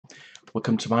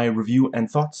Welcome to my review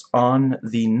and thoughts on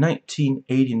the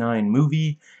 1989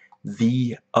 movie,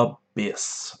 The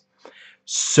Abyss.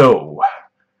 So,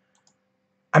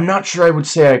 I'm not sure I would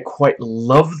say I quite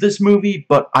love this movie,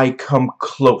 but I come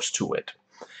close to it.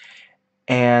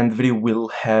 And the video will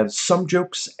have some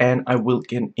jokes, and I will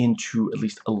get into at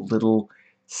least a little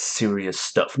serious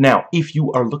stuff. Now, if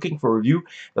you are looking for a review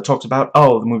that talks about,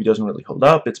 oh, the movie doesn't really hold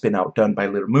up, it's been outdone by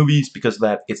later movies, because of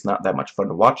that, it's not that much fun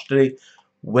to watch today,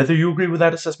 whether you agree with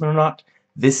that assessment or not,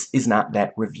 this is not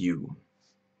that review.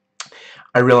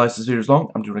 I realize this video is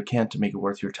long. I'm doing what I can to make it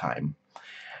worth your time.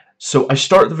 So I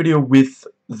start the video with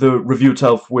the review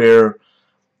itself, where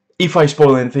if I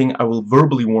spoil anything, I will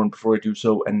verbally warn before I do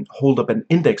so and hold up an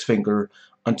index finger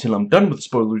until I'm done with the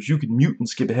spoilers. You can mute and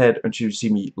skip ahead until you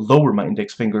see me lower my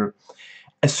index finger.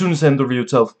 As soon as I end the review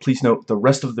itself, please note the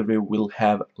rest of the video will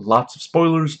have lots of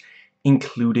spoilers,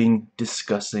 including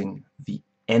discussing the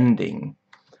ending.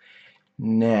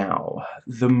 Now,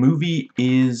 the movie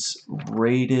is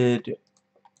rated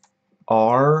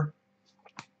R.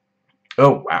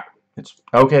 Oh, wow. It's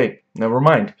okay. Never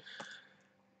mind.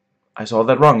 I saw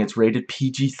that wrong. It's rated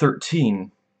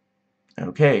PG-13.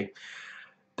 Okay.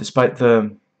 Despite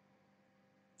the...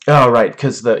 Oh, right,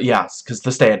 because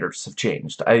the standards have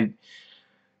changed. I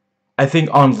think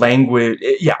on language...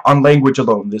 Yeah, on language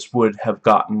alone, this would have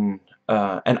gotten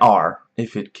an R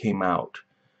if it came out.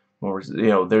 Or, you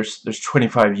know, there's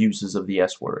 25 uses of the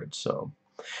S word, so...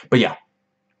 But yeah.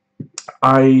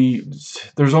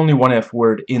 There's only one F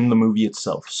word in the movie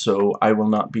itself, so I will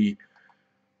not be...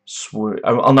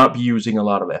 I'll not be using a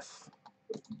lot of F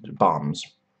bombs.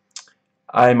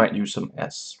 I might use some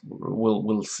S.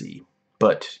 We'll see.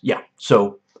 But, yeah.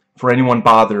 So, for anyone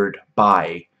bothered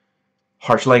by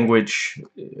harsh language,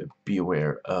 be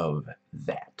aware of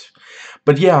that.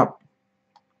 But, yeah...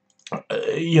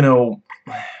 you know...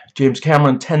 James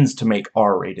Cameron tends to make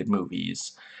R-rated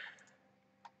movies.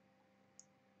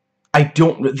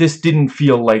 This didn't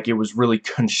feel like it was really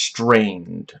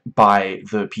constrained by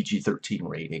the PG-13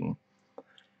 rating.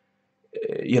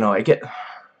 You know,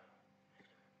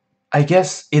 I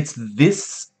guess it's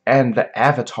this and the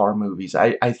Avatar movies.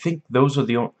 I think those are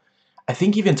the only... I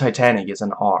think even Titanic is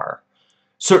an R.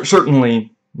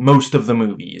 Certainly, most of the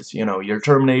movies. You know, your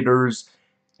Terminators,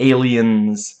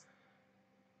 Aliens...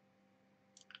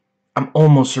 I'm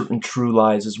almost certain True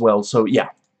Lies as well, so yeah.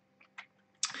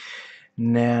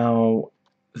 Now,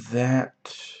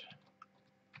 that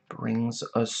brings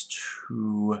us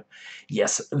to...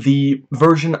 Yes, the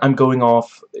version I'm going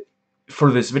off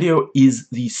for this video is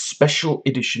the Special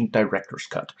Edition Director's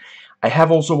Cut. I have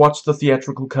also watched the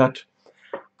theatrical cut.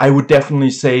 I would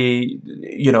definitely say,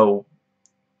 you know,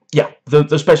 yeah,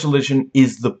 the Special Edition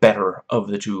is the better of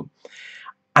the two.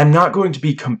 I'm not going to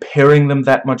be comparing them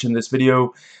that much in this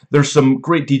video. There's some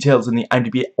great details in the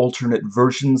IMDb alternate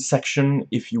versions section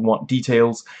if you want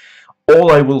details.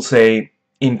 All I will say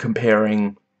in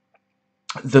comparing,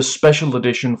 the special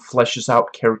edition fleshes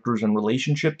out characters and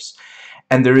relationships,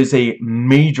 and there is a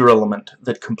major element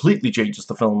that completely changes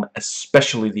the film,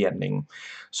 especially the ending.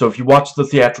 So if you watch the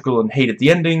theatrical and hated the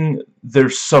ending,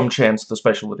 there's some chance the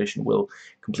special edition will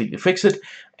completely fix it,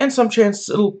 and some chance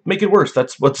it'll make it worse.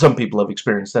 That's what some people have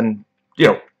experienced, and, you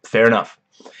know, fair enough.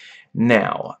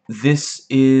 Now, this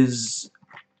is...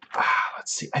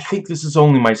 let's see, I think this is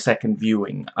only my second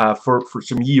viewing. For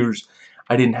some years,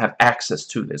 I didn't have access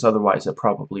to this, otherwise I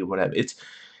probably would have.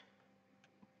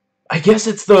 I guess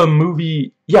it's the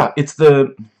movie... Yeah, it's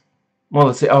the... Well,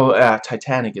 let's say... Oh,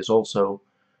 Titanic is also...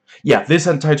 Yeah, this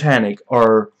and Titanic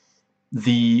are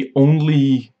the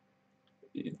only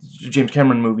James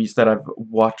Cameron movies that I've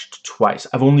watched twice.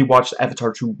 I've only watched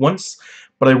Avatar 2 once,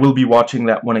 but I will be watching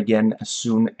that one again as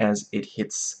soon as it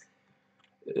hits...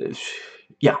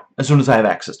 yeah, as soon as I have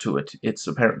access to it. It's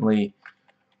apparently...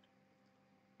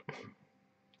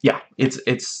 Yeah,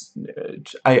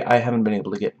 I haven't been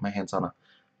able to get my hands on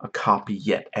a copy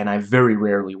yet, and I very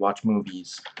rarely watch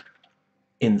movies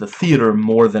in the theater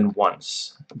more than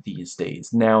once these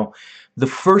days. Now, the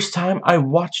first time I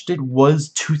watched it was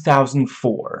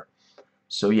 2004.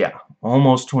 So yeah,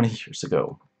 almost 20 years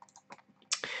ago.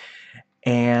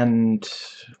 And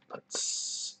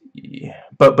let's see.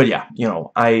 But yeah, you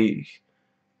know, I'm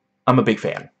a big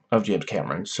fan of James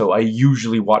Cameron, so I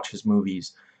usually watch his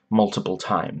movies multiple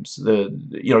times.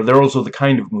 You know, they're also the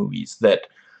kind of movies that,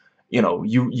 you know,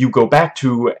 you go back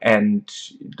to and,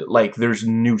 like, there's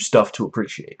new stuff to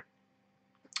appreciate.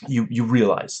 You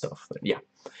realize stuff. But, yeah.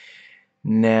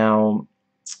 Now,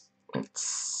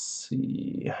 let's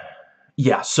see.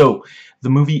 Yeah, so, the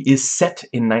movie is set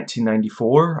in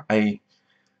 1994.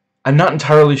 I'm not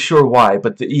entirely sure why,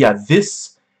 but, yeah,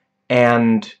 this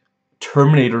and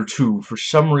Terminator 2, for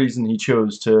some reason he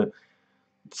chose to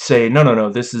say, no,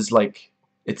 this is like,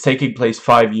 it's taking place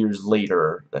 5 years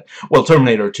later. Well,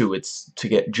 Terminator 2, it's to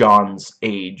get John's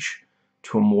age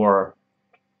to a more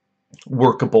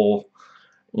workable,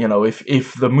 you know,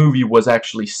 if the movie was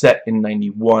actually set in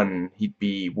 91, he'd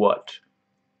be, what,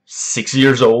 6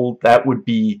 years old? That would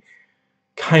be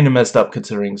kind of messed up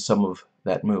considering some of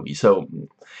that movie. So,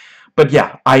 but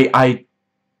yeah, I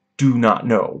do not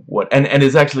know what, and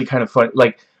it's actually kind of fun.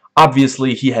 Like,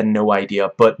 obviously he had no idea,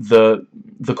 but the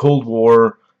Cold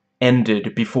War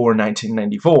ended before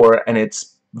 1994, and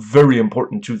it's very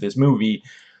important to this movie.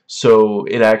 So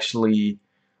it actually,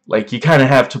 like, you kind of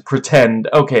have to pretend,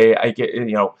 okay, I get, you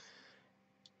know,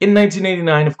 in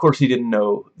 1989, of course he didn't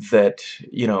know that,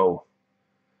 you know,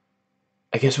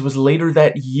 I guess it was later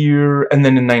that year, and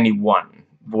then in 91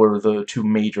 were the two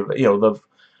major, you know,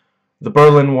 the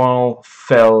Berlin Wall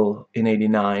fell in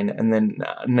 89, and then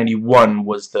 91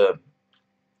 was the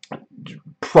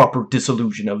proper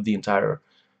dissolution of the entire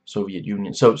Soviet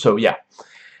Union. So yeah.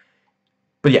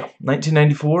 But yeah,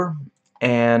 1994,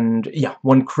 and yeah,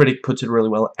 one critic puts it really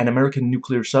well. An American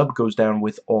nuclear sub goes down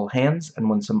with all hands, and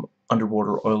when some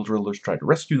underwater oil drillers try to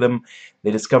rescue them, they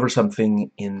discover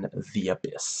something in the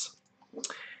abyss.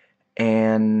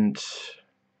 And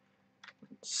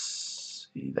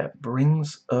that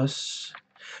brings us,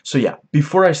 so yeah,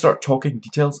 before I start talking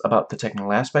details about the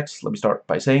technical aspects, let me start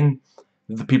by saying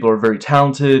the people are very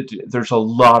talented. There's a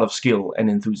lot of skill and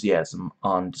enthusiasm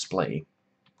on display.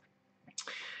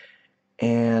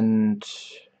 And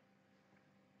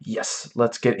yes,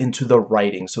 let's get into the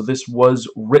writing. So this was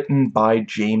written by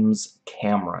James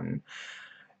Cameron.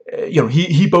 You know,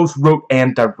 he both wrote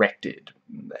and directed.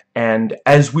 And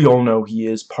as we all know, he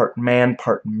is part man,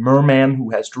 part merman who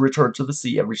has to return to the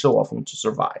sea every so often to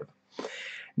survive.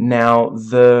 Now,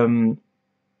 let's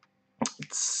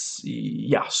see,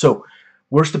 yeah, so,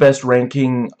 worst to best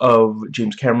ranking of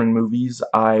James Cameron movies.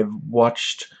 I've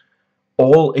watched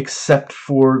all except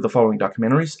for the following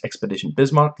documentaries: Expedition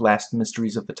Bismarck, Last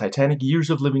Mysteries of the Titanic, Years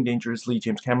of Living Dangerously,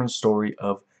 James Cameron's story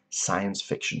of science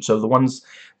fiction. So the ones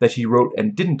that he wrote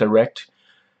and didn't direct: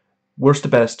 worst to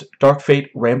best, Dark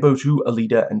Fate, Rambo 2,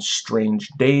 Alita, and Strange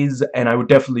Days. And I would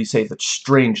definitely say that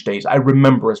Strange Days, I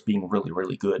remember as being really,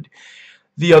 really good.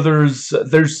 The others,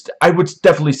 I would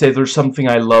definitely say there's something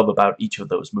I love about each of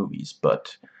those movies,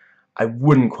 but I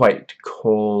wouldn't quite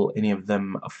call any of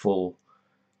them a full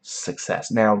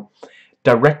success. Now,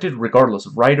 directed regardless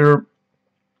of writer,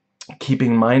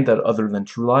 keeping in mind that other than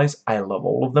True Lies, I love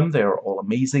all of them. They are all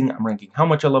amazing. I'm ranking how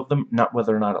much I love them, not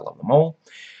whether or not I love them all.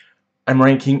 I'm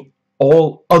ranking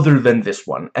all other than this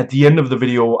one. At the end of the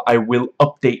video, I will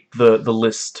update the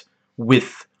list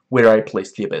with where I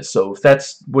placed The Abyss. So if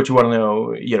that's what you want to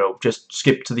know, you know, just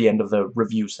skip to the end of the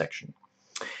review section.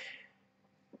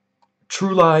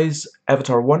 True Lies,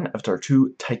 Avatar 1, Avatar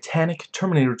 2, Titanic,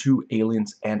 Terminator 2,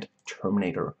 Aliens, and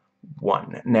Terminator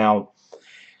 1. Now,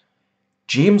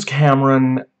 James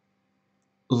Cameron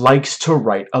likes to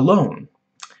write alone.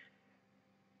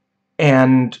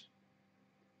 And,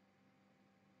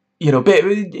 you know,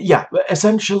 yeah,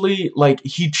 essentially, like,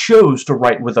 he chose to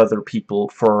write with other people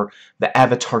for the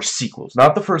Avatar sequels.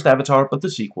 Not the first Avatar, but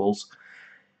the sequels.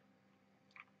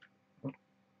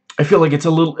 I feel like it's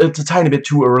a tiny bit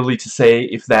too early to say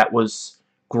if that was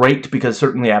great, because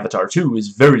certainly Avatar 2 is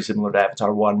very similar to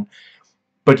Avatar 1.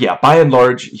 But yeah, by and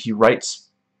large, he writes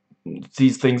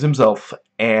these things himself,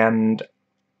 and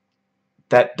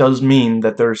that does mean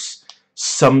that there's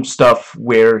some stuff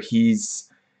where he's...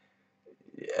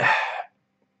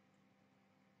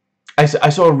 I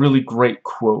saw a really great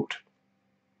quote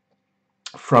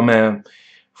from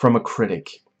a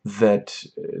critic that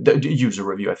user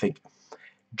review, I think.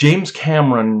 James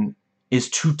Cameron is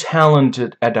too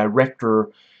talented a director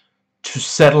to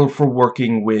settle for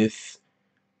working with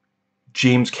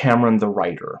James Cameron the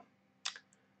writer.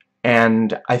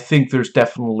 And I think there's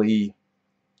definitely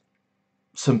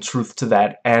some truth to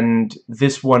that, and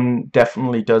this one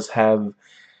definitely does have,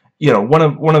 you know,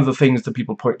 one of the things that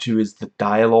people point to is the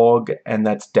dialogue, and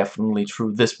that's definitely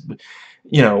true. This,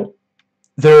 you know,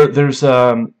 there's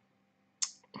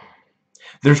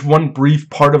one brief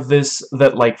part of this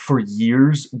that, like, for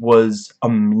years was a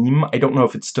meme. I don't know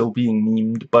if it's still being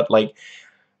memed, but, like,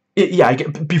 yeah,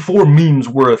 before memes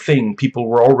were a thing, people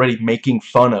were already making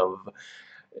fun of,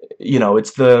 you know,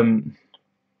 it's the...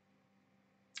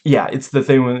 Yeah, it's the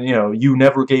thing when, you know, you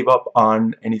never gave up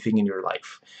on anything in your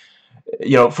life.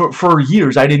 You know, for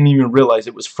years, I didn't even realize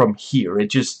it was from here. It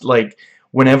just, like,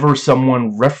 whenever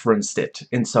someone referenced it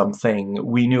in something,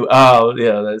 we knew, oh,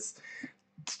 yeah,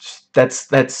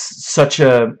 that's such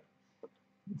a...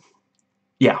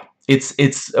 Yeah,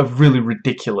 It's a really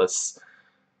ridiculous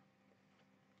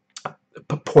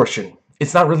proportion.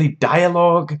 It's not really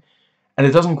dialogue, and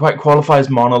it doesn't quite qualify as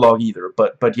monologue either.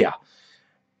 But yeah,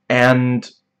 and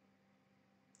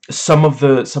some of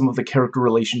the character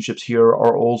relationships here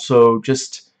are also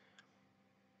just.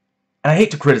 And I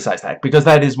hate to criticize that, because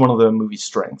that is one of the movie's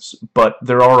strengths, but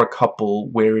there are a couple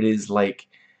where it is like,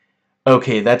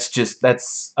 okay,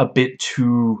 that's a bit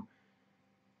too...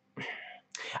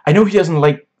 I know he doesn't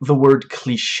like the word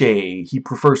cliché, he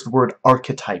prefers the word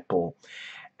archetypal,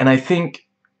 and I think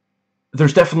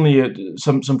there's definitely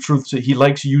some truth to he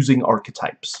likes using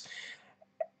archetypes.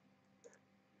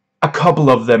 A couple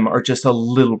of them are just a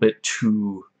little bit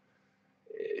too...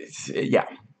 yeah.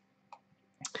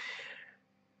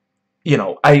 You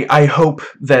know, I hope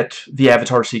that the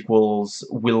Avatar sequels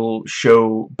will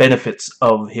show benefits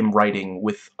of him writing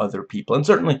with other people. And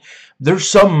certainly, there's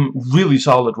some really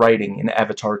solid writing in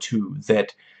Avatar 2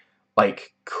 that,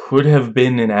 like, could have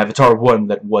been in Avatar 1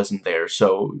 that wasn't there.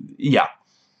 So, yeah.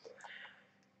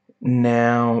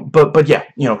 Now, but yeah,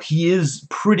 you know, he is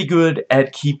pretty good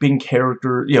at keeping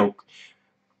character, you know,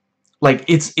 like,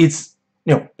 it's,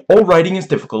 you know, all writing is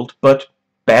difficult, but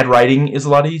bad writing is a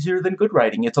lot easier than good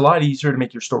writing. It's a lot easier to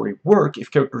make your story work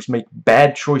if characters make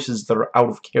bad choices that are out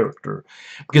of character.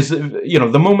 Because, you know,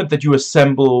 the moment that you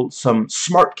assemble some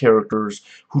smart characters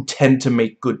who tend to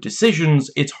make good decisions,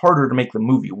 it's harder to make the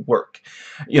movie work.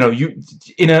 You know,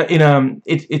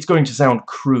 it's going to sound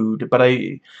crude, but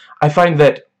I find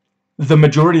that the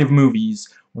majority of movies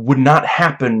would not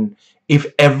happen if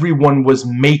everyone was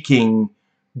making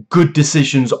good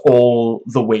decisions all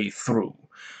the way through.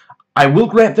 I will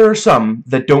grant there are some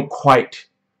that don't quite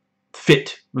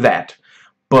fit that,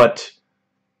 but,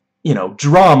 you know,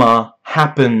 drama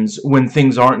happens when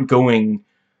things aren't going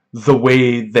the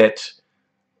way that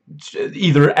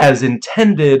either as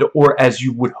intended or as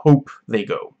you would hope they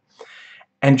go.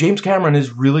 And James Cameron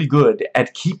is really good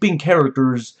at keeping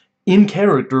characters in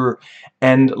character,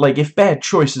 and, like, if bad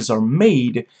choices are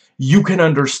made, you can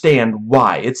understand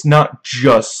why. It's not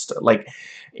just, like,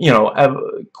 you know, a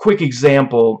quick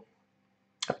example...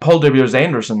 Paul W.S.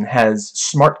 Anderson has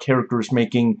smart characters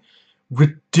making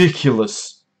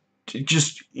ridiculous,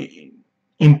 just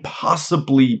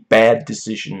impossibly bad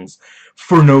decisions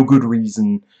for no good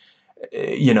reason,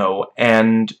 you know,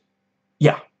 and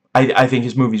yeah, I think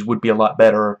his movies would be a lot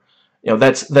better. You know,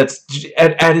 that's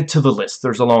added to the list.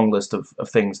 There's a long list of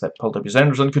things that Paul W.S.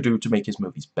 Anderson could do to make his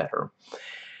movies better.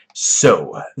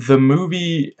 So, the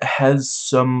movie has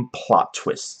some plot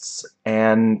twists,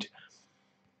 and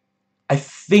I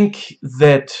think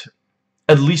that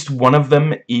at least one of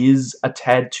them is a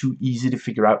tad too easy to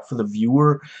figure out for the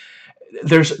viewer.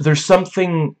 There's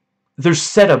something... There's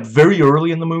setup very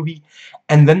early in the movie,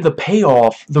 and then the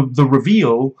payoff, the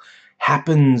reveal,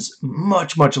 happens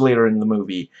much later in the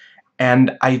movie.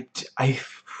 And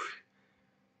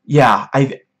yeah,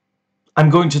 I'm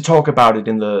going to talk about it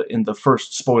in the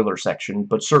first spoiler section,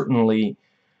 but certainly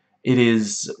it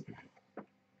is...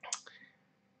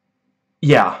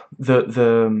 Yeah,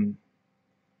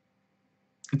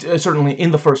 certainly in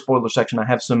the first spoiler section I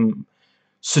have some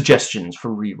suggestions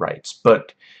for rewrites,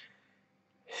 but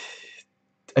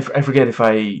I forget if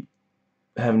I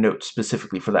have notes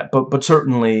specifically for that. But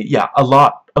certainly, yeah, a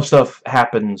lot of stuff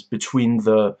happens between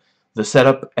the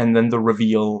setup and then the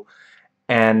reveal,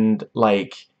 and,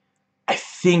 like, I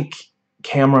think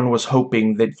Cameron was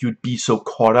hoping that you'd be so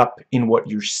caught up in what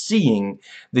you're seeing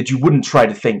that you wouldn't try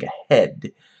to think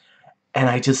ahead. And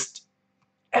I just,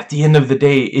 at the end of the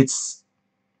day, it's...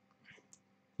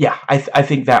 Yeah, I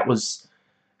think that was...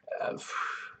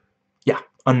 yeah,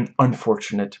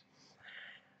 unfortunate.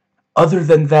 Other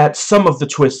than that, some of the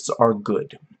twists are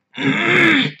good.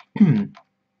 And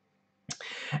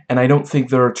I don't think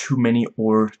there are too many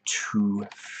or too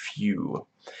few.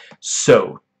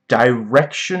 So,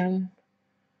 direction...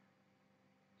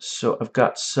 So, I've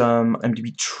got some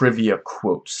IMDb trivia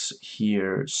quotes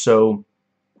here. So...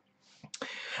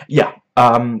 Yeah,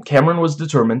 Cameron was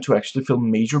determined to actually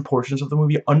film major portions of the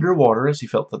movie underwater, as he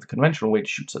felt that the conventional way to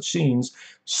shoot such scenes,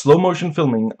 slow-motion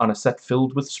filming on a set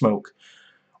filled with smoke,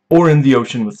 or in the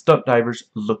ocean with stunt divers,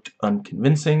 looked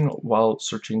unconvincing. While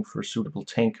searching for a suitable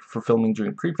tank for filming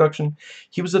during pre-production,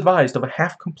 he was advised of a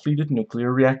half-completed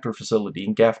nuclear reactor facility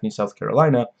in Gaffney, South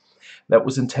Carolina, that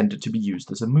was intended to be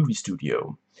used as a movie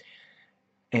studio.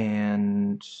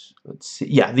 And, let's see,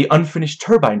 yeah, the unfinished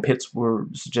turbine pits were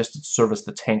suggested to serve as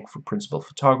the tank for principal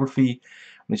photography.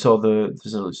 We saw the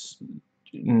facilities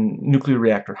nuclear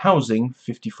reactor housing,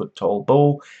 50-foot tall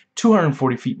bowl,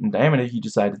 240 feet in diameter, he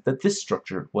decided that this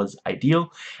structure was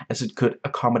ideal, as it could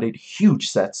accommodate huge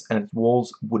sets and its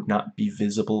walls would not be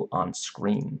visible on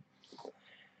screen.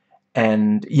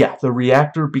 And yeah, the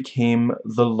reactor became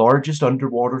the largest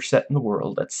underwater set in the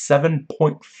world at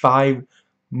 7.5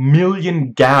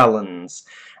 million gallons,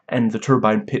 and the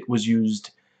turbine pit was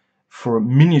used for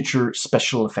miniature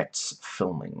special effects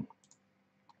filming.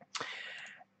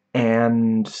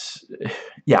 And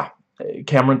yeah,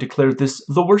 Cameron declared this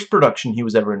the worst production he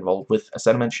was ever involved with, a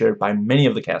sentiment shared by many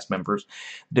of the cast members.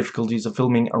 The difficulties of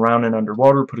filming around and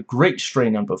underwater put a great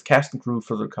strain on both cast and crew,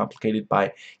 further complicated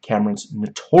by Cameron's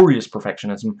notorious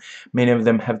perfectionism. Many of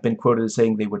them have been quoted as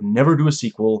saying they would never do a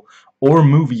sequel or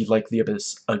movie like The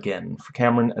Abyss again. For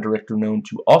Cameron, a director known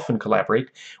to often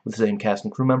collaborate with the same cast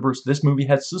and crew members, this movie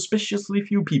had suspiciously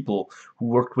few people who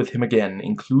worked with him again,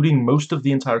 including most of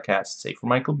the entire cast, save for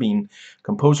Michael Biehn,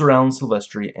 composer Alan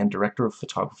Silvestri, and director of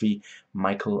photography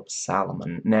Michael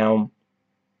Salomon. Now,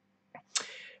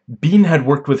 Biehn had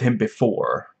worked with him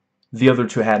before. The other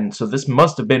two hadn't, so this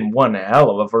must have been one hell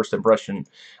of a first impression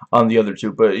on the other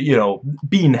two. But, you know,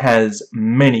 Biehn has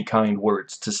many kind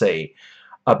words to say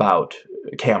about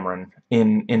Cameron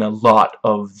in a lot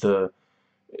of the,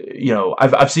 you know,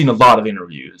 I've seen a lot of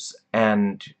interviews,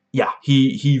 and yeah,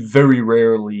 he very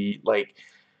rarely, like,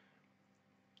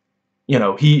 you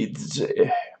know,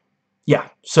 yeah,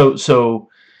 so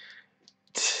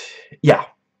yeah,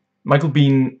 Michael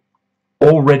Biehn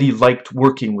already liked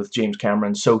working with James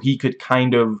Cameron, so he could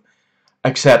kind of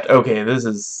accept, okay, this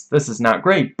is not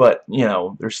great, but, you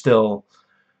know, there's still,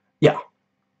 yeah.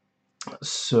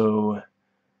 So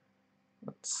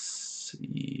let's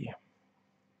see,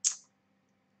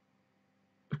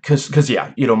 because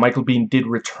yeah, you know, Michael Biehn did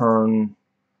return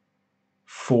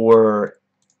for,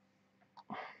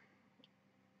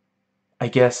 I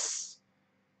guess,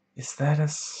 is that a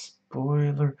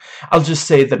spoiler? I'll just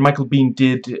say that Michael Biehn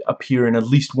did appear in at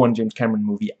least one James Cameron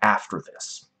movie after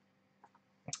this.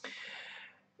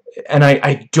 And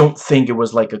I don't think it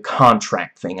was like a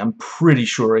contract thing. I'm pretty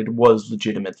sure it was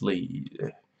legitimately,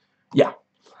 yeah.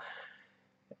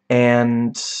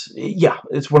 And yeah,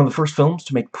 it's one of the first films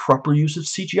to make proper use of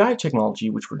CGI technology,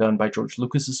 which were done by George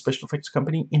Lucas's special effects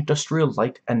company, Industrial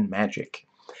Light and Magic.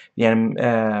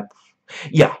 Yeah,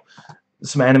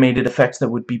 some animated effects that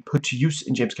would be put to use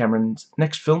in James Cameron's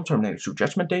next film, Terminator 2: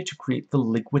 Judgment Day, to create the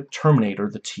liquid Terminator,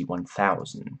 the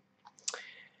T-1000.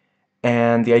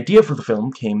 And the idea for the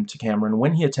film came to Cameron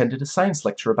when he attended a science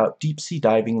lecture about deep-sea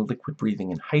diving and liquid breathing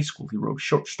in high school. He wrote a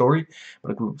short story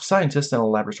about a group of scientists in a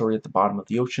laboratory at the bottom of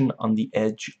the ocean on the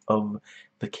edge of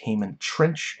the Cayman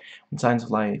Trench. When signs of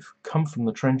life come from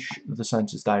the trench, the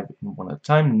scientists dive in one at a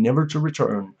time, never to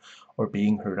return or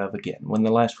being heard of again. When the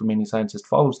last remaining scientist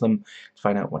follows them to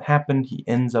find out what happened, he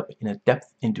ends up in a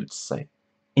depth-induced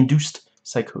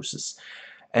psychosis.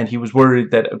 And he was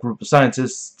worried that a group of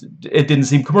scientists, it didn't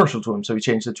seem commercial to him, so he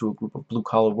changed it to a group of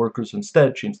blue-collar workers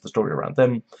instead, changed the story around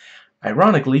them.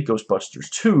 Ironically, Ghostbusters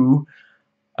 2,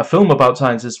 a film about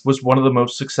scientists, was one of the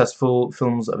most successful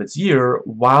films of its year,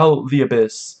 while The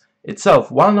Abyss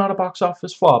itself, while not a box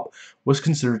office flop, was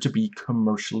considered to be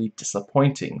commercially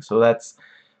disappointing. So that's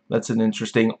an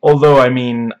interesting, although, I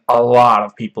mean, a lot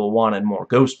of people wanted more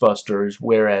Ghostbusters,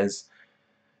 whereas,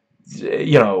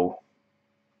 you know,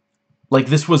 like,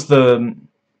 this was the...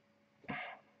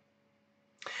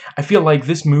 I feel like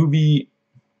this movie...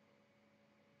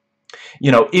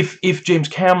 You know, if James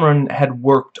Cameron had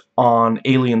worked on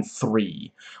Alien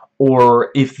 3, or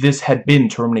if this had been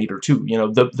Terminator 2, you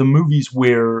know, the movies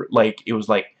where, like, it was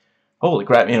like, holy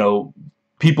crap, you know,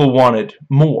 people wanted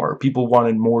more. People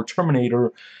wanted more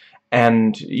Terminator,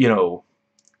 and, you know,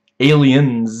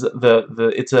 Aliens,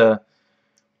 it's a...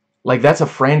 Like, that's a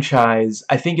franchise.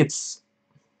 I think it's...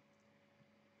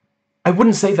 I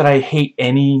wouldn't say that I hate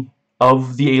any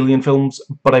of the Alien films,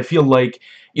 but I feel like,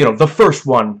 you know, the first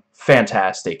one,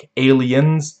 fantastic.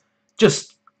 Aliens,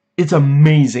 just, it's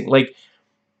amazing. Like,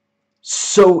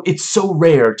 so, it's so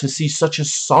rare to see such a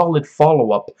solid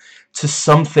follow-up to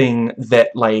something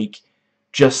that, like,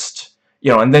 just,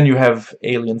 you know, and then you have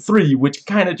Alien 3, which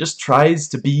kind of just tries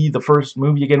to be the first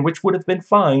movie again, which would have been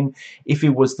fine if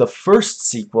it was the first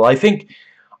sequel. I think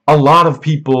a lot of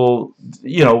people,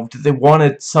 you know, they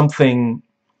wanted something,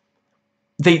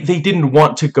 they didn't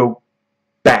want to go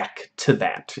back to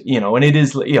that, you know, and it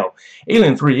is, you know,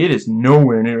 Alien 3, it is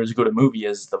nowhere near as good a movie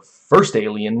as the first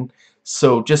Alien,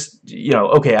 so just, you know,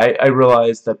 okay, I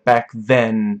realized that back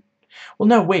then, well,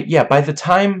 no, wait, yeah, by the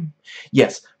time,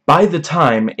 yes, by the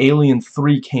time Alien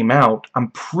 3 came out,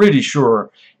 I'm pretty sure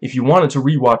if you wanted to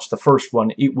rewatch the first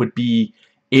one, it would be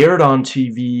aired on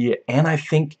TV, and I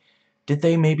think, did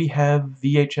they maybe have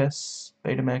VHS,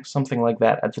 Betamax, something like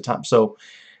that at the time? So,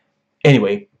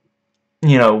 anyway,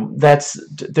 you know, that's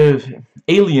the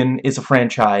Alien is a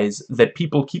franchise that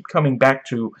people keep coming back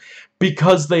to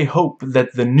because they hope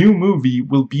that the new movie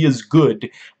will be as good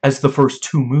as the first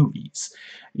two movies,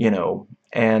 you know,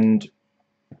 and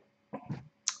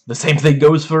the same thing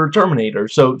goes for Terminator.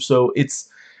 So it's,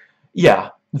 yeah,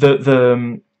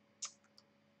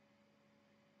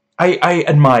 I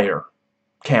admire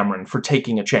Cameron for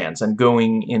taking a chance and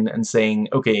going in and saying,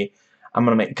 okay, I'm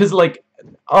gonna make, because like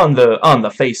on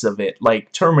the face of it,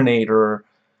 like Terminator,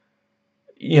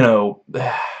 you know,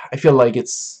 I feel like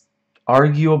it's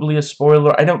arguably a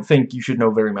spoiler. I don't think you should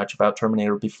know very much about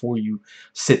Terminator before you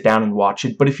sit down and watch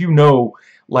it, but if you know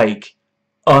like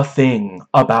a thing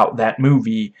about that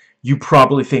movie, you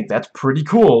probably think that's pretty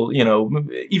cool, you know.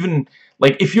 Even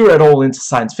like if you're at all into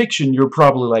science fiction, you're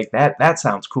probably like, that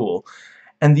sounds cool.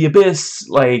 And The Abyss,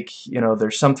 like, you know,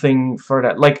 there's something for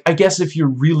that. Like, I guess if you're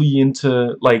really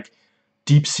into, like,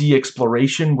 deep sea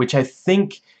exploration, which I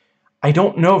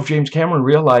don't know if James Cameron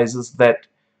realizes that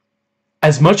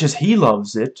as much as he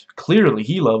loves it, clearly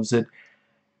he loves it,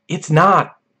 it's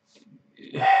not,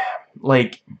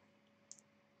 like,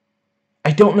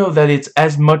 I don't know that it's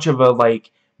as much of a,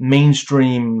 like,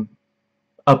 mainstream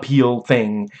appeal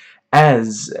thing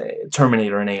as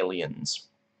Terminator and Aliens.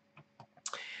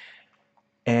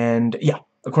 And, yeah,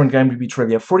 according to IMDb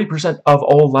Trivia, 40% of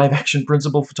all live-action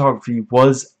principal photography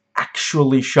was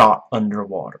actually shot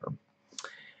underwater.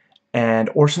 And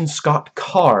Orson Scott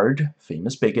Card,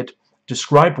 famous bigot,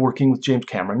 described working with James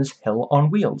Cameron as hell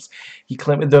on wheels. He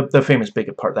claimed, the famous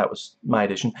bigot part, that was my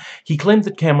addition. He claimed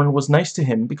that Cameron was nice to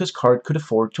him because Card could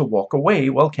afford to walk away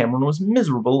while Cameron was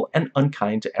miserable and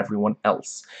unkind to everyone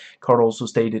else. Card also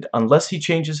stated, unless he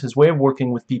changes his way of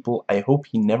working with people, I hope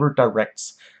he never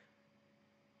directs.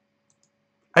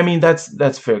 I mean,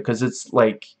 that's fair, because it's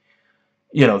like,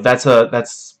 you know, that's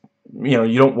you know,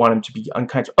 you don't want him to be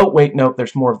unkind. Oh, wait, no,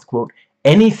 there's more of the quote.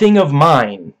 Anything of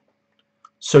mine,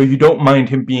 so you don't mind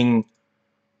him being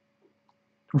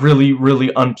really,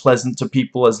 really unpleasant to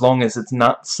people as long as it's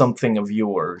not something of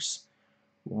yours.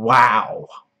 Wow.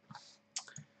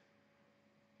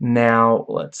 Now,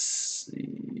 let's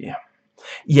see.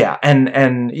 Yeah,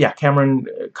 and yeah, Cameron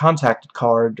contacted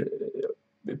Card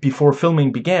before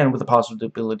filming began with the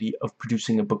possibility of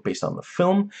producing a book based on the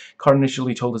film. Card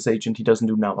initially told his agent he doesn't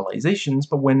do novelizations,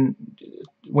 but when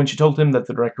she told him that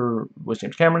the director was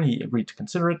James Cameron, he agreed to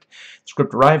consider it. The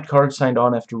script arrived. Card signed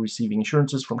on after receiving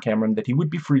assurances from Cameron that he would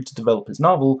be free to develop his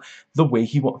novel the way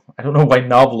he I don't know why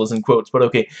novel is in quotes, but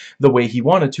okay, the way he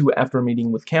wanted to. After a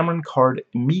meeting with Cameron, Card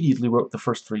immediately wrote the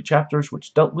first 3 chapters,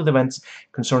 which dealt with events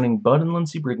concerning Bud and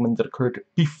Lindsay Brigman that occurred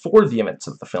before the events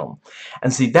of the film.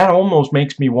 And see, that almost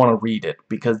makes me want to read it,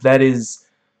 because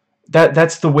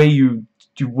that's the way you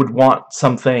would want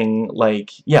something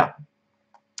like, yeah.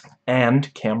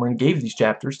 And Cameron gave these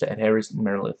chapters to Ed Harris and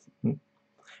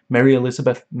Mary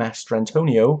Elizabeth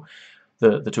Mastrantonio,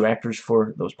 the 2 actors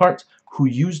for those parts, who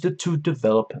used it to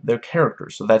develop their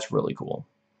characters. So that's really cool.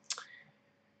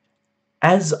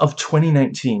 As of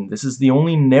 2019, this is the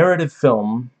only narrative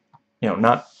film, you know,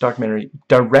 not documentary,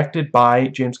 directed by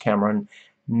James Cameron,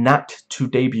 not to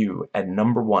debut at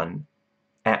 #1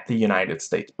 at the United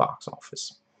States box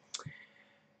office.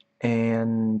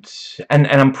 And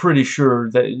I'm pretty sure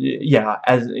that, yeah,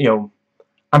 as you know,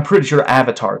 I'm pretty sure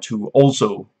Avatar 2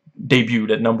 also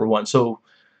debuted at #1. So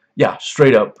yeah,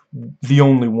 straight up the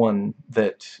only one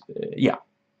that yeah.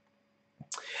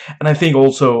 And I think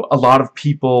also a lot of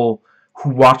people who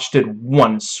watched it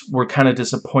once were kind of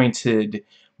disappointed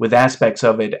with aspects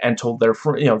of it and told their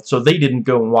friends, you know, so they didn't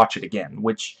go and watch it again,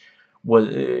 which was,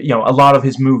 you know, a lot of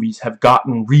his movies have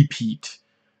gotten repeat.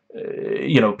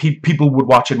 You know, people would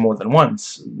watch it more than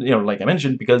once, you know, like I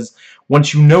mentioned, because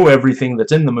once you know everything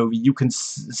that's in the movie, you can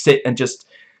sit and just,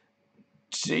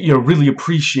 you know, really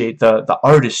appreciate the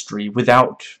artistry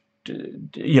without,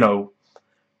 you know,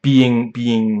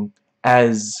 being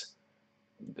as,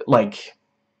 like,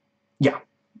 yeah.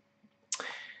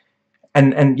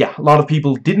 And yeah, a lot of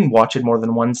people didn't watch it more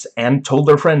than once and told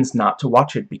their friends not to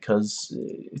watch it because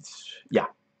it's, yeah.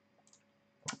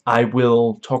 I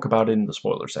will talk about it in the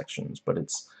spoiler sections, but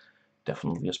it's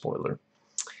definitely a spoiler.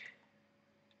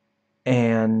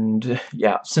 And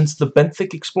yeah, since the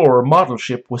Benthic Explorer model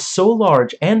ship was so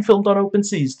large and filmed on open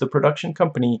seas, the production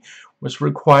company was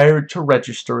required to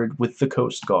register it with the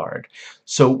Coast Guard.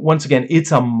 So once again,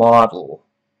 it's a model.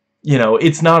 You know,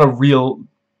 it's not a real,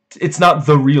 it's not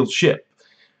the real ship.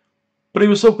 But it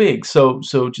was so big, so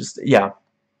just, yeah.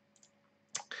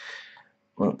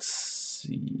 Let's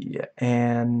see,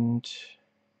 and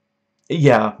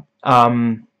yeah,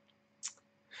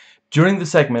 during the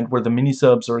segment where the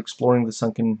mini-subs are exploring the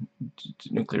sunken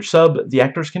nuclear sub, the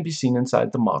actors can be seen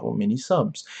inside the model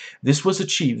mini-subs. This was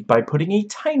achieved by putting a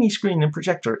tiny screen and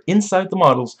projector inside the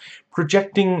models,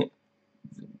 projecting,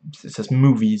 it says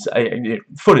movies,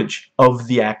 footage of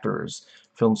the actors,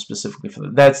 filmed specifically for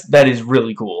that is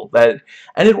really cool. And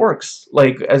it works.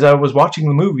 Like, as I was watching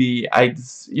the movie, I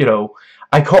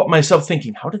caught myself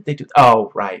thinking, how did they do?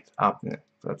 Oh, right,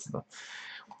 that's the.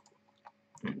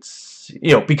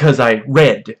 Because I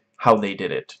read how they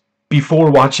did it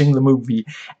before watching the movie,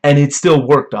 and it still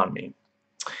worked on me.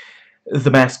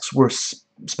 The masks were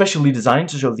specially designed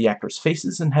to show the actors'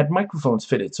 faces and had microphones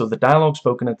fitted, so the dialogue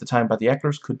spoken at the time by the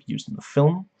actors could be used in the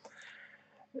film.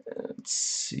 Let's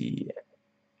see.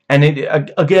 And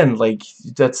again, like,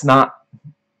 that's not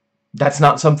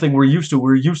something we're used to.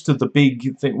 We're used to the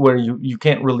big thing where you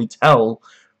can't really tell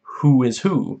who is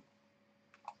who.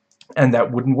 And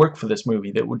that wouldn't work for this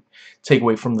movie. That would take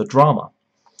away from the drama.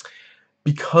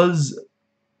 Because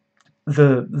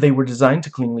they were designed to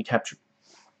cleanly capture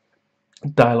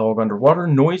dialogue underwater,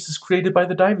 noises created by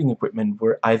the diving equipment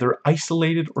were either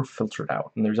isolated or filtered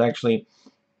out. And there's actually...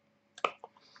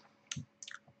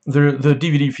 The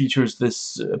DVD features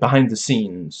this behind the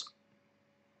scenes.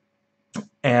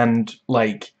 And,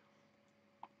 like...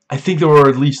 I think there were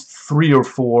at least 3 or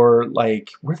 4,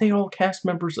 like, were they all cast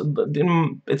members?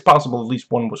 It's possible at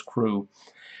least one was crew.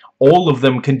 All of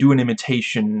them can do an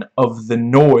imitation of the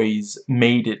noise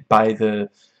made by the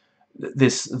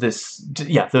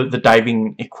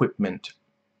diving equipment.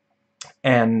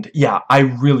 And yeah, I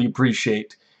really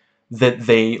appreciate that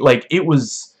they, like, it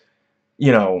was,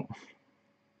 it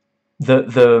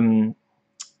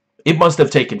must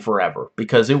have taken forever,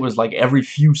 because it was like every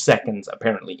few seconds,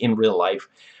 apparently, in real life,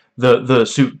 the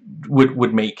suit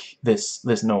would make this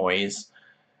noise.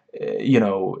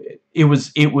 It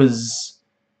was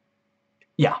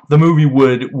yeah, the movie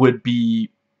would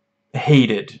be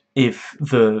hated if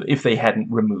they hadn't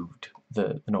removed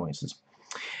the noises.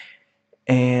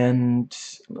 And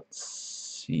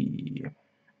let's see.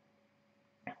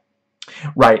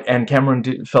 Right, and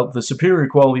Cameron felt the superior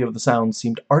quality of the sound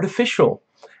seemed artificial,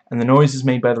 and the noises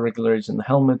made by the regulators in the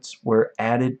helmets were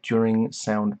added during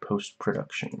sound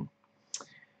post-production.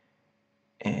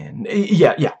 And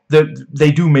yeah,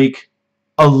 they do make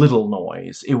a little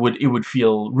noise. It would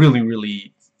feel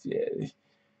really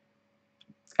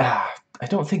I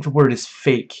don't think the word is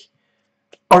fake.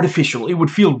 Artificial. It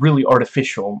would feel really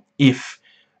artificial if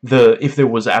there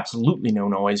was absolutely no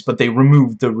noise, but they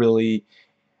removed the really...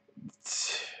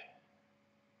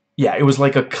 Yeah, it was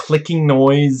like a clicking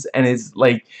noise, and it's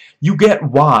like, you get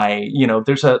why,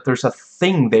 there's a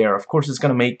thing there. Of course it's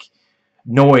gonna make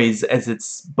noise as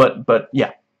it's, but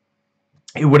yeah,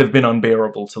 it would have been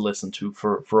unbearable to listen to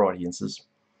for audiences.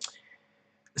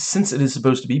 Since it is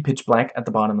supposed to be pitch black at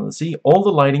the bottom of the sea, all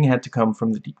the lighting had to come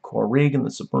from the deep core rig and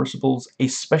the submersibles. A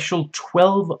special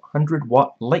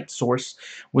 1200-watt light source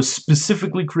was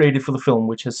specifically created for the film,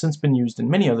 which has since been used in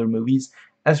many other movies,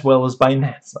 as well as by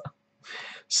NASA.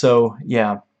 So,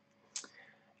 yeah.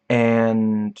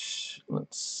 And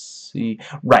let's see.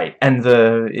 Right, and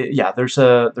there's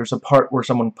a part where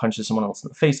someone punches someone else in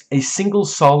the face. A single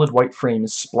solid white frame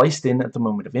is spliced in at the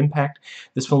moment of impact.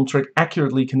 This film trick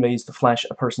accurately conveys the flash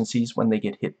a person sees when they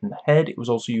get hit in the head. It was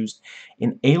also used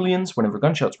in Aliens whenever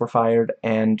gunshots were fired,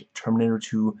 and Terminator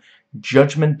 2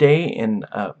 Judgment Day in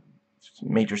a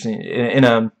major scene,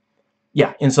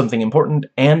 in something important,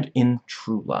 and in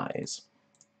True Lies.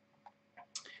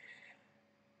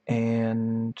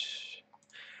 And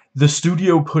the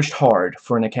studio pushed hard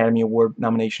for an Academy Award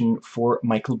nomination for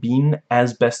Michael Biehn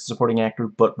as Best Supporting Actor,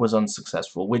 but was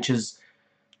unsuccessful, which is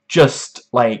just,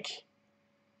 like,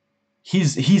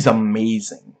 he's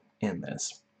amazing in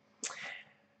this.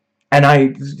 And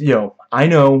I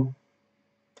know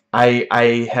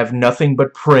I have nothing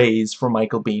but praise for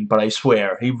Michael Biehn, but I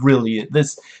swear, he really,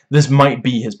 this might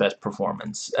be his best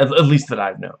performance, at least that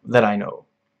I know.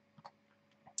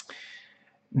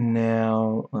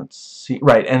 Now, let's see.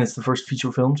 Right, and it's the first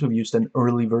feature film to have used an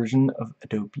early version of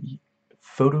Adobe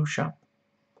Photoshop.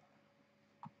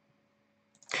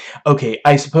 Okay,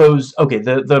 I suppose... Okay,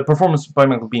 the performance by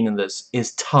Michael Biehn in this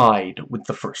is tied with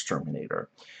the first Terminator,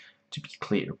 to be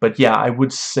clear. But yeah, I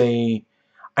would say...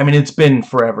 I mean, it's been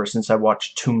forever since I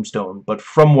watched Tombstone, but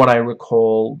from what I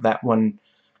recall, that one...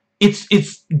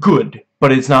 It's good,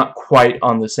 but it's not quite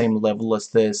on the same level as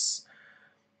this...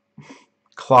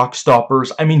 Clock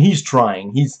Stoppers. I mean, he's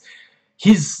trying.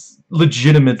 He's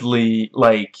legitimately,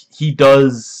 like, he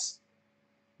does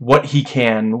what he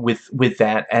can with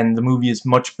that, and the movie is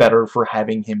much better for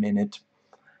having him in it.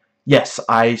 Yes,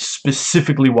 I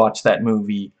specifically watched that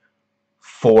movie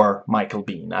for Michael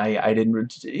Biehn. I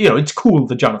didn't, you know, it's cool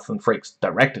that Jonathan Frakes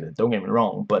directed it, don't get me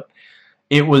wrong, but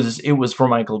it was for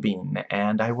Michael Biehn,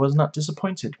 and I was not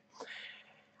disappointed.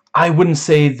 I wouldn't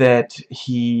say that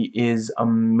he is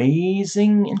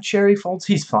amazing in Cherry Falls.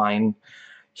 He's fine.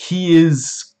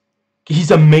 He's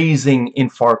amazing in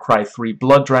Far Cry 3.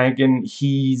 Blood Dragon,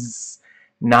 he's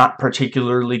not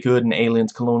particularly good in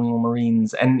Aliens Colonial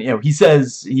Marines, and you know, he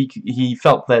says he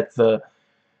felt that the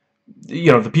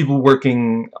people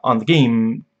working on the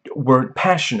game weren't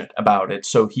passionate about it,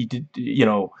 so he did,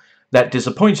 that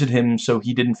disappointed him, so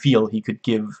he didn't feel he could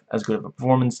give as good of a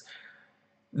performance.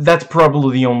 That's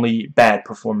probably the only bad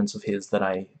performance of his that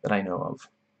I know of.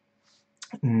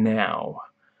 Now,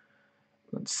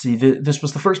 let's see, this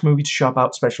was the first movie to shop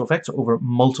out special effects over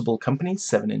multiple companies,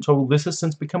 7 in total. This has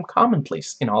since become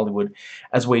commonplace in Hollywood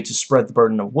as a way to spread the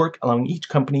burden of work, allowing each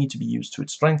company to be used to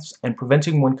its strengths, and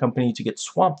preventing one company to get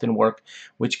swamped in work,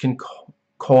 which can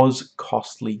cause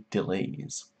costly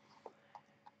delays.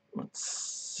 Let's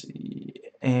see,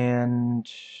 and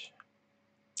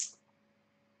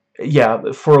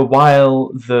yeah, for a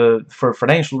while, for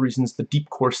financial reasons, the Deep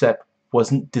Core set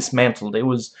wasn't dismantled. It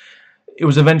was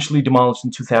eventually demolished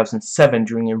in 2007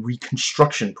 during a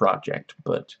reconstruction project.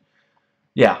 But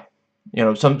yeah,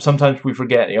 sometimes we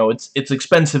forget. It's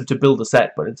expensive to build a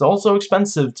set, but it's also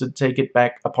expensive to take it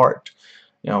back apart.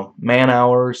 Man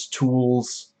hours,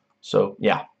 tools. So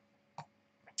yeah.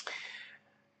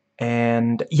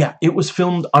 And yeah, it was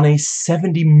filmed on a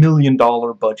 $70 million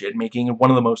budget, making it one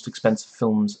of the most expensive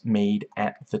films made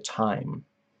at the time.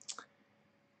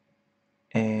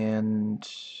 And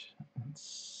let's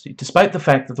see, despite the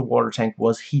fact that the water tank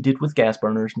was heated with gas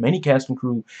burners, many cast and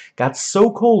crew got so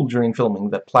cold during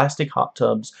filming that plastic hot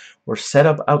tubs were set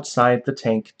up outside the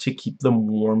tank to keep them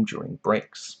warm during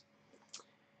breaks.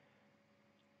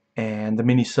 And the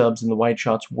mini-subs and the wide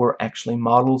shots were actually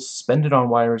models suspended on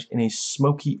wires in a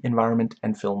smoky environment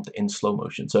and filmed in slow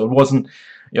motion. So it wasn't,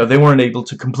 they weren't able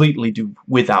to completely do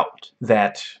without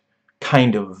that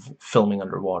kind of filming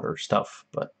underwater stuff,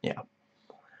 but yeah.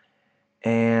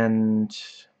 And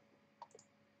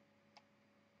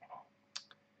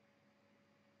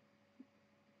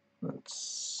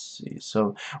let's see,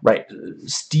 so, right,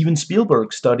 Steven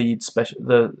Spielberg studied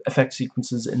the effect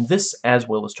sequences in this, as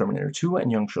well as Terminator 2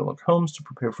 and Young Sherlock Holmes, to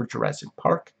prepare for Jurassic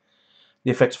Park.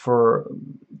 The effects for,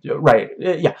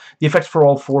 the effects for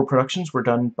all 4 productions were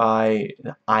done by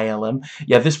ILM.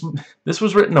 Yeah, this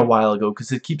was written a while ago,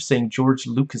 because it keeps saying George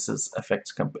Lucas's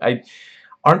effects company.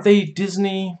 Aren't they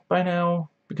Disney by now,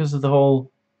 because of the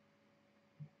whole...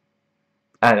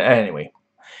 anyway.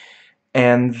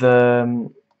 And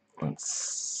the... let's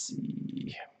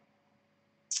see...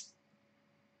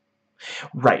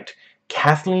 Right.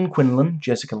 Kathleen Quinlan,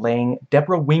 Jessica Lange,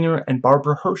 Deborah Winger, and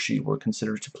Barbara Hershey were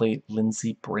considered to play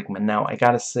Lindsay Brigman. Now, I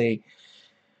gotta say,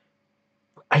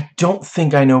 I don't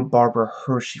think I know Barbara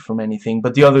Hershey from anything,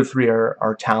 but the other 3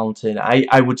 are talented.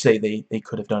 I would say they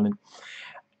could have done it.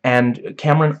 And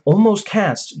Cameron almost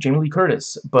cast Jamie Lee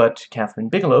Curtis, but Catherine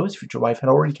Bigelow, his future wife, had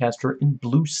already cast her in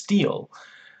Blue Steel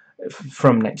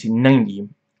from 1990.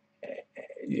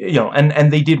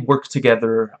 And they did work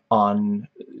together on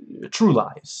True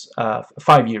Lies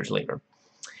 5 years later.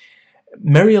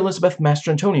 Mary Elizabeth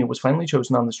Mastrantonio was finally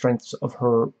chosen on the strength of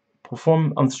her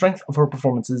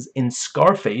performances in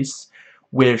Scarface,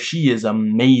 where she is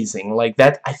amazing. Like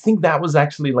that, I think that was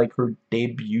actually like her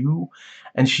debut,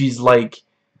 and she's like,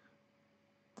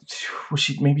 was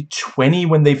she maybe 20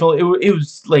 when they filmed it? It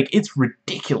was like, it's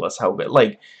ridiculous how good.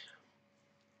 Like,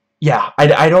 yeah,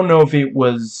 I don't know if it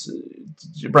was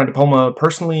Brian De Palma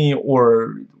personally,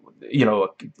 or a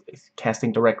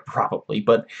casting director probably,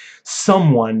 but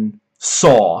someone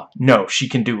saw, no, she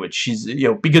can do it. She's,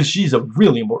 because she's a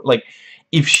really important, like,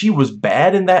 if she was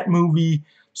bad in that movie,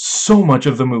 so much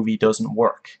of the movie doesn't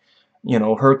work.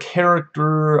 Her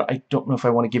character, I don't know if I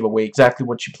want to give away exactly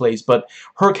what she plays, but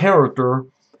her character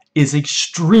is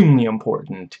extremely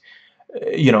important.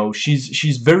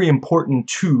 She's very important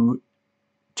to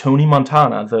Tony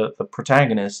Montana, the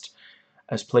protagonist,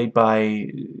 as played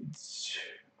by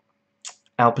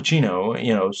Al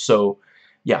Pacino, so,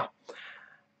 yeah.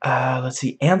 Let's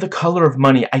see, and The Color of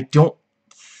Money, I don't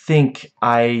think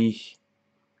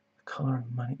Color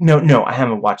of Money, no, I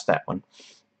haven't watched that one.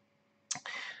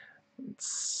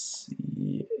 Let's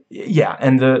see, yeah,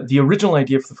 and the original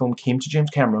idea for the film came to James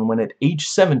Cameron when at age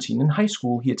 17 in high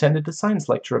school he attended a science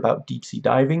lecture about deep-sea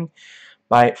diving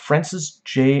by Francis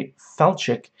J.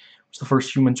 Falchuk, was the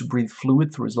first human to breathe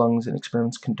fluid through his lungs in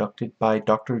experiments conducted by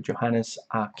Dr. Johannes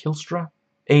A. Kilstra.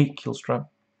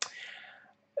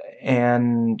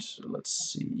 And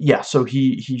let's see, yeah, so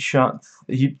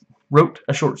he wrote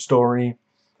a short story.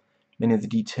 Many of the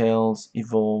details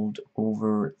evolved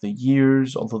over the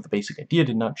years, although the basic idea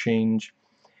did not change.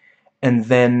 And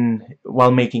then,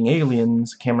 while making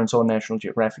Aliens, Cameron saw a National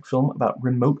Geographic film about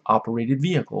remote-operated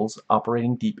vehicles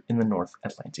operating deep in the North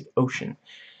Atlantic Ocean.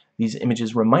 These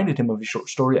images reminded him of his short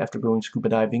story after going scuba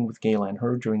diving with Gail and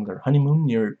her during their honeymoon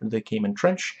near the Cayman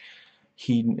Trench.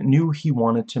 He knew he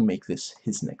wanted to make this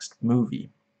his next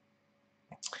movie.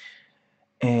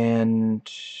 And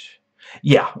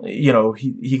yeah, you know,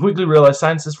 he quickly realized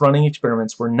scientists running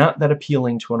experiments were not that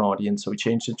appealing to an audience, so he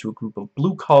changed it to a group of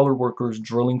blue-collar workers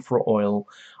drilling for oil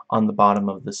on the bottom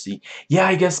of the sea. Yeah,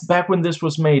 I guess back when this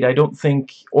was made, I don't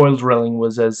think oil drilling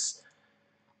was as,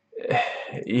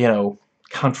 you know,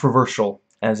 controversial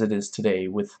as it is today,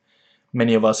 with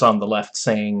many of us on the left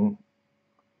saying,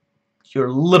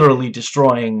 you're literally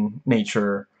destroying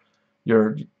nature,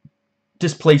 you're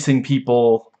displacing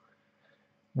people,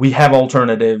 we have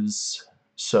alternatives,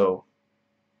 so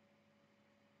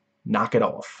knock it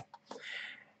off.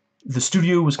 The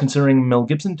studio was considering Mel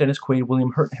Gibson, Dennis Quaid,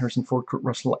 William Hurt, Harrison Ford, Kurt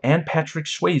Russell, and Patrick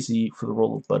Swayze for the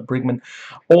role of Bud Brigman.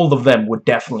 All of them would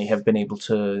definitely have been able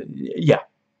to, yeah.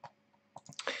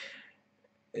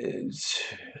 You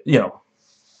know,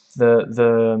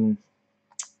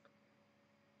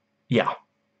 yeah.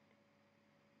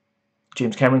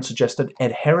 James Cameron suggested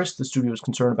Ed Harris. The studio was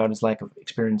concerned about his lack of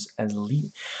experience as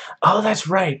lead. Oh, that's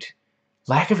right.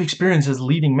 Lack of experience as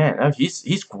leading man. Oh,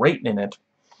 he's great in it.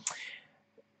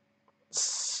 Let's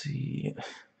see.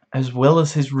 As well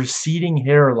as his receding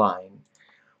hairline.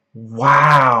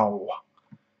 Wow.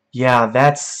 Yeah,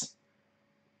 that's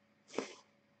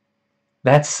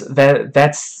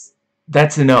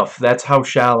enough. That's how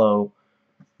shallow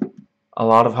a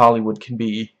lot of Hollywood can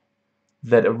be.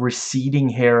 That a receding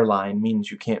hairline means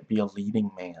you can't be a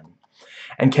leading man.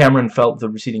 And Cameron felt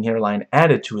the receding hairline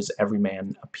added to his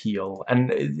everyman appeal.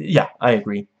 And yeah, I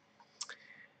agree.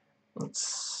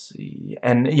 Let's see.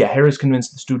 And yeah, Harris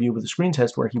convinced the studio with a screen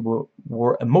test where he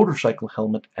wore a motorcycle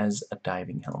helmet as a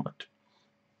diving helmet.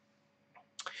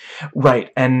 Right,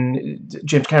 and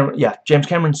James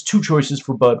Cameron's two choices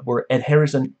for Bud were Ed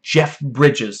Harris and Jeff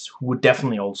Bridges, who would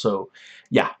definitely also,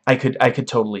 yeah, I could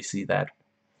totally see that.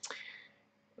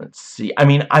 Let's see. I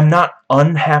mean, I'm not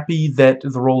unhappy that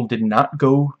the role did not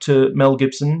go to Mel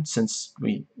Gibson, since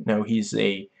we know he's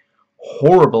a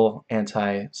horrible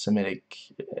anti-Semitic,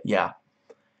 yeah.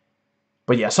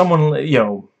 But yeah, someone, you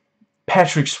know,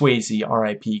 Patrick Swayze,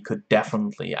 R.I.P., could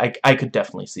definitely, I could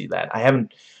definitely see that. I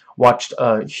haven't watched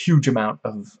a huge amount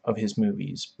of his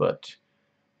movies, but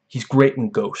he's great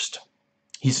in Ghost.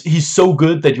 He's so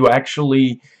good that you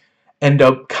actually end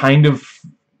up kind of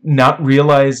not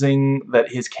realizing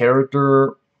that his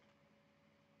character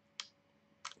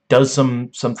does some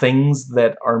things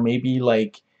that are maybe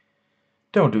like,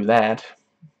 don't do that.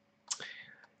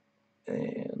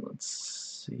 And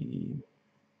let's see.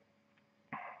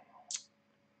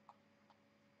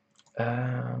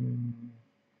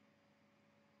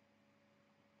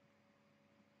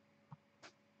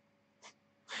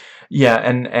 Yeah,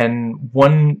 and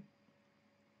one,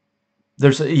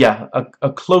 there's a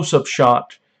close-up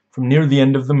shot from near the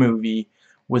end of the movie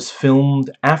was filmed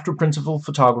after principal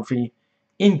photography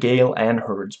in Gale and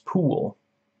Hurd's pool,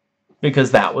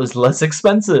 because that was less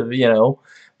expensive, you know,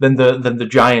 than the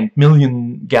giant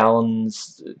million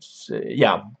gallons.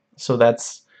 Yeah, so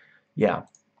that's, yeah.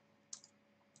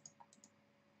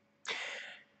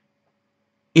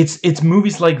 It's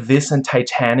movies like this and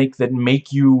Titanic that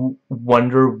make you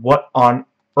wonder what on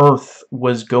earth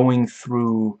was going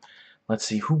through. Let's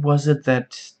see, who was it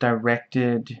that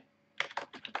directed?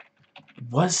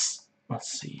 Let's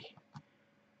see,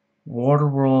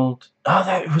 Waterworld. Oh,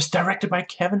 that it was directed by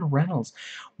Kevin Reynolds.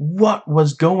 What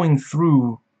was going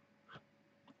through?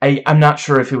 I'm not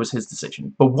sure if it was his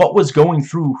decision, but what was going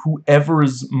through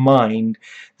whoever's mind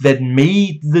that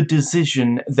made the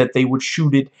decision that they would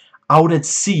shoot it out at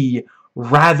sea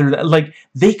rather than, like,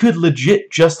 they could legit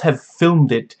just have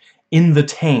filmed it in the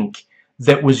tank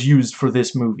that was used for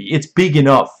this movie. It's big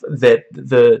enough that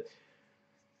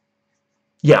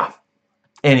yeah.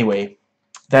 Anyway,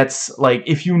 that's, like,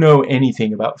 if you know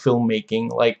anything about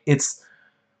filmmaking, like, it's,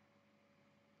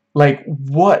 like,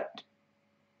 what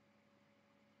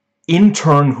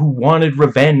intern who wanted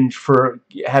revenge for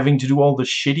having to do all the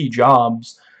shitty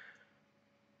jobs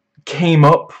came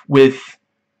up with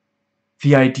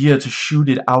the idea to shoot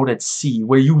it out at sea,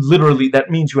 where you literally,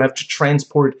 that means you have to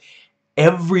transport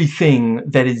everything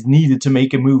that is needed to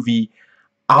make a movie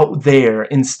out there,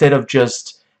 instead of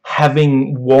just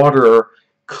having water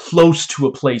close to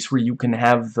a place where you can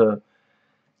have the...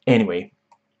 Anyway,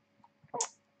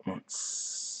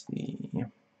 let's see.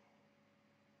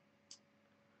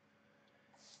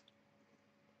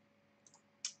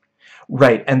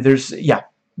 Right, and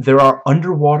there are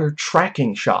underwater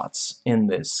tracking shots in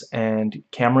this, and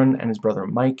Cameron and his brother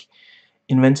Mike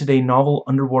invented a novel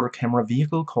underwater camera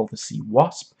vehicle called the Sea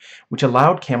Wasp, which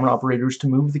allowed camera operators to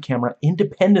move the camera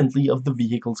independently of the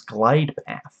vehicle's glide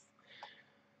path.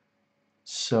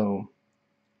 So,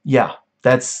 yeah,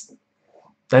 that's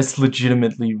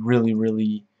legitimately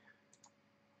really,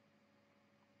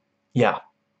 yeah.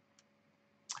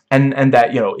 And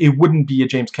that, you know, it wouldn't be a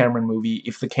James Cameron movie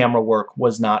if the camera work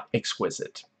was not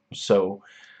exquisite. So,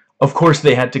 of course,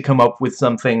 they had to come up with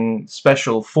something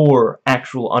special for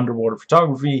actual underwater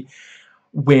photography,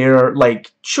 where,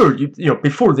 like, sure, you know,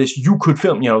 before this, you could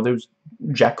film, you know, there's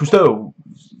Jacques Cousteau,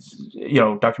 you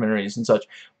know, documentaries and such,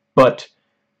 but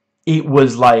it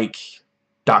was like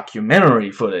documentary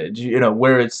footage, you know,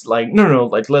 where it's like, no,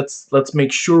 like, let's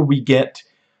make sure we get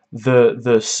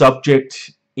the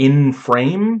subject in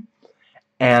frame,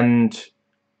 and,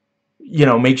 you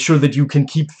know, make sure that you can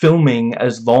keep filming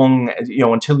as long as, you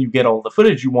know, until you get all the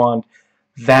footage you want.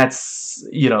 That's,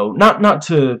 you know, not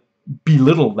to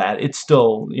belittle that. It's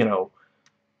still, you know,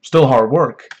 still hard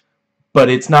work, but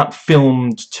it's not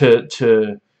filmed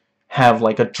to have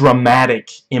like a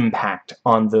dramatic impact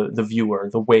on the viewer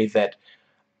the way that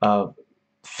a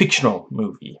fictional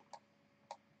movie.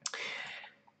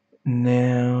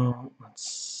 Now,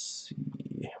 let's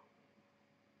see.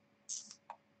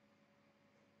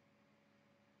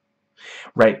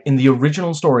 Right, in the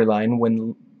original storyline,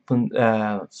 when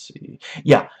let's see,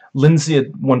 yeah, Lindsay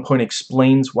at one point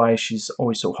explains why she's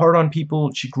always so hard on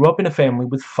people. She grew up in a family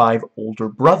with 5 older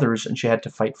brothers, and she had to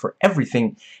fight for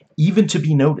everything, even to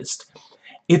be noticed.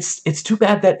 It's too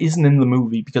bad that isn't in the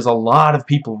movie, because a lot of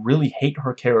people really hate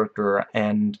her character,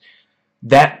 and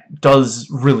that does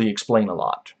really explain a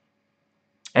lot.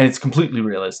 And it's completely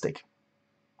realistic.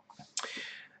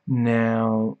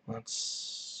 Now,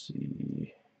 let's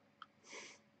see.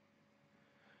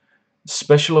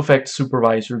 Special effects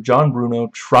supervisor John Bruno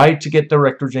tried to get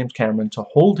director James Cameron to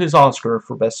hold his Oscar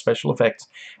for Best Special Effects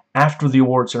after the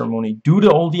award ceremony due to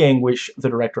all the anguish the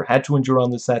director had to endure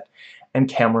on the set, and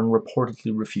Cameron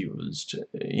reportedly refused.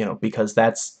 You know, because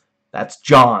that's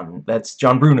John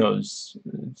Bruno's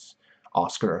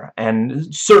Oscar,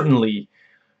 and certainly,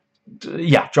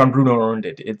 yeah, John Bruno earned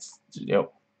it. It's, you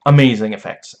know, amazing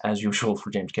effects as usual for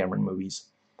James Cameron movies,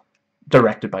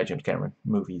 directed by James Cameron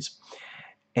movies.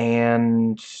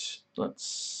 And let's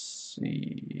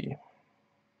see.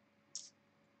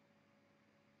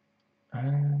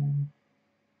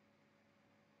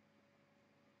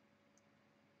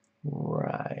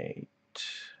 Right.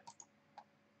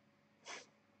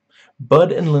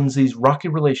 Bud and Lindsay's rocky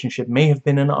relationship may have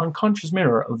been an unconscious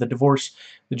mirror of the divorce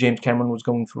that James Cameron was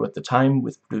going through at the time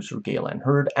with producer Gale Ann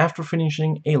Hurd. After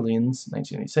finishing Aliens,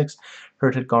 1986,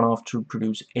 Hurd had gone off to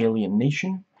produce Alien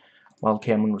Nation, while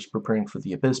Cameron was preparing for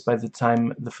The Abyss. By the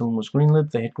time the film was greenlit,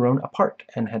 they had grown apart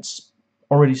and had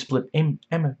already split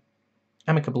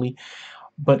amicably,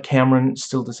 but Cameron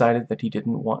still decided that he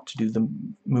didn't want to do the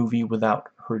movie without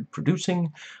Hurd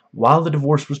producing. While the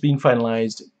divorce was being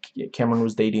finalized, Cameron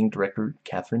was dating director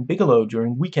Catherine Bigelow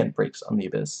during weekend breaks on The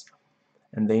Abyss,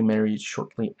 and they married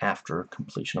shortly after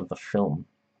completion of the film.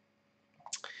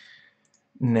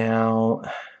 Now,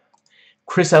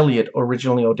 Chris Elliott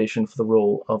originally auditioned for the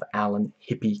role of Alan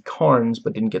Hippie Carnes,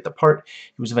 but didn't get the part.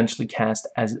 He was eventually cast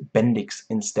as Bendix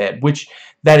instead, which,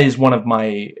 that is one of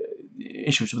my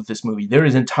issues with this movie. There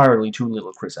is entirely too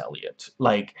little Chris Elliott.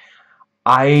 Like,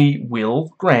 I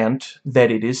will grant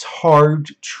that it is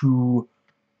hard to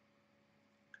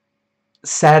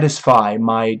satisfy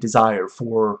my desire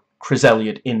for Chris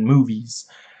Elliott in movies.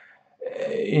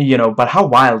 You know, but how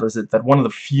wild is it that one of the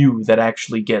few that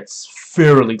actually gets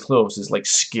fairly close is like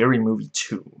Scary Movie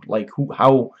 2? Like,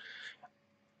 how...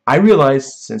 I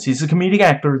realize, since he's a comedic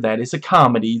actor, that is a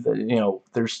comedy, that, you know,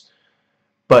 there's...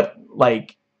 But,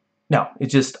 like, no, it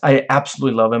just... I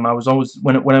absolutely love him. I was always...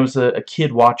 When I was a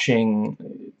kid watching...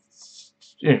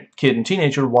 Kid and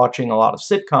teenager watching a lot of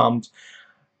sitcoms,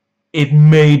 it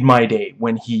made my day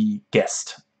when he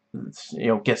guested.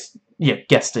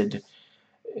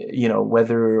 You know,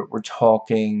 whether we're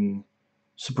talking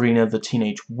Sabrina the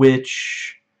Teenage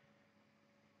Witch.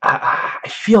 I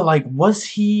feel like, was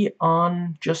he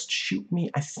on Just Shoot Me?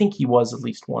 I think he was at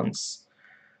least once.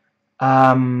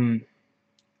 Yeah,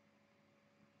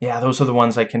 those are the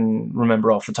ones I can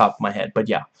remember off the top of my head, but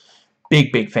yeah.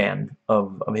 big fan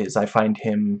of his. I find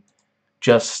him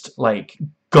just, like,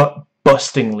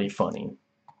 gut-bustingly funny.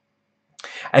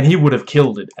 And he would have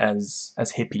killed it as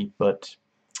Hippie, but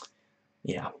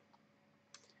yeah.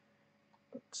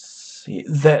 Let's see.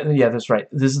 Yeah, that's right.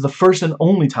 This is the first and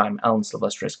only time Alan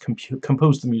Silvestri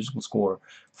composed the musical score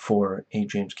for a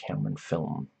James Cameron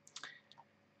film.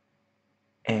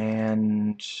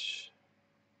 And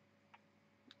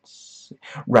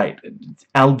right,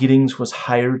 Al Giddings was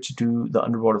hired to do the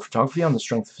underwater photography on the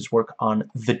strength of his work on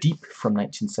The Deep from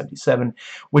 1977,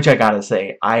 which I gotta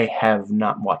say, I have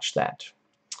not watched that.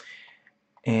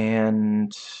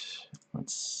 And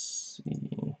let's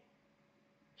see.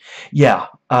 Yeah,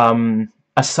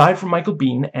 aside from Michael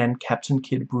Biehn and Captain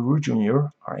Kid Brewer Jr.,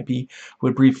 R.I.P., who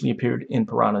had briefly appeared in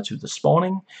Piranha 2: The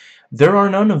Spawning, there are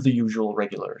none of the usual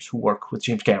regulars who work with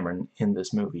James Cameron in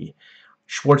this movie.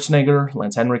 Schwarzenegger,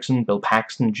 Lance Henriksen, Bill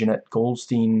Paxton, Jeanette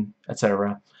Goldstein,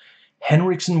 etc.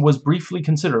 Henriksen was briefly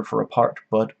considered for a part,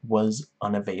 but was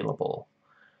unavailable.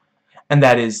 And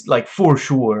that is, like, for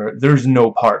sure, there's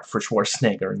no part for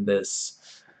Schwarzenegger in this.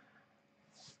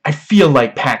 I feel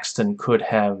like Paxton could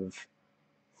have...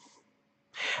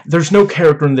 There's no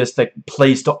character in this that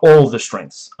plays to all the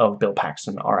strengths of Bill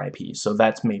Paxton, R.I.P., so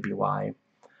that's maybe why.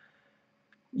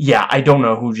 Yeah, I don't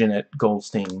know who Jeanette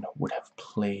Goldstein would have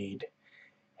played.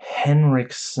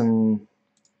 Henriksen...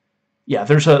 Yeah,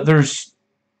 there's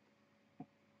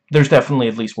definitely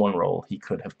at least one role he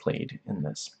could have played in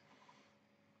this.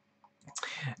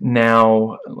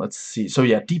 Now, let's see. So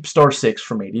yeah, Deep Star 6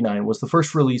 from '89 was the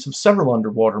first release of several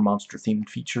underwater monster-themed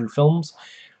feature films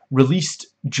released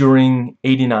during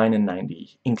 '89 and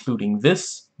 '90, including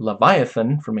this,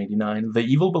 Leviathan from '89, The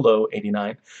Evil Below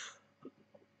 '89,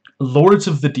 Lords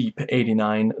of the Deep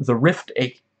 '89, The Rift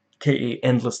aka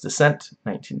Endless Descent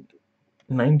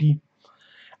 1990,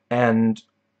 and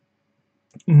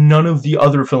none of the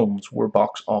other films were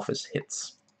box office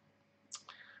hits.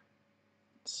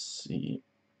 Let's see.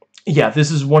 Yeah, this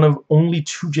is one of only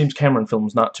 2 James Cameron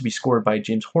films not to be scored by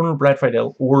James Horner, Brad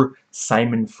Fiedel, or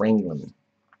Simon Franklin.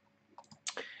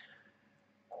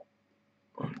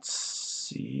 Let's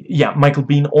see. Yeah, Michael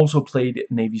Biehn also played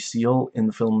Navy SEAL in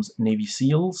the films Navy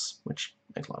SEALs, which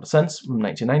makes a lot of sense, from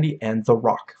 1990, and The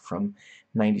Rock from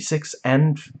 '96,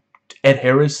 and Ed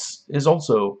Harris is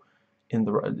also in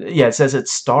the... Yeah, it says it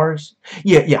stars...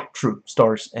 Yeah, true,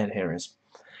 stars Ed Harris.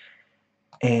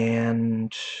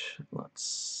 And let's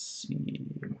see.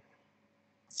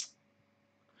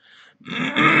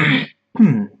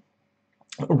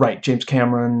 Right, James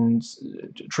Cameron's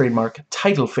trademark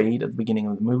title fade at the beginning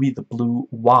of the movie, the blue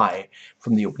Y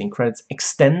from the opening credits,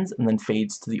 extends and then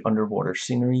fades to the underwater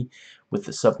scenery with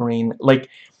the submarine. Like,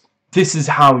 this is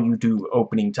how you do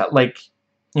opening like,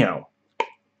 you know,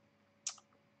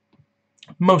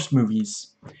 most movies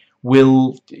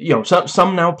will, you know,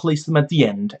 some now place them at the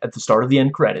end, at the start of the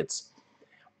end credits,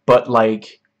 but,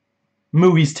 like,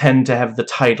 movies tend to have the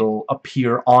title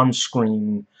appear on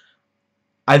screen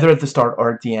either at the start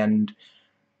or at the end.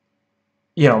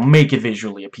 You know, make it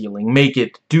visually appealing, make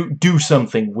it, do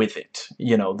something with it,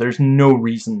 you know, there's no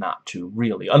reason not to,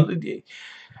 really.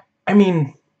 I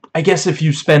mean, I guess if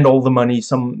you spend all the money,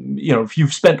 you know, if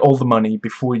you've spent all the money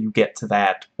before you get to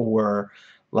that, or,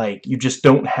 like, you just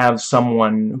don't have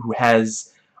someone who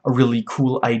has a really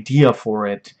cool idea for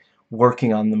it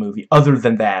working on the movie, other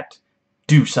than that,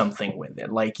 do something with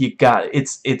it. Like, you got,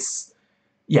 it's,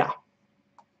 yeah.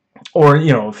 Or,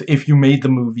 you know, if you made the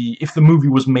movie, if the movie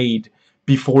was made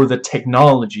before the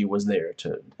technology was there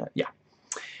to, yeah.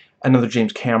 Another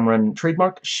James Cameron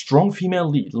trademark, strong female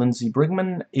lead, Lindsay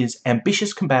Brigman, is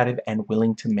ambitious, combative, and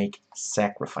willing to make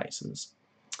sacrifices.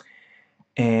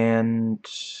 And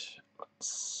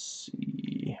let's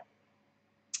see.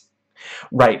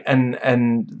 Right,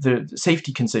 and the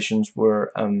safety conditions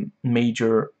were also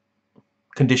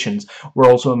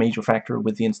a major factor,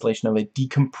 with the installation of a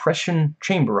decompression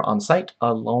chamber on site,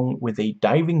 along with a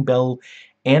diving bell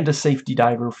and a safety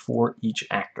diver for each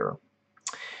actor.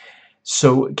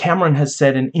 So Cameron has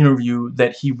said in an interview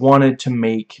that he wanted to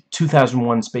make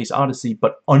 2001: Space Odyssey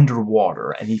but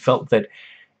underwater, and he felt that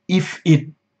if it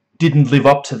didn't live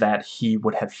up to that, he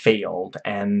would have failed.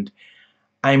 And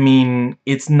I mean,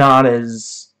 it's not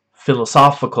as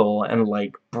philosophical and,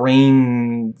 like,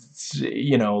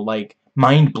 you know, like,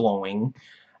 mind-blowing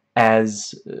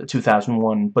as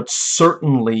 2001, but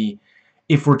certainly,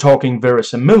 if we're talking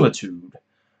verisimilitude,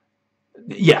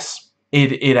 yes,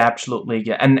 it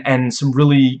absolutely, and some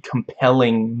really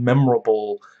compelling,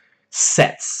 memorable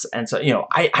sets. And so, you know,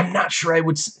 I'm not sure I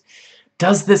would...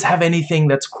 Does this have anything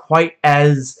that's quite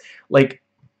as, like,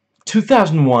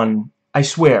 2001, I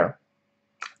swear,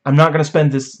 I'm not going to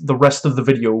spend the rest of the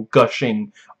video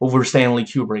gushing over Stanley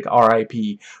Kubrick,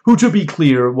 R.I.P., who, to be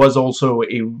clear, was also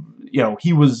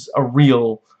he was a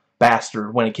real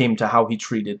bastard when it came to how he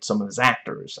treated some of his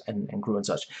actors and crew and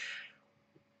such.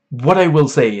 What I will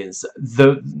say is,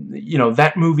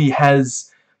 that movie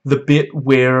has the bit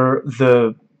where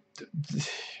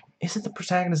is it the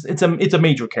protagonist? It's a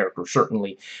major character,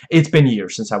 certainly. It's been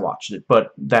years since I watched it,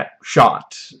 but that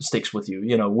shot sticks with you,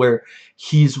 where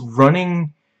he's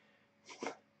running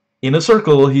in a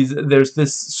circle. There's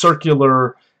this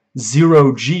circular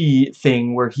 0G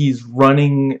thing where he's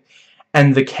running,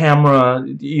 and the camera,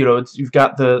 you've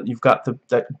got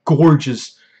that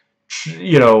gorgeous,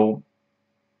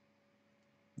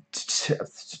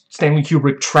 Stanley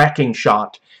Kubrick tracking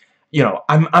shot.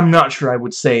 I'm not sure I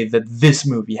would say that this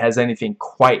movie has anything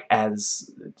quite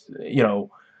as,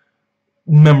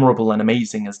 memorable and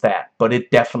amazing as that, but it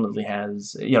definitely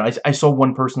has, I saw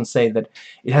one person say that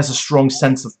it has a strong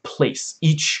sense of place.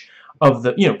 Each of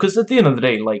the, because at the end of the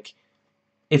day, like,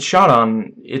 it's shot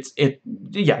on, it's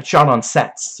shot on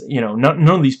sets, none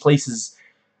of these places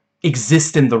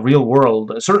exist in the real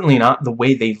world, certainly not the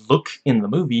way they look in the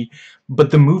movie, but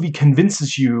the movie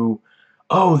convinces you,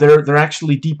 oh, they're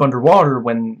actually deep underwater,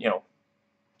 when,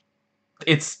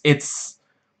 it's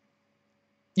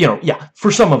yeah,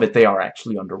 for some of it they are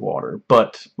actually underwater,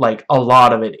 but like a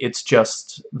lot of it, it's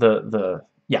just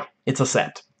yeah, it's a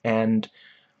set, and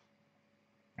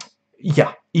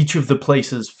yeah, each of the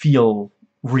places feel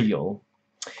real.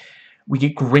 We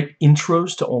get great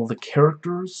intros to all the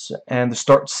characters, and the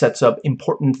start sets up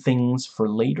important things for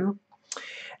later.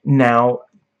 Now,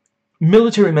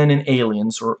 military men and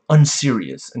aliens are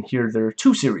unserious, and here they're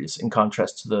too serious in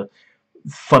contrast to the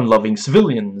fun-loving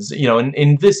civilians.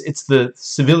 In this, it's the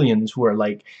civilians who are,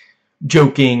 like,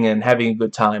 joking and having a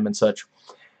good time and such.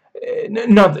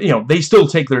 Not, they still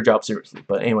take their job seriously,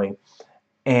 but anyway.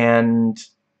 And,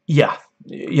 yeah,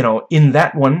 in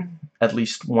that one, at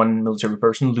least one military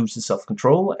person loses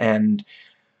self-control, and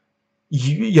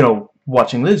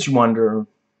watching this, you wonder,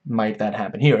 might that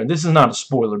happen here? And this is not a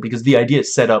spoiler, because the idea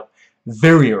is set up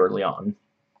very early on,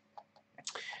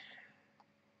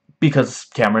 because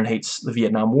Cameron hates the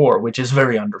Vietnam War, which is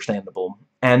very understandable,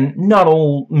 and not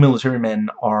all military men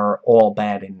are all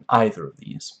bad in either of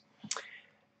these.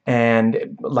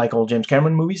 And like all James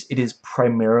Cameron movies, it is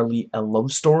primarily a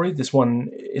love story. This one,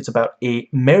 it's about a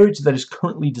marriage that is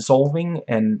currently dissolving,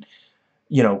 and,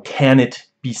 can it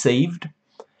be saved?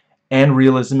 And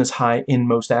realism is high in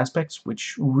most aspects,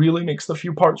 which really makes the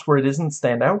few parts where it isn't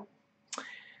stand out.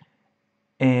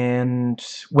 And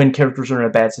when characters are in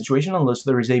a bad situation, unless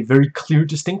there is a very clear,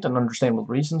 distinct, and understandable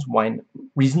reason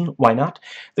why not,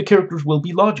 the characters will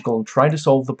be logical and try to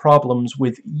solve the problems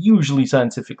with usually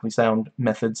scientifically sound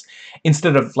methods,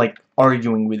 instead of, like,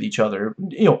 arguing with each other.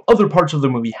 Other parts of the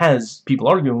movie has people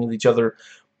arguing with each other,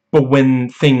 but when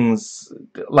things,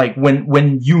 like,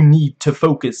 when you need to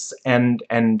focus and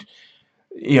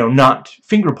not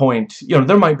finger point,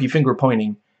 there might be finger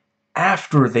pointing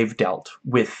after they've dealt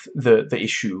with the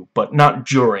issue, but not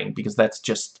during, because that's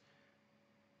just,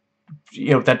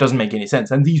 that doesn't make any sense.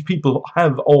 And these people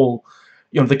have all,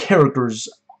 the characters,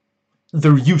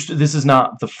 they're used to, this is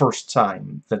not the first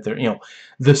time that they're,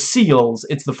 the SEALs,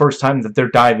 it's the first time that they're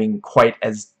diving quite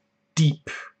as deep.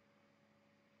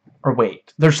 Or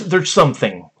wait, there's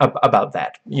something about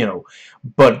that,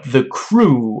 but the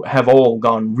crew have all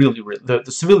gone really, the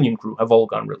civilian crew have all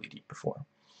gone really deep before.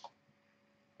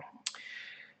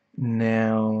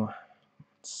 Now,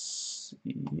 let's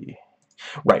see.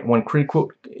 Right, one critic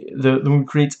quote, the movie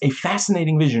creates a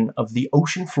fascinating vision of the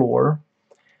ocean floor.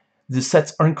 The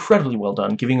sets are incredibly well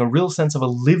done, giving a real sense of a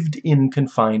lived-in,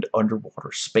 confined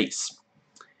underwater space.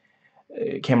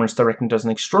 Cameron's directing does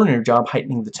an extraordinary job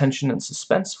heightening the tension and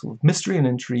suspense, full of mystery and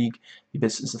intrigue. The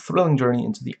Abyss is a thrilling journey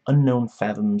into the unknown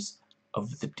fathoms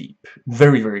of the deep.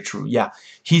 Very, very true. Yeah,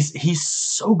 he's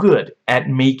so good at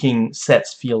making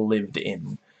sets feel lived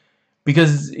in.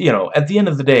 Because, at the end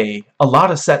of the day, a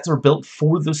lot of sets are built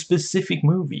for the specific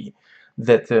movie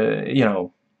that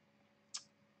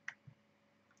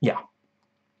yeah.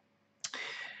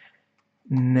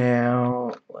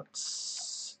 Now,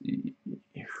 let's see.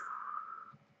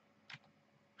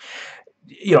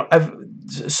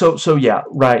 So yeah,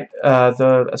 right.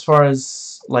 As far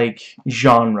as, like,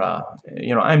 genre,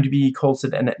 IMDb calls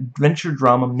it an adventure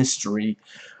drama mystery.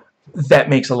 That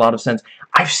makes a lot of sense.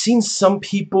 I've seen some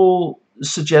people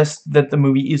suggest that the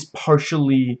movie is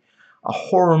partially a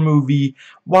horror movie.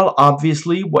 While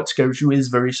obviously what scares you is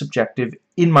very subjective,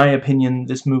 in my opinion,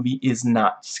 this movie is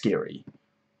not scary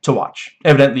to watch.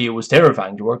 Evidently, it was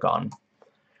terrifying to work on.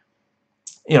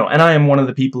 you know, and I am one of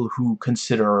the people who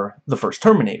consider the first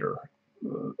Terminator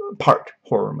part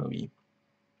horror movie.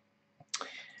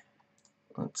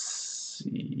 Let's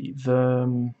see,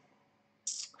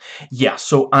 yeah,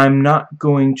 so I'm not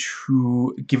going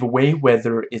to give away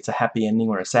whether it's a happy ending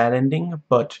or a sad ending,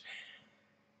 but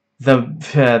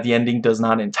the ending does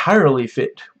not entirely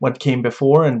fit what came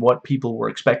before and what people were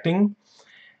expecting.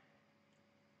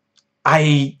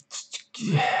 I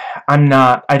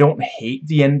don't hate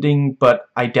the ending, but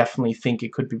I definitely think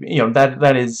it could be, you know,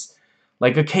 that is,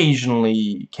 like,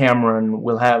 occasionally Cameron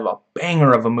will have a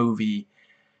banger of a movie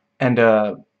and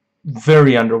a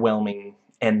very underwhelming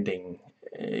ending.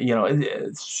 You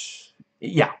know,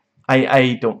 yeah,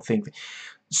 I don't think,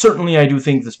 certainly I do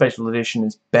think the special edition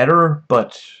is better,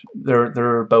 but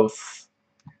they're both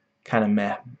kind of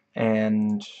meh.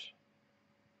 And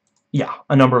yeah,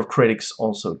 a number of critics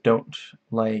also don't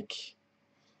like.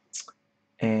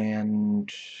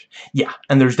 And yeah,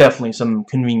 and there's definitely some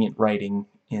convenient writing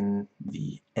in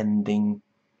the ending.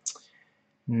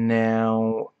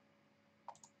 Now,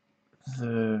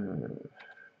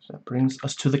 that brings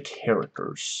us to the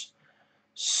characters.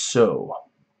 So,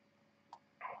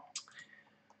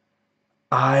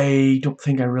 I don't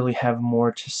think I really have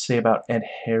more to say about Ed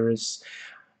Harris.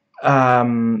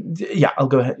 Yeah, I'll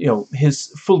go ahead. You know, his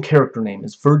full character name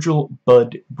is Virgil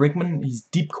Bud Brigman. He's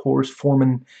Deep Core's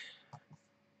foreman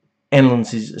and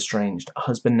Lindsay's estranged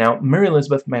husband. Now, Mary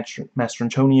Elizabeth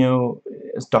Mastrantonio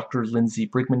as Dr. Lindsay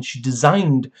Brigman. She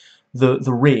designed the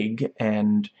rig,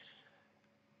 and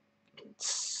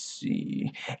let's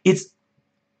see, it's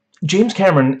James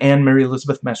Cameron and Mary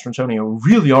Elizabeth Mastrantonio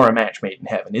really are a match made in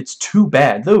heaven. It's too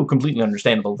bad, though completely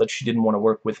understandable, that she didn't want to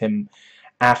work with him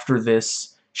after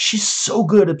this. She's so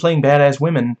good at playing badass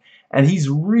women, and he's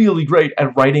really great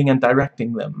at writing and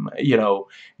directing them. You know,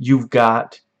 you've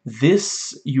got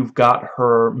this, you've got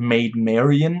her Maid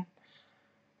Marian.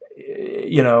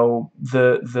 You know,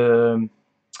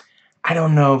 I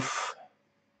don't know if,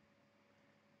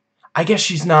 I guess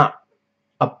she's not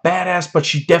a badass, but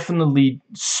she definitely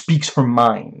speaks her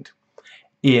mind.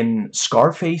 In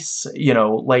Scarface, you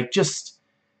know, like, just,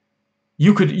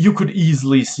 you could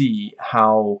easily see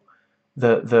how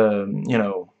you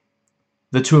know,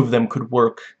 the two of them could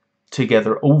work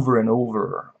together over and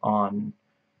over on.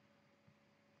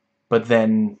 But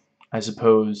then I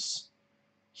suppose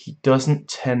he doesn't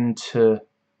tend to,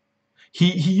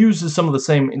 he uses some of the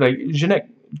same, like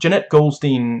Jeanette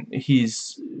Goldstein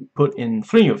he's put in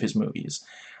 3 of his movies,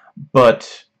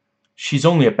 but she's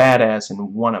only a badass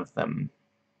in 1 of them.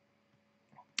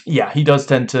 Yeah, he does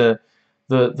tend to,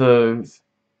 the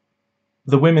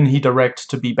women he directs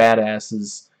to be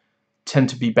badasses tend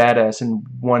to be badass in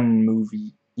 1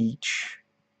 movie each.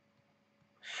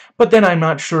 But then I'm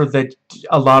not sure that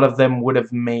a lot of them would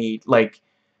have made, like,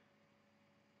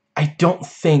 I don't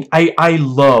think, I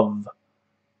love,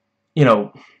 you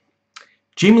know,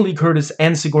 Jamie Lee Curtis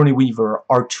and Sigourney Weaver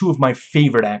are 2 of my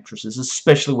favorite actresses,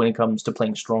 especially when it comes to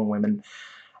playing strong women.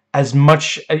 As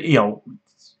much, you know,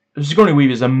 Sigourney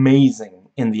Weaver is amazing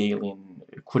in the Alien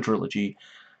quadrilogy.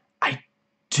 I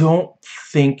don't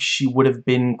think she would have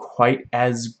been quite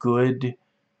as good.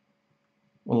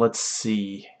 Well, let's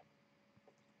see.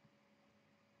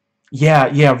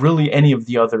 Yeah, really any of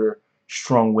the other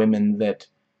strong women that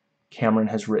Cameron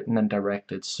has written and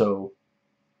directed. So,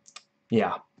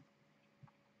 yeah.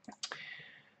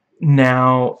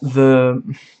 Now,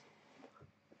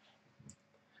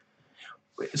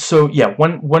 so yeah,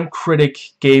 one critic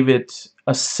gave it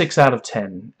a 6 out of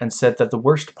 10 and said that the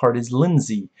worst part is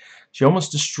Lindsay. She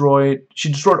destroyed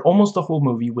almost the whole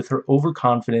movie with her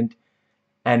overconfident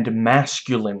and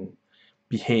masculine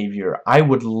behavior. I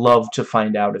would love to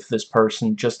find out if this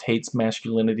person just hates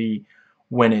masculinity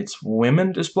when it's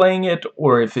women displaying it,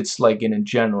 or if it's like in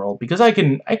general, because I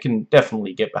can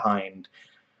definitely get behind,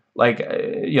 like,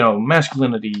 you know,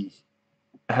 masculinity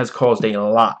has caused a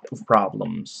lot of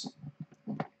problems.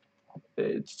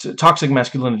 It's toxic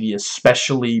masculinity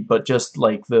especially, but just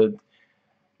like the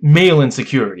male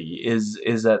insecurity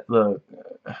is at the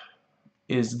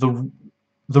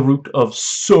root of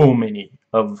so many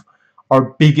of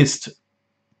our biggest,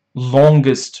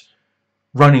 longest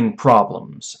running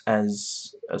problems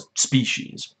as a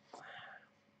species.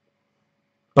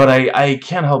 But I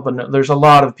can't help but know there's a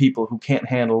lot of people who can't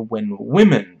handle when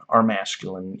women are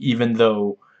masculine, even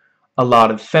though a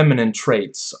lot of feminine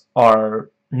traits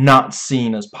are not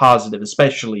seen as positive,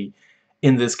 especially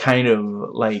in this kind of,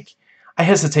 like, I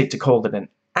hesitate to call it an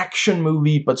action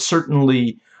movie, but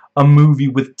certainly a movie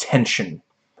with tension,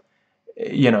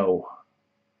 you know.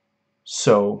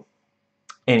 So,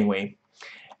 anyway.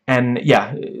 And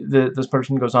yeah, this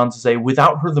person goes on to say,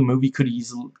 without her, the movie could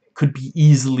be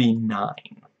easily 9.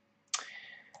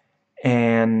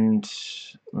 And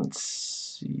let's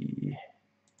see.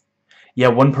 Yeah,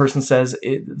 one person says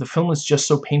the film is just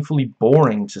so painfully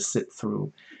boring to sit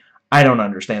through. I don't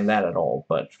understand that at all,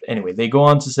 but anyway, they go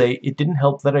on to say it didn't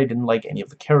help that I didn't like any of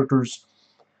the characters,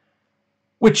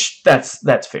 which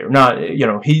that's fair. Not, you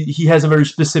know, he has a very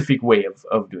specific way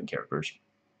of doing characters.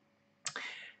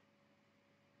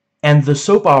 And the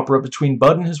soap opera between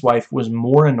Bud and his wife was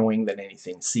more annoying than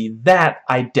anything. See, that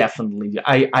I definitely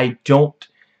I don't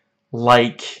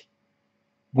like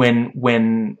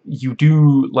when you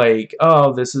do, like,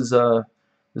 oh, this is a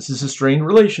strained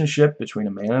relationship between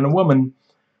a man and a woman,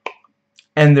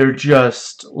 and they're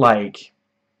just like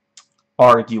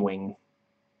arguing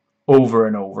over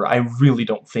and over. I really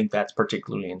don't think that's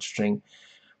particularly interesting.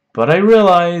 But I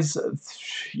realize,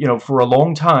 you know, for a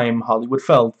long time Hollywood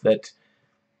felt that,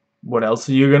 what else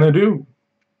are you gonna do?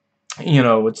 You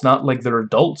know, it's not like they're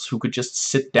adults who could just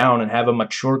sit down and have a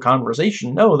mature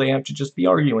conversation. No, they have to just be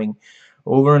arguing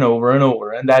over and over and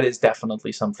over, and that is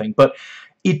definitely something. But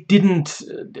it didn't,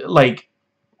 like,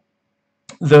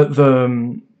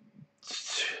 the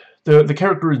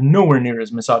character is nowhere near as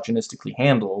misogynistically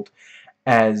handled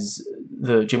as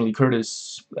the Jamie Lee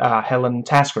Curtis Helen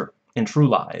Tasker in True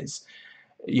Lies.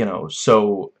 You know,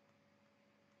 so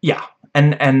yeah,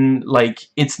 and like,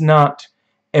 it's not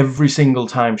every single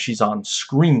time she's on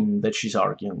screen that she's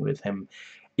arguing with him.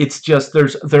 It's just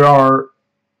there are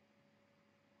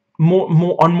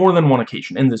on more than one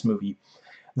occasion in this movie,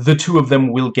 the two of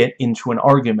them will get into an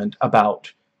argument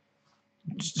about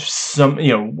some,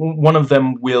 you know, one of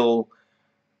them will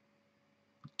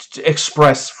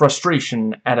express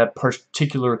frustration at a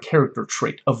particular character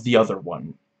trait of the other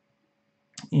one,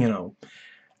 you know.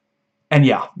 And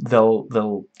yeah,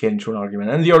 they'll get into an argument,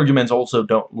 and the arguments also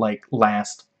don't, like,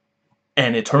 last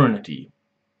an eternity.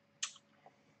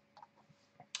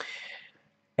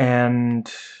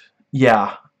 And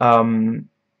yeah,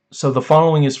 so the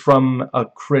following is from a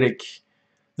critic.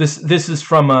 This is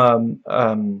from a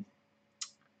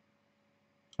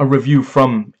review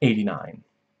from 89.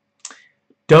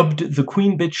 Dubbed the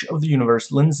queen bitch of the universe,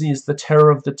 Lindsay is the terror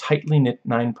of the tightly knit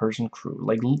 9-person crew.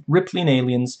 Like Ripley in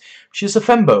Aliens, she is a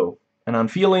fembo, an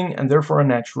unfeeling and therefore a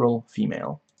natural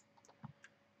female.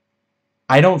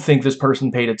 I don't think this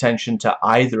person paid attention to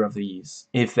either of these,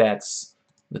 if that's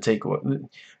the takeaway.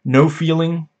 No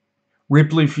feeling.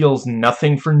 Ripley feels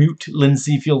nothing for Newt.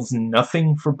 Lindsay feels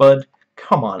nothing for Bud.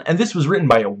 Come on. And this was written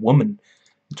by a woman.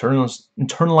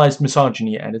 Internalized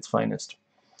misogyny at its finest.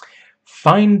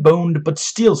 Fine-boned but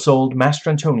steel-souled Master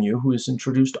Antonio, who is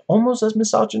introduced almost as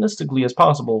misogynistically as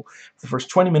possible for the first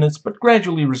 20 minutes, but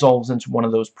gradually resolves into one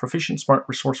of those proficient, smart,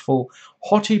 resourceful,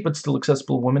 haughty but still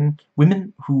accessible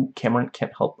women who Cameron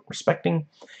can't help respecting.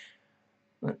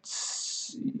 Let's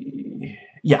see.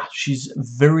 Yeah, she's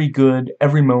very good.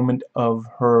 Every moment of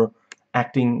her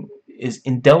acting is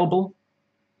indelible.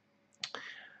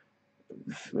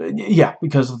 Yeah,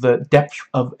 because of the depth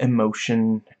of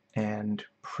emotion and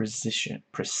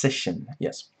precision,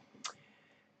 yes.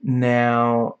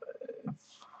 Now,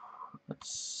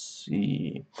 let's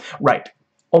see. Right,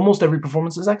 almost every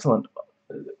performance is excellent.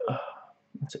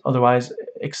 Otherwise,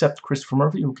 except Christopher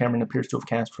Murphy, who Cameron appears to have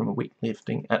cast from a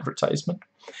weightlifting advertisement.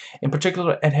 In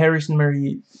particular, Ed Harris and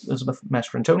Mary Elizabeth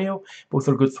Master Antonio, both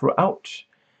are good throughout.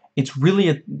 It's really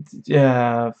a,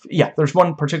 yeah, there's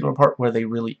one particular part where they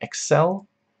really excel.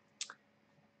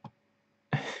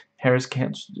 Harris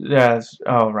can't,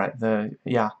 oh, right,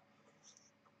 yeah.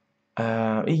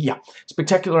 Yeah,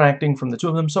 spectacular acting from the two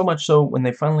of them, so much so when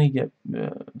they finally get,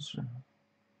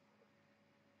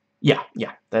 yeah,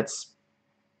 that's,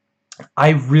 I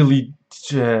really,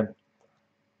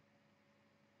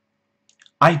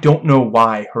 I don't know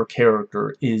why her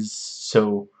character is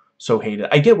so hated.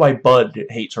 I get why Bud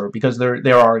hates her, because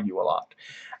they argue a lot,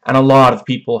 and a lot of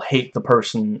people hate the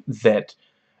person that,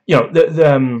 you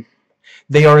know,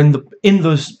 they are in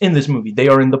this movie. They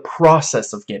are in the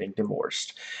process of getting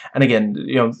divorced, and again,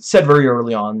 you know, said very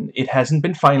early on, it hasn't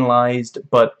been finalized,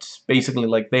 but basically,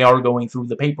 like, they are going through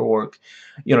the paperwork.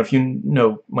 You know, if you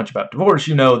know much about divorce,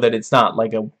 you know that it's not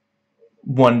like a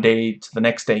one day to the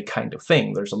next day kind of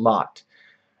thing. There's a lot.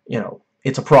 You know,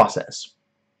 it's a process.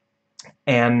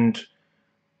 And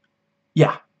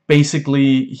yeah,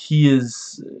 basically he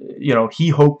is, you know, he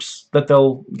hopes that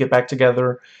they'll get back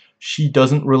together. She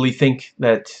doesn't really think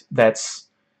that that's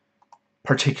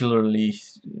particularly,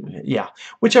 yeah,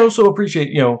 which I also appreciate.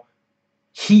 You know,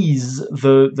 he's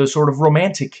the sort of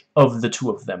romantic of the two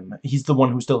of them. He's the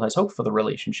one who still has hope for the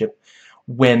relationship,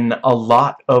 when a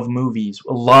lot of movies,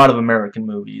 a lot of American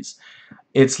movies,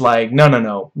 it's like, no, no,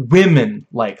 no, women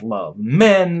like love.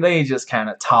 Men, they just kind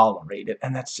of tolerate it,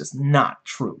 and that's just not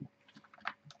true.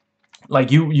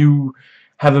 Like, you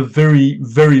have a very,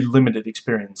 very limited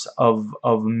experience of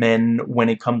men when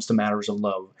it comes to matters of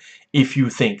love, if you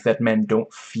think that men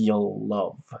don't feel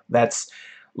love. That's,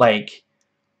 like,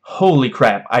 holy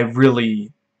crap, I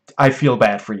feel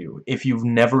bad for you if you've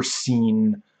never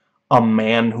seen a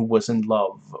man who was in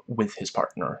love with his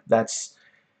partner. That's,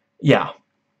 yeah.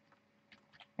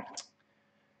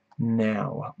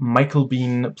 Now, Michael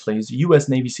Biehn plays U.S.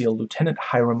 Navy SEAL Lieutenant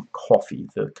Hiram Coffey,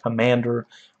 the commander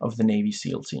of the Navy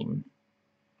SEAL team.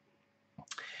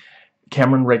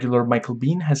 Cameron regular Michael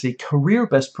Biehn has a career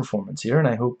best performance here, and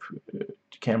I hope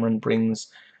Cameron brings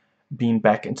Biehn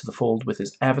back into the fold with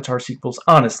his Avatar sequels.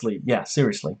 Honestly, yeah,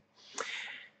 seriously.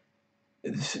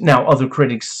 Now, other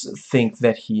critics think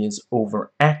that he is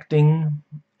overacting,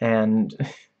 and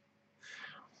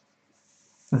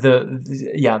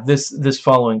this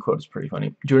following quote is pretty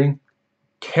funny. During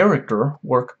character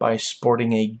work by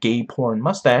sporting a gay porn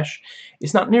mustache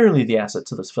is not nearly the asset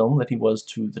to this film that he was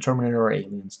to The Terminator or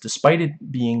Aliens, despite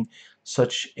it being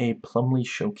such a plumly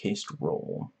showcased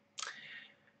role.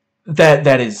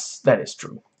 That is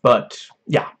true. But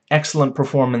yeah, excellent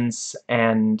performance,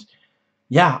 and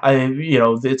yeah,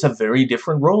 it's a very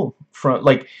different role from,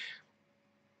 like,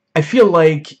 I feel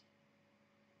like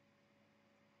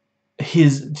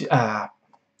his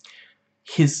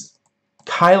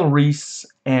Kyle Reese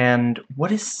and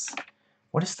what is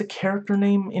the character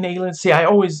name in Aliens? See, I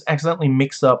always accidentally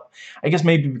mix up. I guess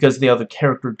maybe because the other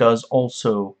character does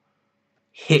also.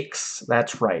 Hicks,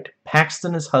 that's right.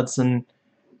 Paxton is Hudson,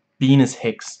 Biehn is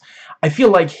Hicks. I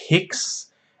feel like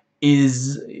Hicks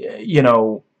is,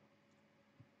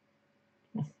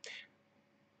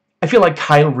 I feel like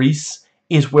Kyle Reese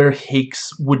is where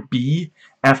Hicks would be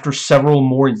after several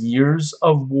more years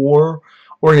of war,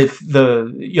 or if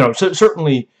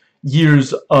certainly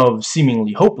years of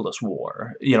seemingly hopeless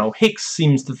war. Hicks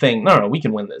seems to think, no, we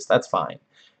can win this, that's fine.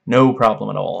 No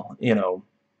problem at all,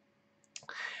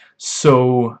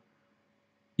 So,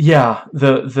 yeah,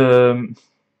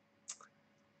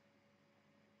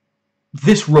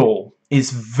 this role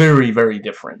is very, very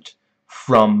different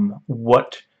from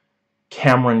what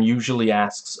Cameron usually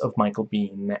asks of Michael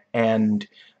Biehn, and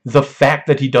the fact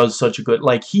that he does such a good,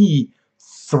 like, he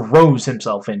throws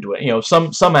himself into it.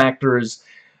 Some actors,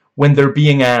 when they're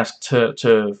being asked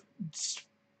to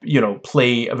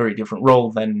play a very different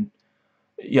role than,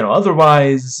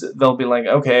 otherwise, they'll be like,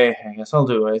 okay, I guess I'll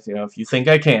do it, if you think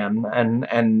I can,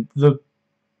 and the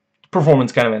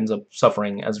performance kind of ends up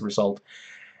suffering as a result.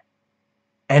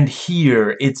 And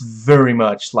here, it's very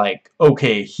much like,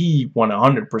 okay, he won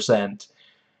 100%,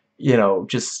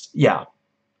 just, yeah.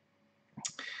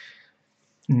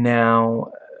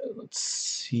 Now, let's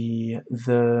see,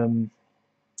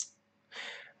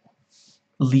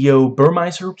 Leo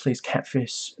Burmeiser plays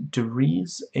Catfish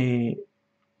DeRees, a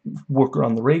worker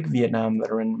on the rig, Vietnam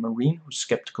veteran Marine who's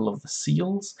skeptical of the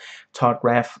SEALs. Todd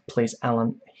Graff plays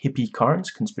Alan Hippie Carnes,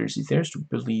 conspiracy theorist who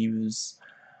believes...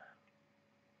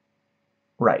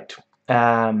 Right.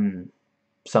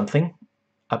 Something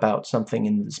about something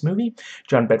in this movie.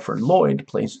 John Bedford Lloyd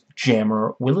plays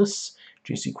Jammer Willis.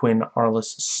 J.C. Quinn,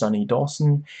 Arliss Sonny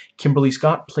Dawson. Kimberly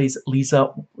Scott plays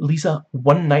Lisa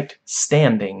One Night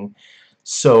Standing.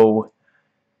 So,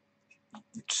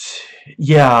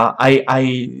 yeah, I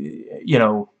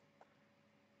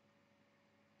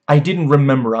didn't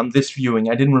remember, on this viewing,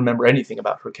 I didn't remember anything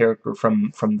about her character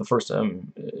from the first, I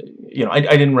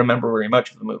didn't remember very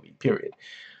much of the movie, period.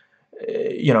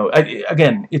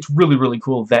 Again, it's really, really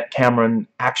cool that Cameron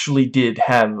actually did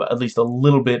have at least a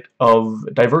little bit of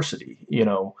diversity,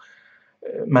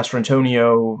 Master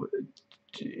Antonio,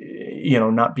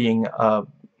 not being,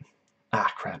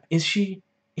 crap, is she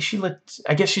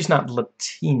I guess she's not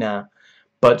Latina,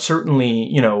 but certainly,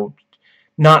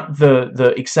 not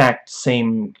the exact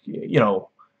same,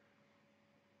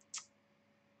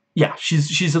 yeah,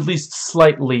 she's at least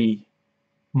slightly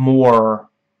more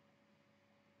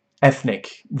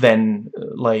ethnic than,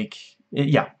 like,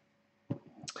 yeah.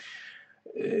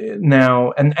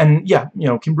 Now, and yeah,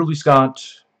 Kimberly Scott,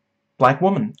 black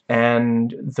woman,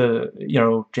 and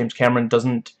James Cameron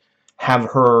doesn't have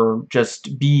her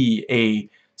just be a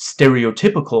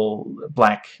stereotypical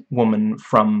black woman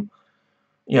from,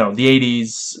 the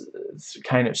 80s,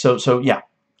 kind of, so yeah,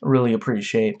 really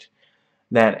appreciate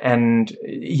that. And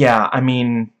yeah, I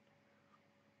mean,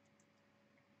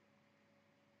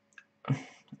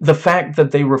 the fact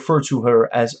that they refer to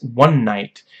her as One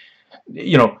Night,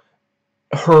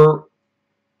 her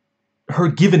her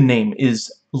given name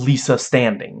is Lisa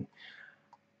Standing.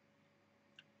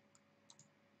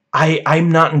 I'm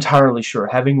not entirely sure.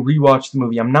 Having rewatched the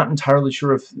movie, I'm not entirely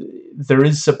sure if there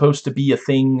is supposed to be a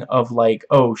thing of like,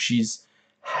 oh, she's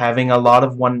having a lot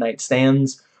of one-night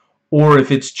stands, or if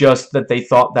it's just that they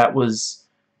thought that was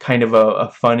kind of a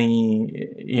funny,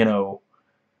 you know...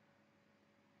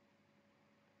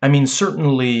 I mean,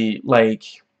 certainly, like,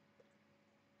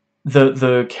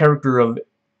 the character of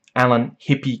Alan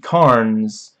Hippie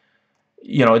Carnes,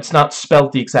 you know, it's not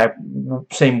spelt the exact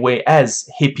same way as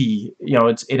hippie, you know,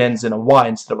 it ends in a Y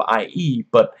instead of IE,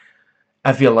 but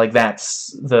I feel like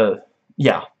that's the,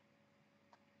 yeah.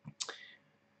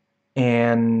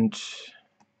 And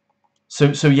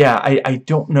so yeah, I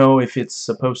don't know if it's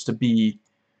supposed to be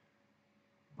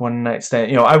one night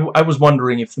stand. You know, I was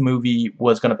wondering if the movie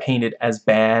was going to paint it as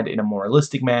bad in a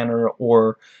moralistic manner,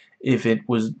 or if it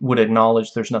would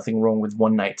acknowledge there's nothing wrong with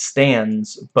one night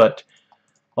stands, but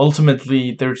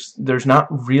ultimately there's not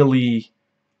really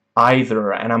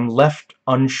either, and I'm left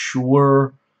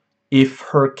unsure if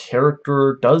her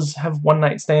character does have one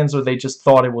night stands, or they just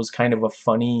thought it was kind of a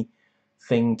funny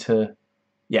thing to...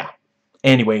 yeah.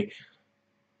 Anyway,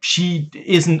 she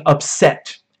isn't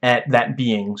upset at that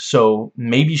being, so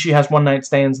maybe she has one night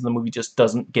stands and the movie just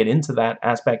doesn't get into that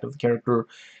aspect of the character.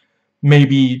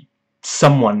 Maybe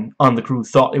someone on the crew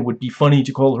thought it would be funny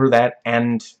to call her that,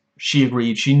 and she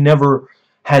agreed. She never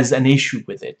has an issue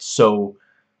with it, so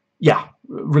yeah,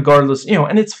 regardless, you know,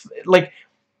 and it's like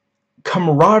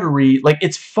camaraderie, like,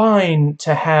 it's fine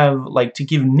to have, like, to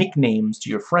give nicknames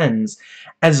to your friends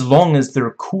as long as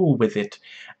they're cool with it.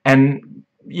 And,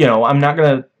 you know, I'm not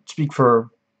gonna speak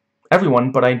for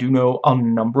everyone, but I do know a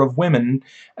number of women,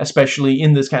 especially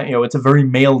in this kind of, you know, it's a very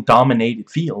male-dominated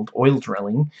field, oil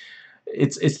drilling.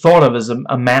 It's thought of as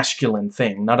a masculine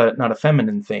thing, not a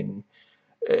feminine thing.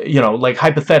 You know, like,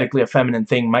 hypothetically, a feminine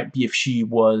thing might be if she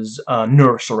was a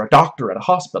nurse or a doctor at a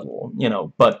hospital, you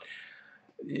know, but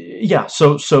yeah,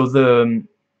 so the...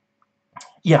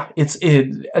 yeah,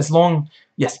 as long...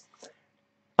 yes,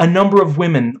 a number of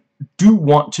women do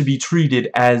want to be treated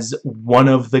as one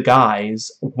of the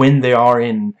guys when they are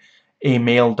in a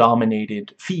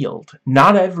male-dominated field.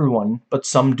 Not everyone, but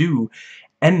some do.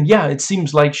 And yeah, it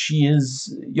seems like she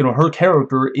is, you know, her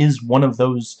character is one of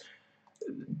those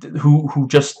who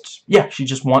just, yeah, she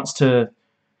just wants to,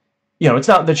 you know, it's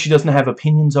not that she doesn't have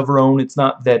opinions of her own, it's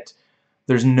not that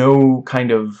there's no kind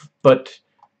of, but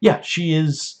yeah, she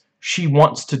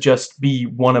wants to just be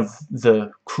one of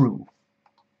the crew.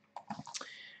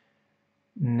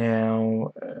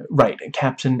 Now, right,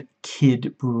 Captain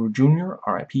Kid Brewer Jr.,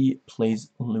 R.I.P., plays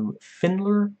Lou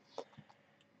Findler.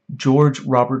 George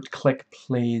Robert Kleck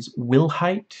plays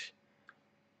Wilhite.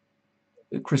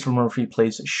 Christopher Murphy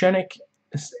plays Shennick.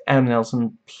 Adam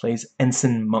Nelson plays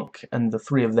Ensign Monk, and the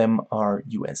three of them are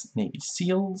U.S. Navy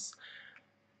SEALs.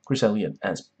 Chris Elliott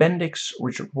as Bendix,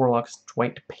 Richard Warlock as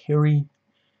Dwight Perry,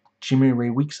 Jimmy Ray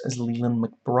Weeks as Leland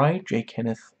McBride, J.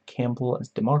 Kenneth Campbell as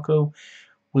DeMarco,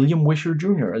 William Wisher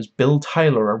Jr. as Bill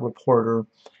Tyler, a reporter,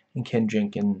 and Ken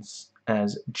Jenkins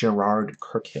as Gerard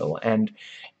Kirkhill. And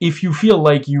if you feel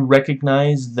like you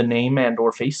recognize the name and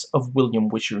or face of William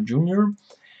Wisher Jr.,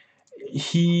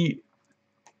 he,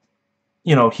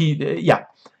 you know, yeah,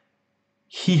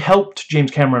 he helped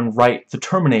James Cameron write The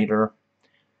Terminator,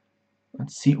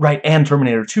 let's see, right, and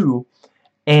Terminator 2,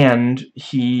 and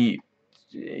he,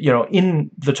 you know, in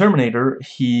The Terminator,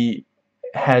 he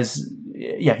has,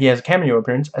 yeah, he has a cameo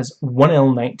appearance as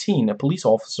 1L19, a police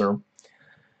officer,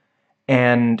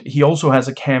 and he also has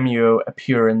a cameo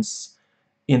appearance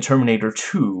in Terminator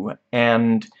 2,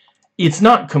 and it's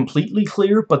not completely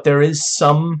clear, but there is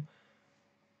some,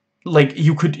 like,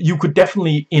 you could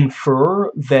definitely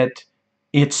infer that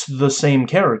it's the same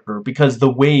character, because the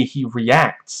way he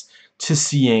reacts to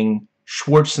seeing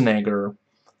Schwarzenegger,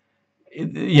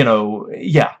 you know,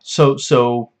 yeah,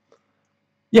 so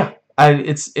yeah,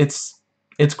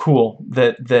 it's cool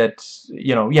that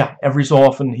you know, yeah, every so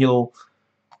often he'll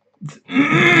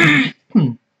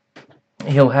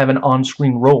he'll have an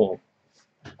on-screen role.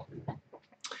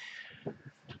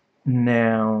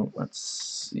 Now,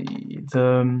 let's see,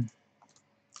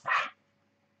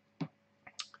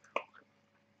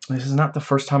 this is not the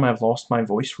first time I've lost my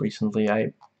voice recently.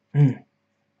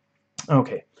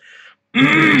 Okay.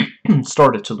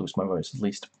 Started to lose my voice, at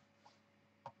least.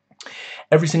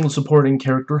 Every single supporting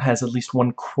character has at least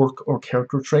one quirk or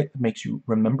character trait that makes you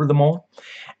remember them all.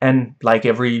 And like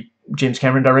every James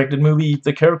Cameron directed movie,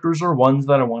 the characters are ones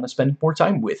that I want to spend more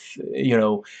time with. You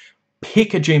know,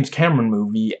 pick a James Cameron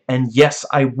movie, and yes,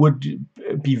 I would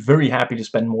be very happy to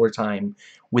spend more time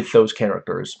with those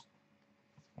characters.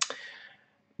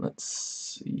 Let's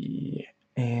see.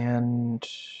 And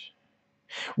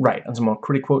right, and some more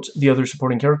critic quotes. The other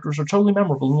supporting characters are totally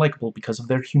memorable and likable because of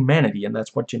their humanity, and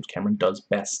that's what James Cameron does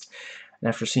best. And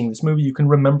after seeing this movie, you can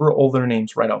remember all their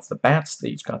names right off the bat. They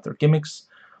each got their gimmicks.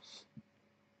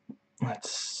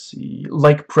 Let's see.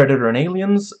 Like Predator and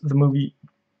Aliens, the movie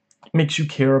makes you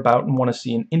care about and want to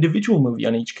see an individual movie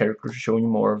on each character to show you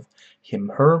more of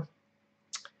him, her.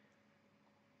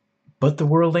 But the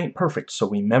world ain't perfect, so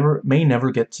we may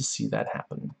never get to see that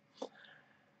happen.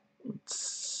 Let's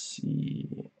see.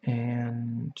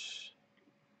 And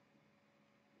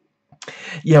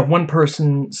yeah, one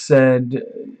person said,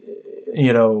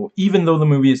 you know, even though the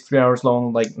movie is 3 hours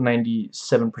long, like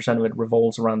 97% of it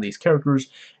revolves around these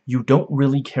characters, you don't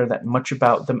really care that much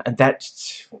about them, and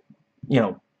that's, you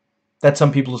know, that's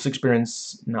some people's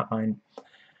experience, not mine.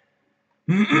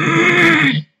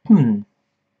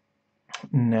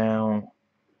 Now,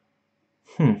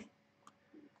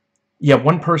 yeah,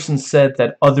 one person said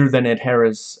that other than Ed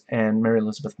Harris and Mary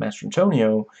Elizabeth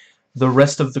Mastrantonio, the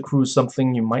rest of the crew is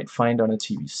something you might find on a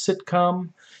TV sitcom.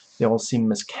 They all seem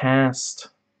miscast.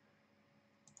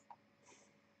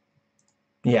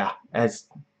 Yeah, as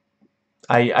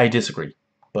I disagree,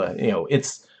 but you know,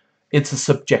 it's a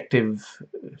subjective,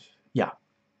 yeah.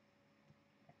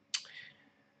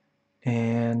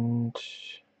 And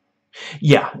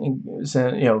yeah, so,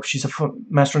 you know,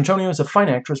 Mastrantonio is a fine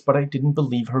actress, but I didn't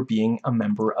believe her being a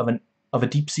member of a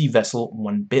deep sea vessel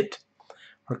one bit.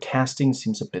 Her casting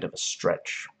seems a bit of a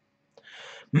stretch.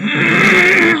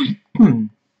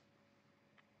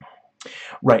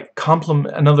 Right.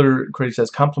 Another critic says,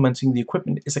 complimenting the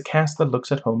equipment is a cast that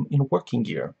looks at home in working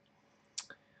gear.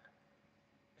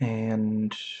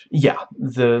 And yeah,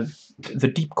 the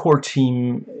Deep Core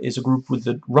team is a group with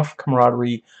the rough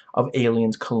camaraderie of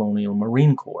Aliens Colonial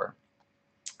Marine Corps.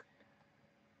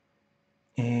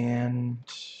 And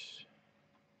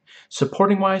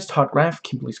supporting-wise, Todd Graff,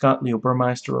 Kimberly Scott, Leo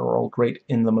Burmeister are all great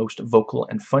in the most vocal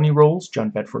and funny roles.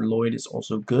 John Bedford Lloyd is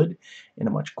also good in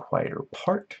a much quieter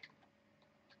part.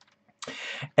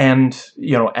 And,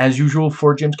 you know, as usual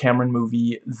for a James Cameron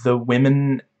movie, the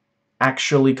women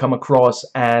actually come across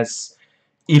as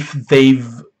if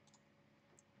they've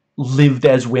lived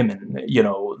as women. You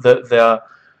know, the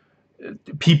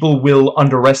people will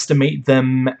underestimate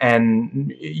them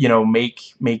and, you know,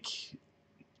 make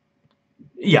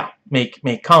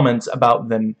comments about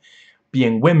them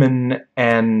being women,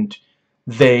 and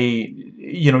they,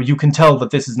 you know, you can tell that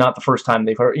this is not the first time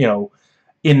they've heard, you know,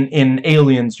 in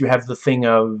Aliens you have the thing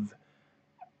of,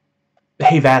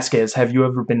 hey Vasquez, have you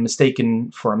ever been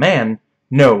mistaken for a man?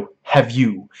 No, have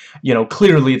you? You know,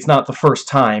 clearly it's not the first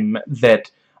time that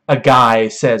a guy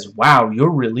says, wow, you're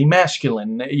really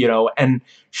masculine, you know, and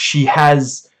she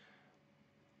has,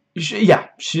 you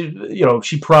know,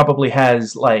 she probably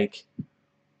has, like,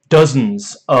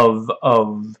 dozens of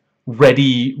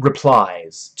ready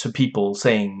replies to people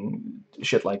saying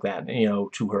shit like that, you know,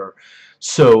 to her.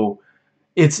 So,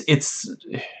 it's,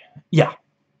 yeah.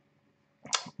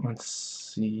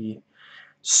 Let's see.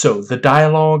 So, the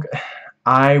dialogue,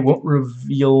 I won't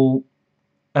reveal...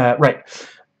 right.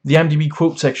 The IMDb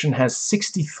quote section has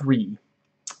 63,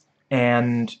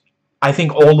 and I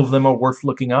think all of them are worth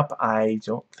looking up. I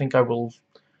don't think I will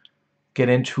get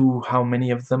into how many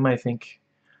of them I think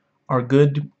are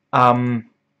good.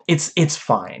 It's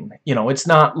fine. You know, it's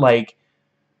not, like,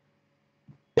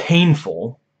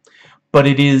 painful, but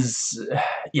it is...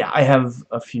 yeah, I have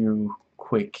a few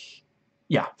quick...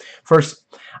 yeah. First,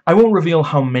 I won't reveal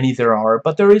how many there are,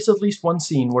 but there is at least one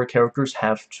scene where characters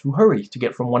have to hurry to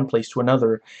get from one place to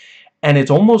another, and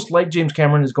it's almost like James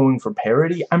Cameron is going for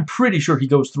parody. I'm pretty sure he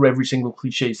goes through every single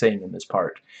cliche saying in this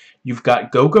part. You've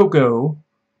got go, go, go,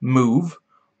 move,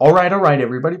 alright,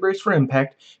 everybody brace for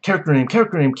impact, character name,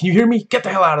 can you hear me? Get the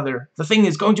hell out of there. The thing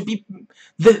is going to be...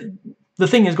 the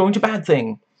thing is going to bad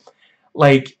thing.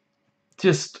 Like,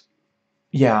 just...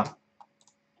 yeah.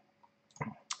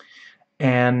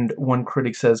 And one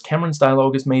critic says, Cameron's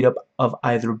dialogue is made up of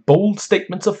either bold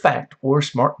statements of fact or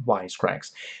smart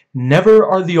wisecracks. Never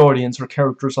are the audience or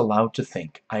characters allowed to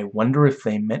think, I wonder if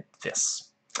they meant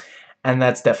this. And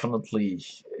that's definitely...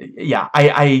 yeah,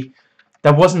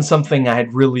 that wasn't something I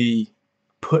had really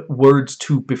put words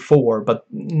to before, but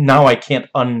now I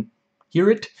can't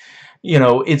unhear it. You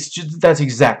know, it's just... that's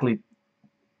exactly...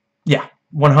 yeah,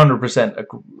 100%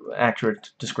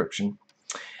 accurate description.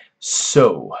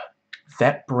 So...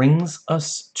 that brings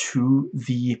us to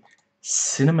the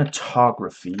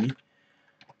cinematography.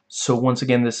 So once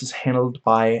again, this is handled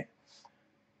by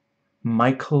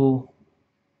Michael...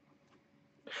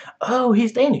 oh,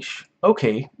 he's Danish.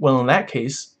 Okay, well in that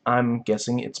case, I'm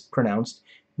guessing it's pronounced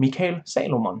Mikael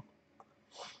Salomon.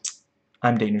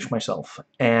 I'm Danish myself,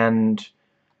 and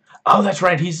oh, that's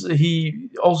right. He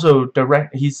also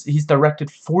he's directed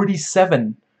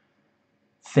 47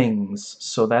 things,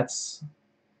 so that's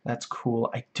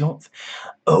cool. I don't.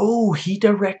 Oh, he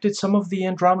directed some of the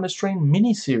Andromeda Strain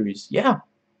miniseries. Yeah,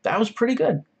 that was pretty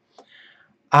good.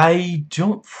 I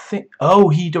don't think. Oh,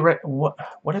 he direct what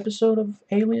episode of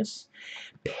Alias?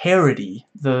 Parody.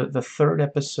 The third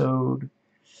episode.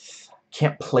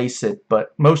 Can't place it,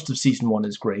 but most of season 1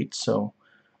 is great, so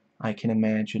I can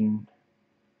imagine.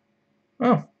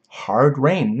 Oh, Hard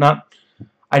Rain. Not.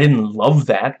 I didn't love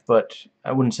that, but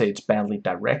I wouldn't say it's badly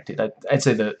directed. I'd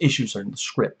say the issues are in the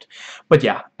script. But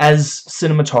yeah, as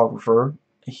cinematographer,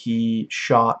 he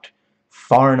shot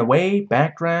Far and Away,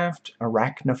 Backdraft,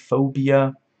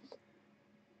 Arachnophobia.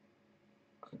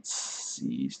 Let's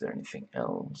see, is there anything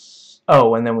else?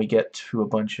 Oh, and then we get to a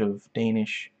bunch of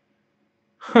Danish.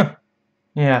 Huh.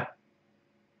 Yeah.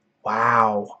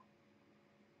 Wow.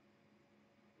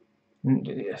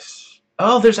 Yes.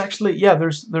 Oh, there's actually, yeah,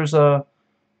 there's a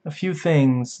few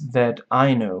things that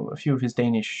I know, a few of his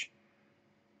Danish.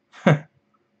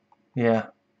 Yeah.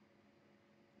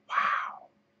 Wow.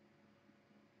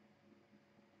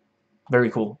 Very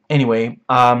cool. Anyway,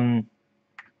 but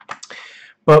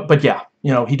yeah,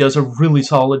 you know, he does a really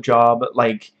solid job.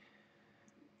 Like,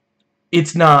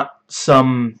 it's not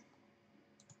some,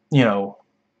 you know,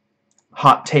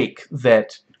 hot take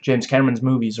that James Cameron's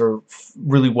movies are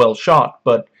really well shot,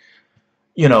 but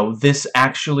you know, this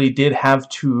actually did have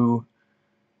to.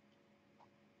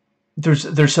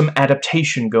 There's some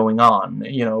adaptation going on.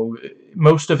 You know,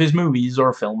 most of his movies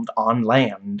are filmed on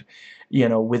land, you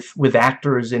know, with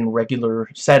actors in regular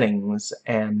settings,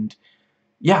 and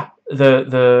yeah,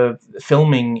 the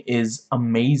filming is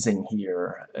amazing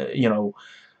here. You know,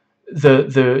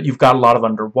 you've got a lot of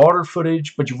underwater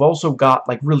footage, but you've also got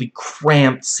like really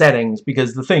cramped settings,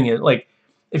 because the thing is, like,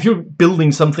 if you're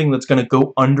building something that's going to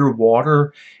go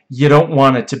underwater, you don't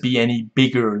want it to be any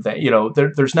bigger than, you know,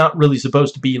 there's not really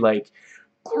supposed to be like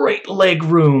great leg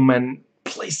room and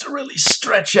place to really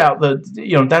stretch out the,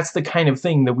 you know, that's the kind of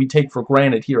thing that we take for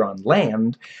granted here on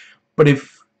land. But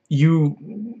if you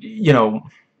know,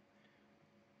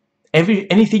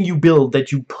 anything you build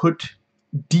that you put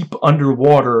deep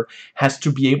underwater has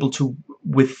to be able to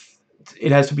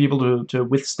it has to be able to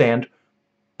withstand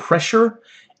pressure.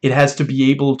 It has to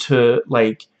be able to,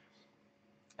 like,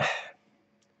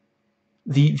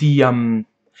 it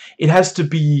has to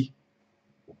be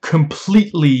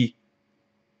completely,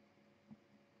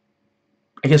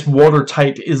 I guess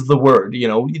watertight is the word, you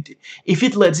know. If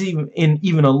it lets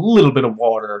even a little bit of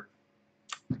water,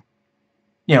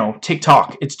 you know,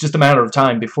 tick-tock, it's just a matter of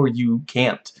time before you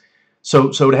can't.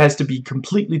 So it has to be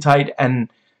completely tight,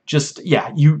 and just,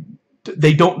 yeah,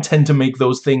 they don't tend to make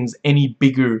those things any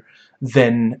bigger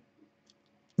than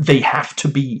they have to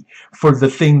be for the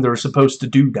thing they're supposed to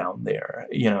do down there,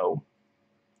 you know.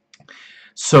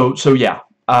 So yeah,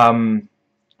 and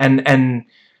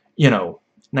you know,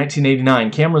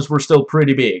 1989 cameras were still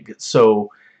pretty big,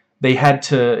 so he had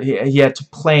to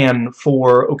plan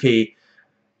for, okay,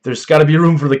 there's got to be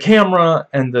room for the camera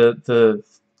and the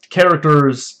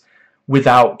characters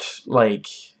without, like,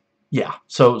 yeah,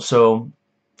 so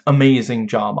amazing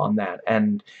job on that.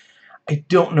 And I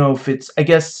don't know if it's, I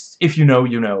guess if you know,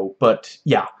 you know, but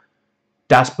yeah,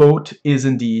 Das Boot is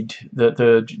indeed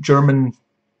the German,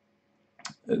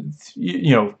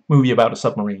 you know, movie about a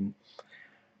submarine,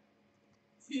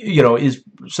 you know, is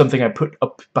something I put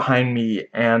up behind me,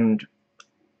 and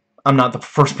I'm not the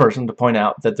first person to point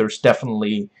out that there's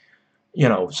definitely, you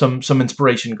know, some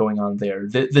inspiration going on there.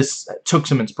 This took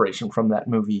some inspiration from that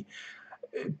movie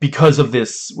because of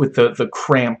this, with the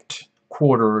cramped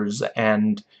quarters,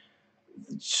 and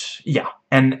yeah,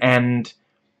 and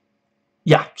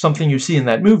yeah, something you see in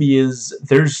that movie is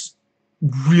there's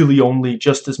really only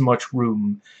just as much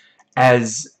room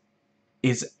as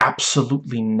is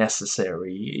absolutely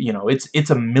necessary. You know, it's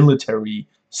a military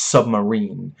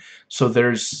submarine, so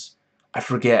there's, I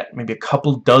forget, maybe a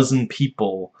couple dozen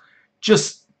people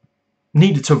just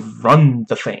needed to run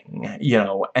the thing, you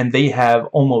know, and they have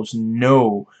almost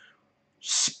no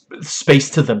space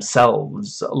to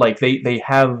themselves. Like, they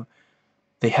have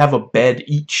a bed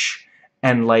each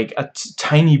and like a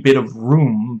tiny bit of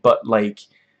room, but like,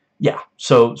 yeah,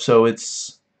 so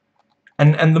it's,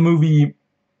 and the movie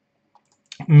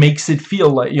makes it feel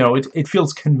like, you know, it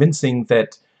feels convincing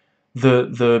that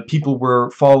the people we're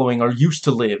following are used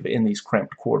to live in these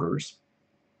cramped quarters.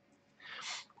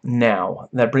 Now,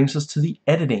 that brings us to the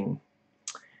editing.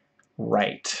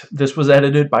 Right. This was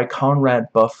edited by Conrad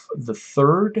Buff the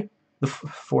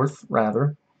fourth,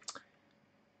 rather.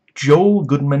 Joel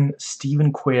Goodman,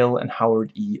 Stephen Quayle, and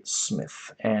Howard E.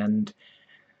 Smith. And,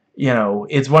 you know,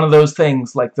 it's one of those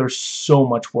things, like, there's so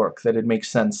much work that it makes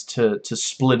sense to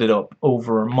split it up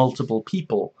over multiple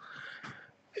people.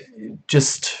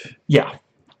 Just, yeah.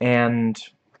 And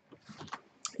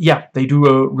yeah, they do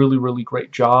a really, really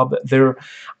great job.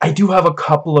 I do have a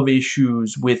couple of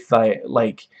issues with,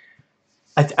 like,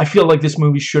 I feel like this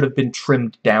movie should have been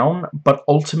trimmed down, but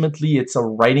ultimately it's a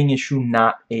writing issue,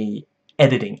 not a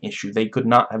editing issue. They could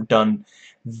not have done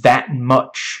that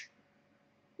much.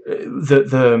 What's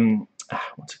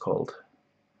it called?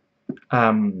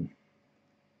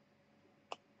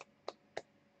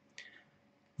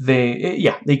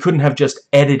 They couldn't have just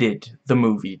edited the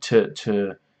movie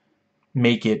to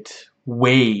make it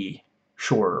way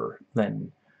shorter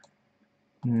than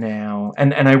now.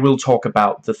 And I will talk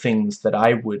about the things that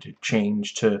I would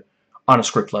change to on a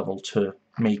script level to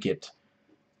make it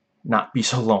not be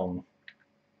so long.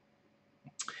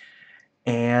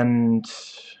 And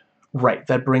right,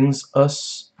 that brings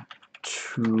us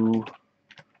to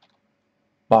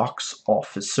box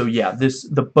office. So yeah,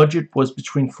 the budget was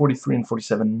between $43 and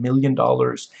 $47 million,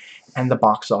 and the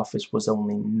box office was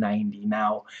only 90.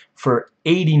 Now, for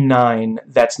 89,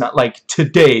 that's not like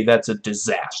today. That's a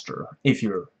disaster if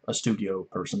you're a studio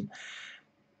person.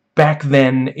 Back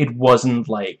then, it wasn't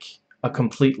like a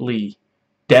completely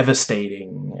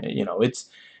devastating. You know,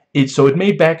 so it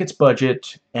made back its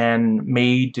budget and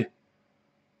made,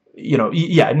 you know,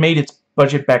 yeah, it made its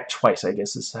budget back twice, I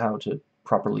guess is how to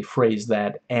properly phrase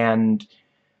that. And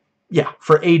yeah,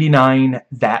 for 89,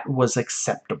 that was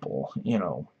acceptable. You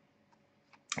know,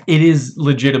 it is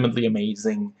legitimately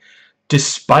amazing,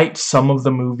 despite some of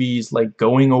the movies like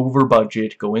going over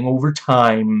budget, going over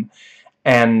time,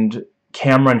 and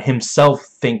Cameron himself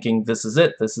thinking this is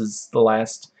it, this is the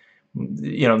last,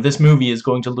 you know, this movie is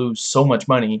going to lose so much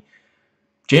money.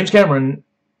 James Cameron,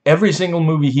 every single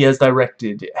movie he has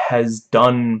directed has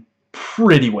done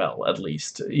pretty well, at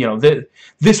least. You know,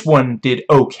 this one did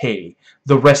okay.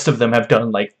 The rest of them have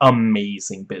done, like,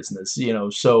 amazing business, you know,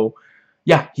 so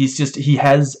yeah, he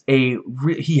has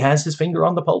his finger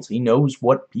on the pulse. He knows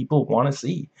what people want to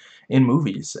see in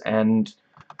movies, and,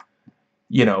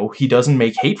 you know, he doesn't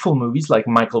make hateful movies like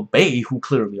Michael Bay, who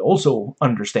clearly also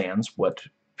understands what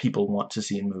people want to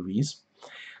see in movies.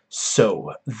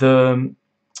 So,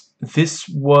 this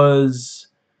wasn't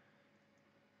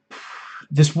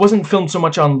filmed so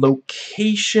much on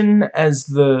location as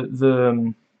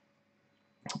you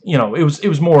know, it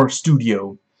was more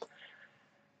studio.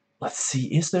 Let's see,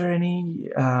 is there any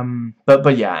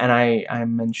but yeah, and I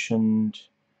mentioned,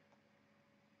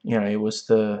 you know, it was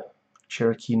the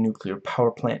Cherokee Nuclear Power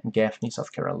Plant in Gaffney,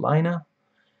 South Carolina.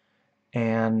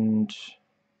 And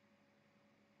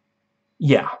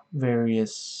yeah,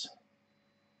 various,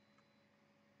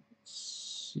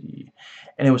 let's see.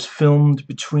 And it was filmed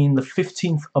between the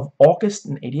 15th of August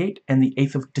in 88 and the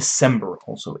 8th of December,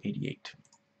 also 88.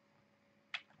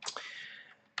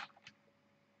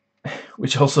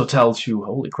 Which also tells you,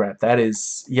 holy crap, that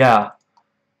is, yeah.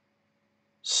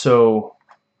 So,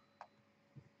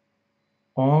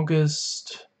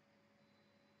 August,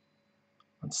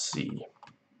 let's see.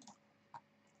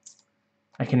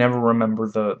 I can never remember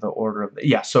the order of the,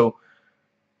 yeah, so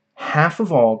half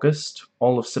of August,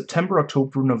 all of September,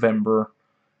 October, November,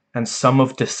 and some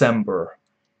of December.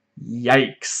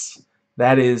 Yikes.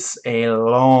 That is a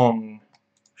long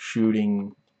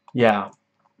shooting. Yeah.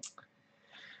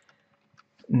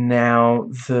 Now,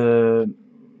 let's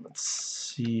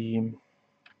see.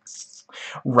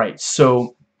 Right,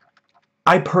 so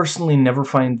I personally never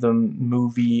find the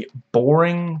movie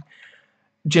boring.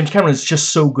 James Cameron is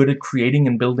just so good at creating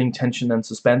and building tension and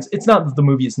suspense. It's not that the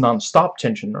movie is non-stop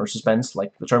tension or suspense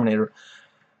like The Terminator,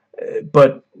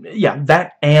 but yeah,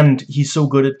 that, and he's so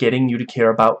good at getting you to care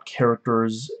about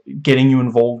characters, getting you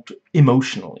involved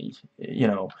emotionally. You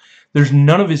know, there's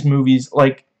none of his movies,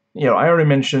 like, you know, I already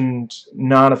mentioned,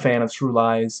 not a fan of True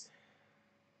Lies.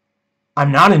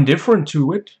 I'm not indifferent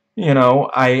to it. You know,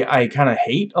 I kind of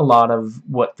hate a lot of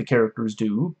what the characters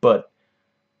do, but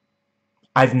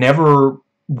I've never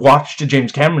watched a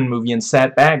James Cameron movie and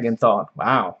sat back and thought,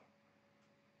 wow,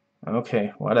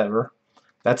 okay, whatever.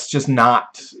 That's just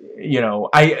not, you know,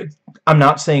 I'm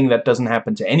not saying that doesn't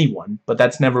happen to anyone, but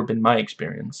that's never been my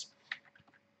experience.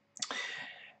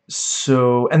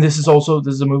 So, and this is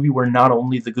a movie where not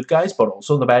only the good guys, but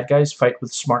also the bad guys fight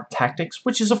with smart tactics,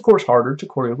 which is, of course, harder to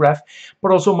choreograph,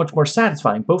 but also much more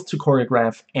satisfying, both to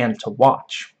choreograph and to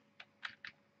watch.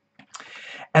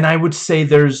 And I would say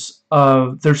there's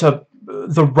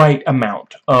the right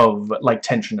amount of, like,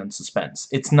 tension and suspense.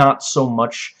 It's not so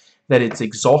much that it's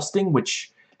exhausting,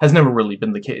 which has never really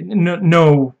been the case.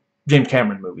 No James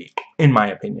Cameron movie, in my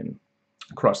opinion,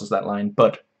 crosses that line,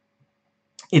 but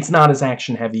it's not as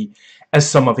action-heavy as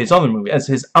some of his other movies, as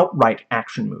his outright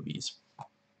action movies.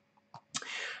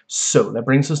 So, that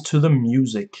brings us to the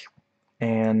music,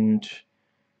 and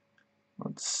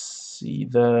let's see,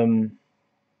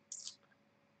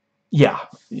 yeah,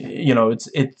 you know,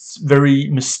 it's very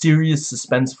mysterious,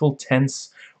 suspenseful, tense,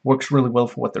 works really well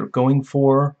for what they're going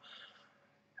for.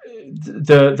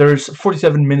 There's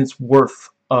 47 minutes worth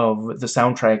of the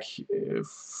soundtrack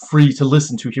free to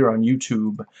listen to here on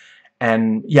YouTube,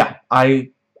 and yeah, I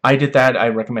did that. I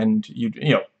recommend you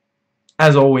know,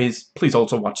 as always, please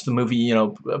also watch the movie, you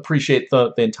know, appreciate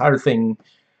the entire thing,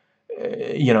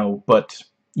 you know, but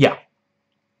yeah.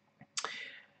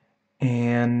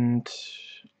 And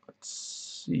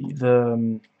let's see,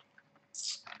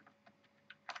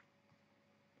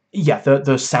 yeah,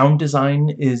 the sound design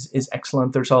is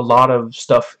excellent. There's a lot of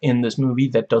stuff in this movie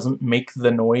that doesn't make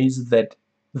the noise that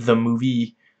the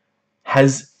movie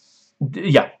has,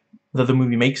 yeah, that the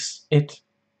movie makes it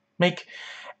make,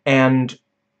 and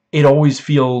it always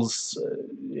feels,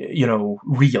 you know,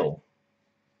 real,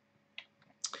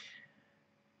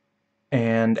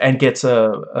 and gets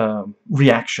a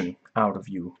reaction out of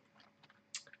you.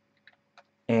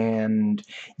 And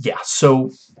yeah,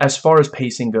 so as far as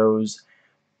pacing goes,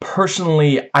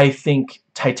 personally, I think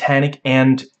Titanic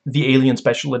and the Alien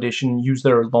Special Edition use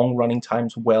their long running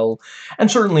times well, and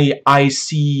certainly I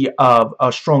see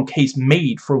a strong case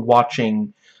made for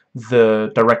watching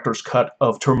the director's cut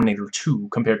of Terminator 2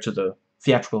 compared to the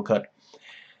theatrical cut.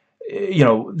 You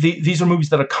know, these are movies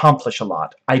that accomplish a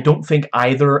lot. I don't think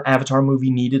either Avatar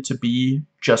movie needed to be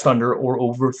just under or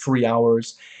over 3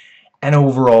 hours, and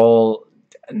overall,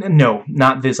 no,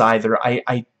 not this either.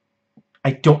 I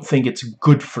don't think it's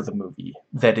good for the movie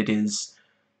that it is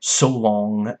so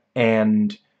long,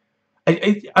 and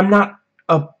I'm not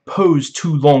opposed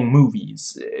to long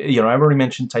movies. You know, I've already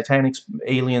mentioned Titanic's,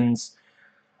 Aliens,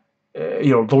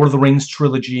 you know, Lord of the Rings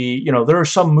trilogy. You know, there are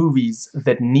some movies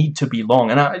that need to be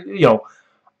long, and you know,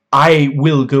 I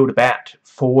will go to bat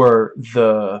for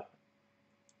I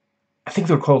think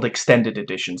they're called extended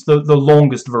editions, the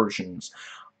longest versions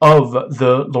of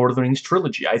the Lord of the Rings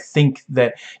trilogy. I think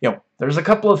that, you know, there's a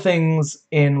couple of things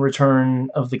in Return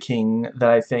of the King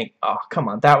that I think, oh, come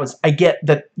on, that was, I get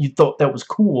that you thought that was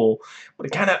cool, but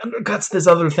it kind of undercuts this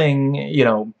other thing. You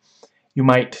know, you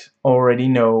might already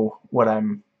know what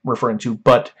I'm referring to,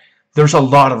 but there's a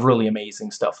lot of really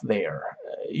amazing stuff there.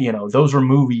 You know, those are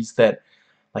movies that,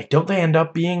 like, don't they end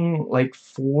up being like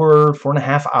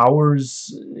 4.5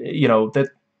 hours? You know, that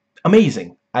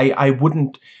amazing. I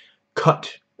wouldn't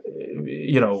cut,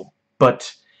 you know,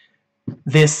 but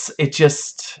this, it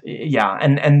just, yeah,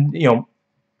 and you know,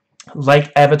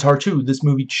 like Avatar 2, this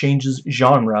movie changes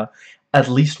genre at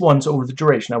least once over the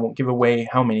duration. I won't give away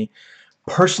how many.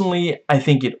 Personally, I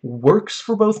think it works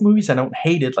for both movies. I don't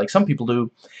hate it like some people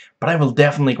do, but I will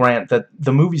definitely grant that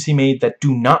the movies he made that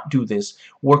do not do this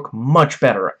work much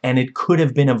better, and it could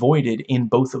have been avoided in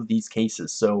both of these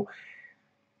cases. So,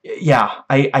 yeah,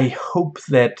 I hope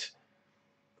that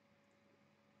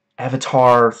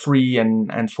Avatar 3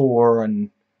 and 4 and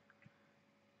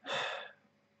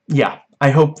yeah,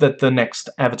 I hope that the next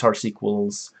Avatar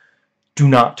sequels do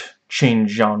not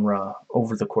change genre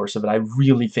over the course of it. I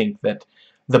really think that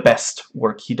the best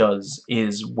work he does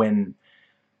is when,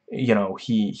 you know,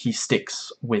 he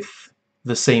sticks with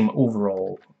the same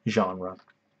overall genre.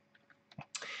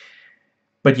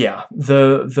 But yeah,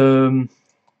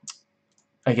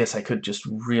 I guess I could just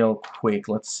real quick,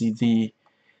 let's see,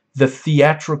 the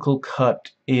theatrical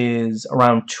cut is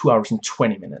around 2 hours and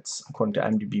 20 minutes, according to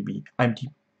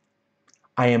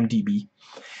IMDb.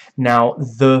 Now,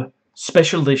 the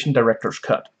special edition director's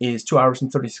cut is 2 hours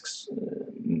and 36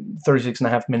 and a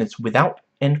half minutes without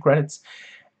end credits,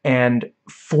 and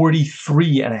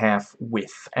 43 and a half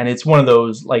with. And it's one of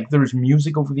those, like, there's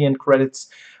music over the end credits,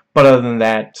 but other than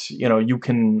that, you know, you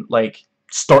can, like,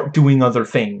 start doing other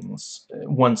things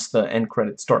once the end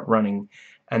credits start running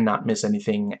and not miss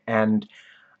anything. And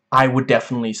I would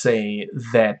definitely say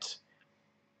that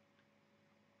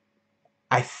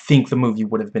I think the movie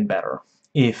would have been better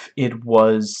if it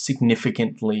was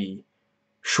significantly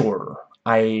shorter.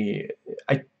 I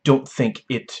don't think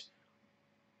it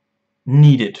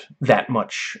needed that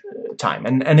much time.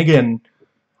 And again,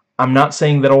 I'm not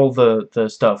saying that all the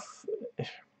stuff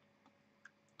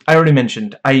I already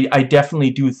mentioned. I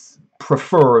definitely do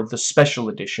prefer the special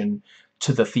edition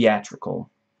to the theatrical.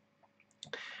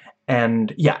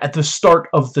 And yeah, at the start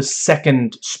of the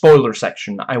second spoiler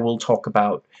section, I will talk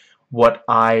about what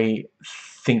I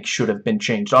think should have been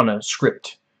changed on a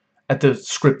script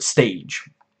script stage.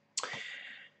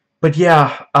 But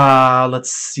yeah,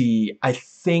 let's see. I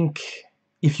think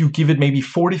if you give it maybe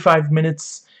 45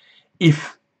 minutes,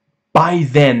 if by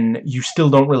then you still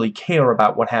don't really care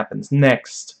about what happens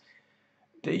next,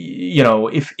 you know,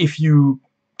 if you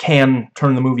can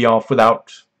turn the movie off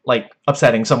without, like,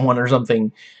 upsetting someone or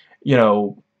something, you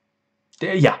know,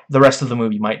 yeah, the rest of the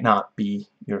movie might not be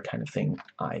your kind of thing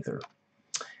either.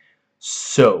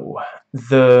 So,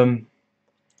 the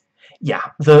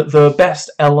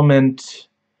best element,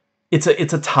 it's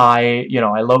a tie. You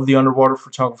know, I love the underwater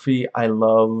photography. I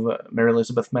love Mary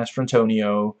Elizabeth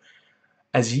Mastrantonio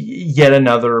as yet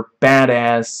another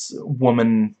badass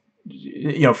woman,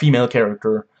 you know, female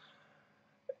character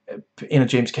in a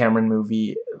James Cameron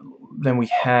movie. Then we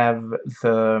have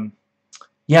the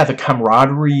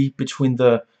camaraderie between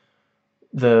the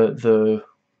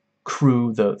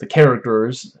crew, the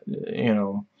characters, you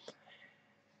know.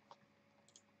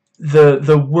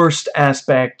 The worst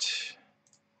aspect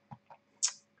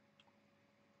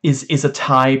is a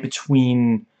tie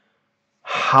between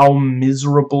how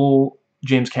miserable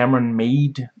James Cameron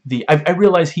made the... I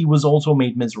realize he was also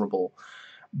made miserable,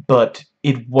 but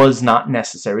it was not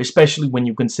necessary, especially when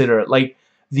you consider it. Like,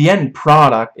 the end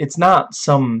product, it's not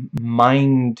some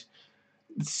mind...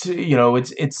 You know,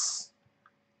 it's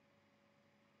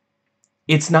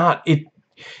not...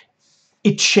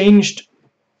 It changed...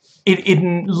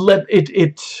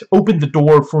 It opened the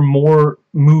door for more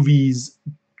movies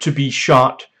to be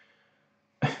shot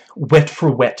wet for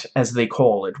wet, as they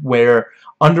call it, where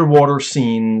underwater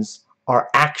scenes are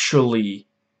actually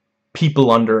people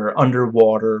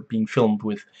underwater being filmed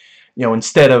with, you know,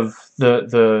 instead of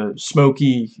the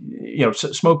smoky, you know,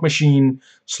 smoke machine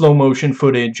slow motion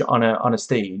footage on a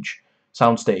stage,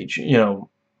 sound stage, you know.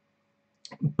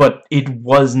 But it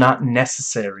was not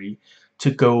necessary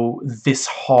to go this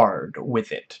hard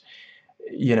with it,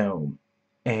 you know.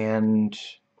 And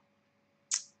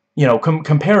you know,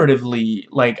 comparatively,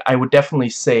 like, I would definitely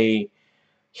say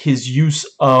his use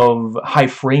of high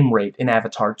frame rate in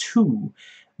Avatar 2,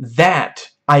 that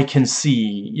I can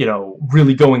see, you know,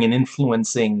 really going and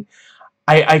influencing.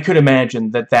 I could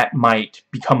imagine that might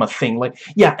become a thing. Like,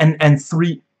 yeah, and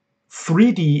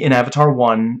 3D in Avatar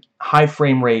 1, high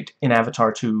frame rate in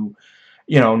Avatar 2,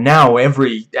 you know, now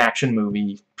every action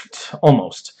movie,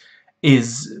 almost,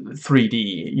 is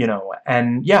 3D, you know.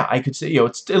 And yeah, I could say, you know,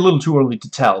 it's a little too early to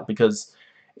tell because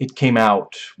it came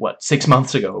out, what, 6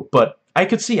 months ago, but I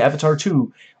could see Avatar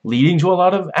 2 leading to a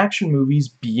lot of action movies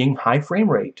being high frame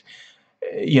rate,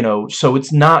 you know. So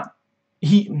it's not...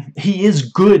 he is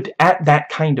good at that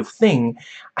kind of thing.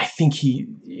 I think he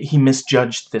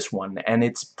misjudged this one, and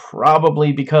it's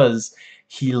probably because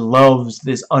he loves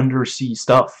this undersea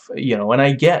stuff, you know. And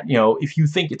I get, you know, if you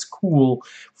think it's cool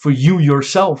for you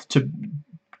yourself to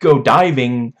go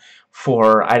diving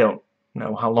for, I don't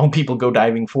know how long people go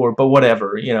diving for, but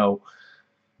whatever, you know,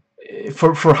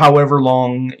 for however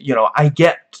long, you know, I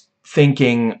get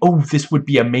thinking, oh, this would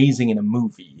be amazing in a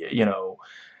movie, you know.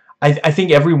 I think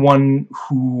everyone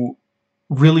who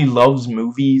really loves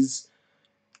movies,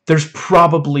 there's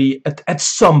probably at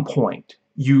some point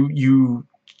you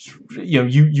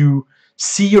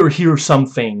see or hear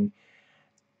something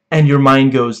and your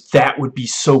mind goes, that would be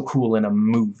so cool in a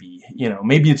movie, you know.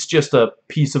 Maybe it's just a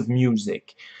piece of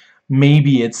music,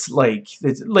 maybe it's like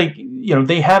you know,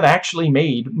 they have actually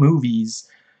made movies,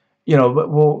 you know, but,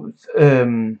 well,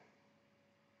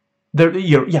 there,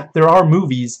 you know, yeah, there are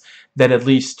movies that at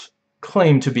least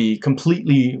claim to be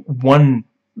completely one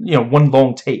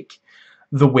long take,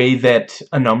 the way that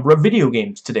a number of video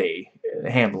games today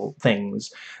handle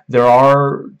things.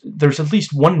 There's at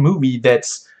least one movie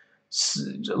that's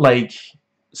like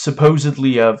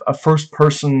supposedly a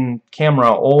first-person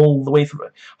camera all the way through.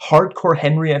 Hardcore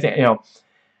Henry, I think, you know,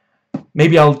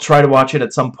 maybe I'll try to watch it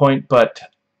at some point, but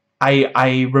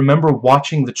I remember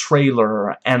watching the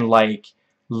trailer and, like,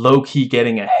 low-key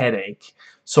getting a headache.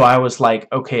 So I was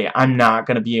like, okay, I'm not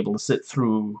gonna be able to sit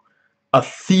through a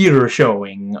theater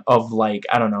showing of, like,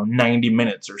 I don't know, 90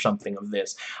 minutes or something of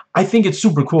this. I think it's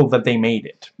super cool that they made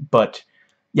it, but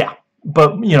yeah.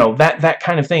 But, you know, that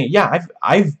kind of thing. Yeah,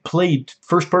 I've played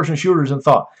first-person shooters and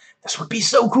thought, this would be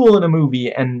so cool in a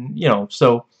movie, and, you know,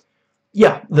 so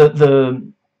yeah,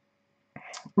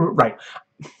 right.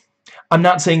 I'm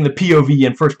not saying the POV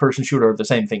and first-person shooter are the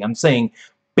same thing. I'm saying,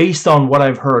 based on what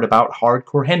I've heard about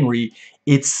Hardcore Henry,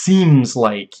 it seems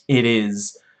like it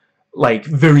is, like,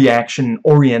 very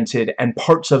action-oriented, and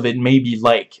parts of it may be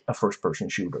like a first-person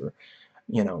shooter,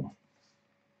 you know.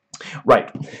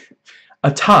 Right.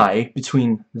 A tie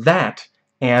between that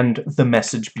and the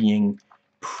message being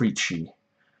preachy.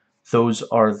 those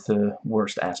are the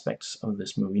worst aspects of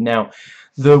this movie. Now,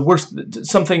 the worst,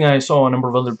 something I saw a number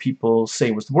of other people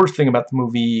say was the worst thing about the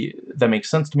movie that makes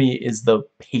sense to me is the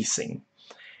pacing.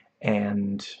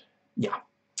 And, yeah.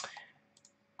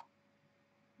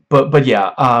 But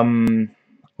yeah,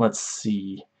 let's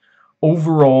see.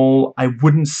 Overall, I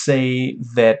wouldn't say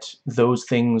that those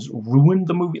things ruined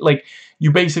the movie. Like,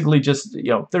 you basically just,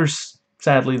 you know,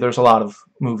 sadly, there's a lot of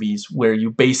movies where you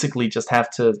basically just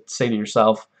have to say to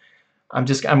yourself, I'm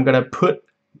gonna put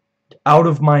out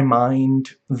of my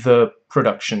mind the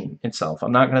production itself.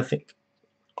 I'm not gonna think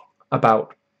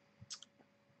about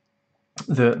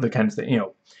the kind of thing, you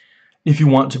know, if you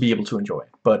want to be able to enjoy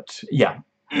it. But, yeah.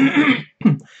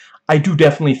 I do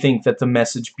definitely think that the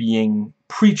message being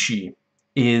preachy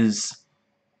is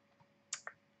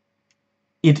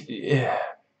it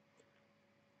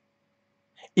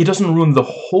doesn't ruin the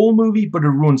whole movie, but it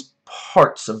ruins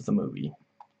parts of the movie.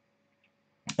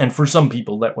 And for some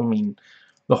people that will mean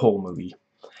the whole movie.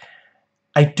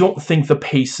 I don't think the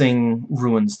pacing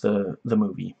ruins the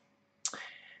movie.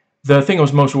 The thing I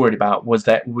was most worried about was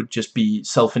that it would just be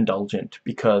self-indulgent,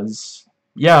 because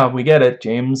yeah, we get it,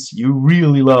 James, you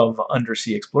really love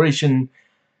undersea exploration.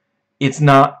 It's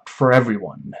not for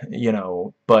everyone, you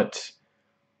know, but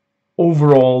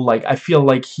overall, like, I feel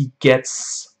like he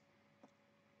gets...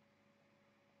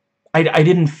 I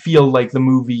didn't feel like the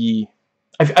movie...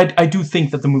 I do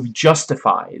think that the movie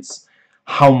justifies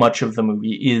how much of the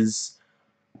movie is,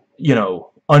 you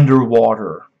know,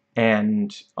 underwater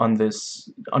and on this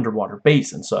underwater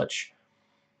base and such,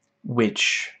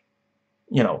 which,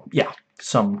 you know, yeah,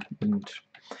 some... And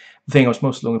the thing I was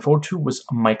most looking forward to was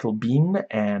Michael Biehn,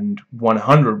 and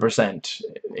 100%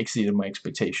 exceeded my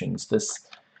expectations. This,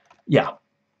 yeah.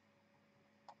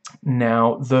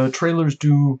 Now, the trailers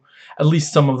do, at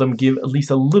least some of them, give at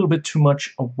least a little bit too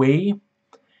much away.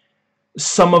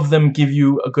 Some of them give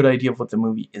you a good idea of what the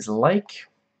movie is like.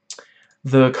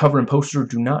 The cover and poster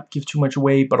do not give too much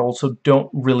away, but also don't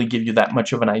really give you that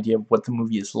much of an idea of what the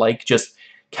movie is like, just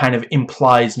kind of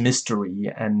implies mystery,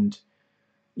 and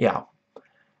yeah.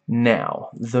 Now,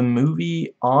 the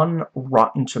movie on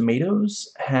Rotten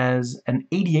Tomatoes has an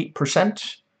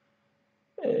 88%,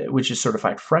 which is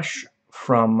certified fresh,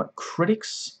 from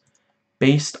critics,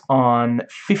 based on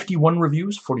 51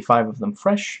 reviews, 45 of them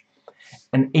fresh,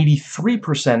 an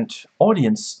 83%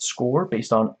 audience score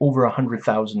based on over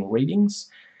 100,000 ratings,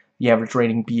 the average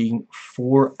rating being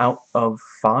 4 out of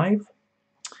 5.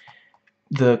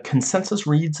 The consensus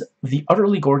reads, the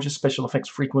utterly gorgeous special effects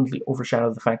frequently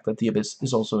overshadow the fact that The Abyss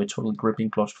is also a totally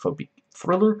gripping claustrophobic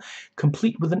thriller,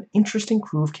 complete with an interesting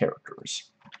crew of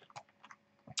characters.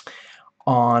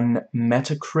 On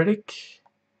Metacritic,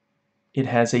 it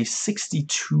has a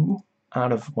 62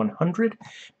 out of 100,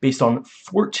 based on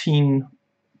 14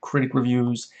 critic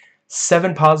reviews,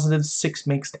 7 positives, 6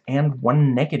 mixed, and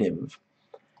 1 negative.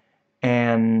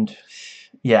 And,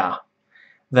 yeah,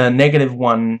 the negative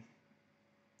one,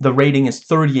 the rating is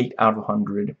 38 out of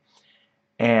 100.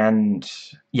 And,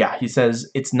 yeah, he says,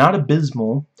 it's not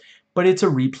abysmal, but it's a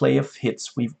replay of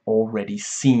hits we've already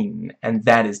seen. And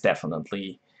that is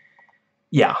definitely,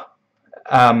 yeah.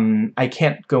 I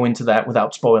can't go into that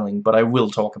without spoiling, but I will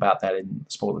talk about that in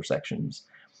spoiler sections.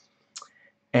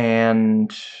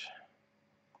 And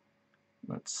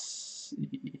let's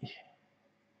see.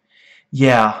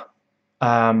 Yeah.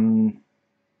 Let's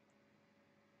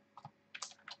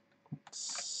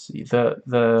see.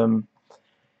 The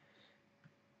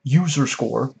user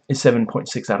score is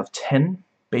 7.6 out of 10,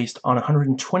 based on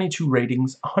 122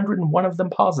 ratings, 101 of them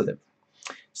positive,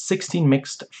 16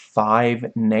 mixed,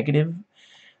 5 negative.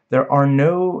 There are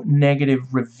no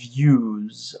negative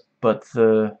reviews, but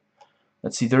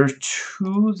let's see, there's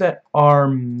 2 that are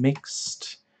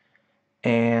mixed,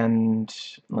 and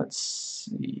let's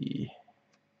see.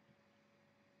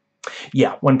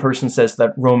 Yeah, one person says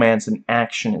that romance and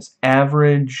action is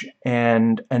average,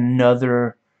 and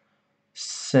another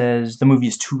says the movie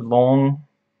is too long.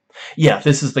 Yeah,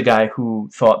 this is the guy who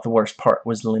thought the worst part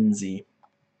was Lindsay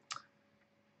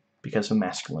because of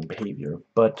masculine behavior.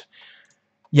 But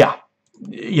yeah,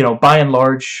 you know, by and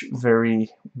large, very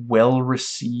well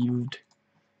received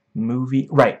movie.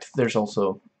 Right, there's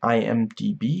also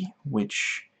IMDb,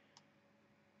 which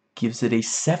gives it a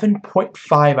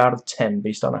 7.5 out of 10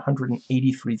 based on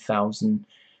 183,000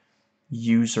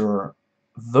 user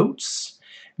votes.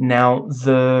 Now,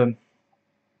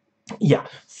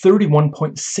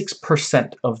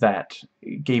 31.6% of that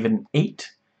gave it an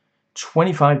 8,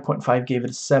 25.5 gave it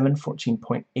a 7,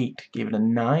 14.8 gave it a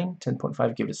 9,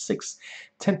 10.5 gave it a 6,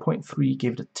 10.3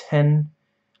 gave it a 10,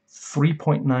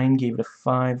 3.9 gave it a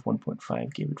 5,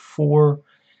 1.5 gave it 4,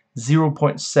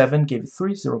 0.7 gave it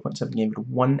 3, 0.7 gave it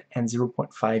 1, and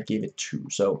 0.5 gave it 2.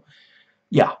 So,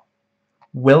 yeah,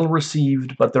 well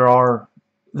received, but there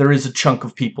is a chunk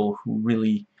of people who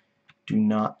really do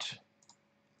not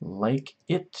like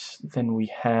it. Then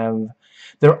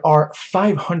there are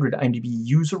 500 IMDb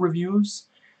user reviews,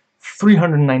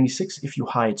 396 if you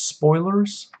hide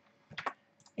spoilers,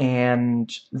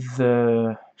 and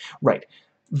the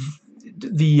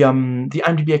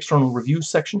IMDb external reviews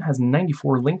section has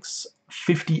 94 links.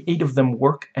 58 of them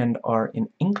work and are in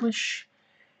English.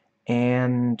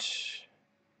 And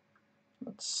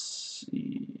let's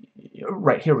see.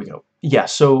 Right, here we go. Yeah,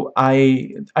 so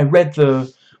I read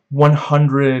the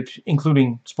 100,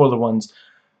 including spoiler ones,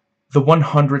 the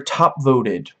 100 top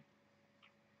voted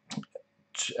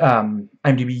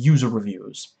IMDb user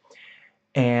reviews.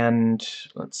 And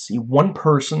let's see, one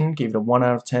person gave it a 1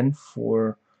 out of 10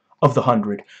 of the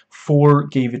 100. 4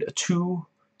 gave it a 2,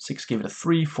 6 gave it a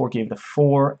 3, 4 gave it a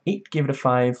 4, 8 gave it a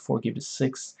 5, 4 gave it a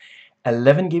 6,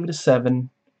 11 gave it a 7,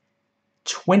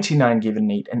 29 gave it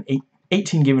an 8, and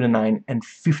 18 gave it a 9, and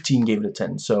 15 gave it a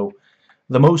 10. So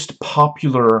the most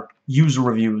popular user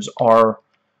reviews are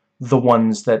the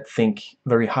ones that think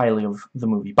very highly of the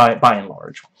movie, by and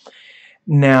large.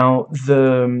 Now,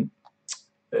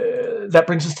 that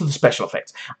brings us to the special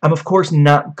effects. I'm of course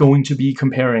not going to be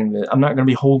comparing I'm not going to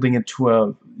be holding it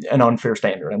to an unfair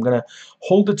standard. I'm going to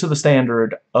hold it to the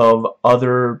standard of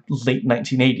other late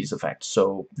 1980s effects,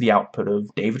 so the output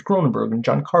of David Cronenberg and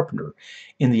John Carpenter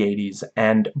in the 80s,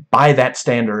 and by that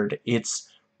standard,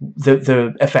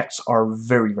 the effects are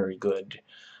very, very good.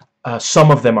 Some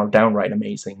of them are downright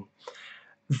amazing.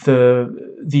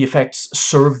 The effects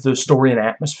serve the story and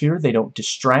atmosphere. They don't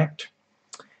distract.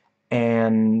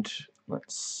 And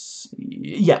let's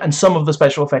see. Yeah, and some of the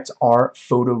special effects are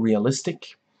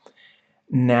photorealistic.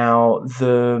 Now,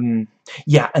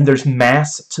 yeah, and there's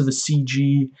mass to the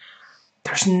CG.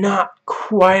 There's not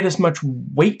quite as much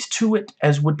weight to it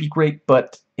as would be great,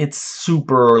 but it's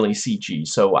super early CG,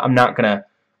 so I'm not gonna,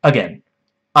 again,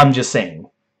 I'm just saying,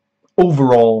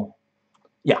 overall,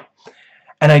 yeah.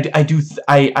 And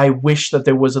I wish that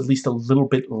there was at least a little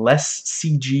bit less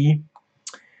CG.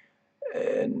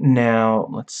 Now,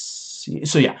 let's see.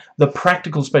 So yeah, the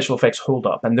practical special effects hold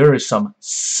up, and there is some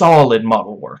solid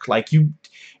model work. Like,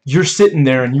 you're sitting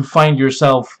there and you find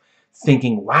yourself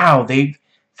thinking, wow, they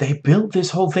built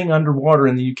this whole thing underwater,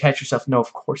 and then you catch yourself, no,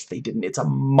 of course they didn't. It's a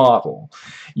model.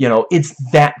 You know, it's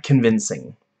that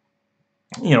convincing.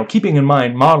 You know, keeping in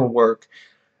mind model work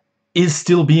is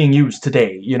still being used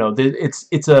today. You know, it's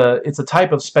a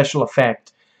type of special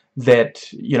effect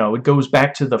that, you know, it goes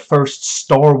back to the first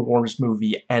Star Wars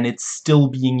movie, and it's still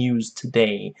being used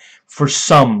today for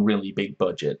some really big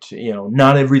budget. You know,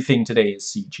 not everything today is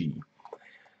CG.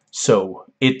 So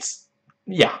it's,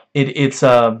 yeah, it's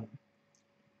an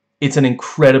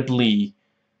incredibly,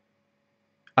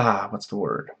 what's the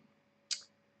word?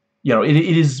 You know, it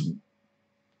is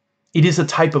a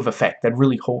type of effect that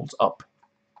really holds up.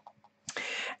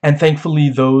 And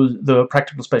thankfully, the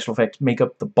practical special effects make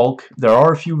up the bulk. There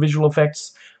are a few visual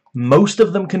effects. Most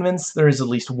of them convince. There is at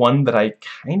least one that I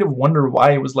kind of wonder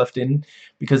why it was left in,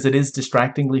 because it is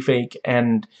distractingly fake.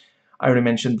 And I already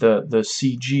mentioned the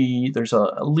CG. There's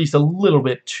at least a little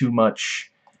bit too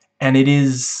much, and it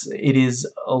is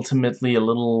ultimately a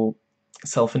little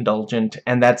self-indulgent.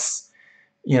 And that's,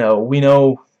 you know, we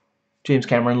know James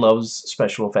Cameron loves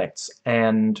special effects,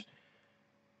 and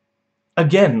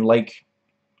again, like,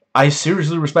 I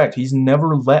seriously respect, he's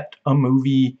never let a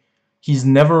movie, he's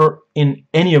never in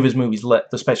any of his movies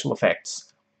let the special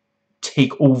effects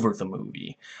take over the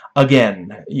movie.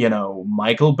 Again, you know,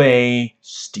 Michael Bay,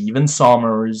 Steven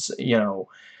Sommers, you know,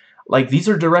 like, these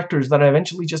are directors that I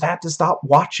eventually just had to stop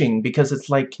watching, because it's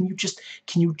like, can you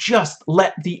just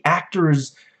let the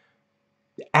actors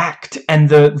act, and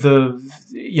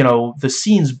you know, the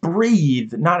scenes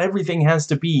breathe. Not everything has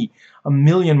to be a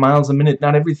million miles a minute.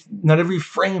 Not every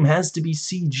frame has to be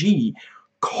CG.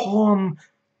 Calm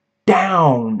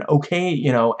down, okay?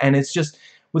 You know, and it's just,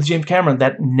 with James Cameron,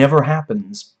 that never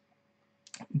happens.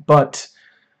 But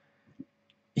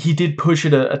he did push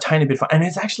it a tiny bit, and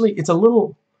it's a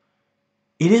little,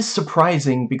 it is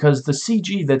surprising, because the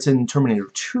CG that's in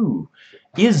Terminator 2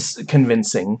 is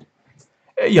convincing.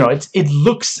 You know, it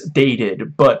looks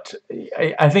dated, but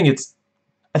I think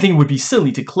it would be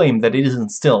silly to claim that it isn't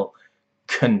still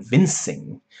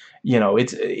convincing. You know,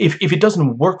 if it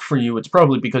doesn't work for you, it's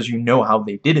probably because you know how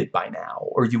they did it by now,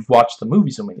 or you've watched the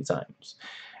movie so many times.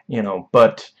 You know,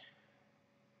 but,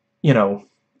 you know,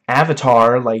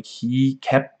 Avatar, like, he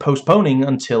kept postponing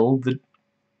until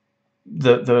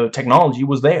the technology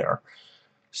was there.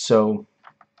 So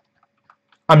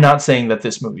I'm not saying that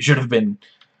this movie should have been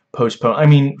postponed. I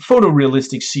mean,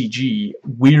 photorealistic CG,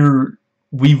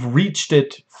 we've reached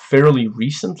it fairly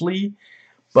recently,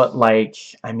 but like,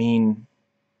 I mean,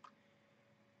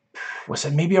 was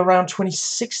it maybe around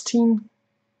 2016?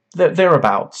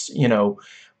 Thereabouts, you know.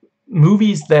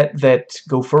 Movies that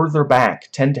go further back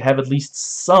tend to have at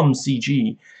least some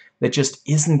CG that just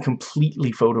isn't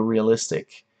completely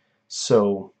photorealistic.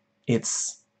 So,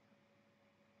 it's...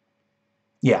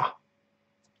 yeah.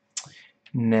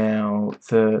 Now,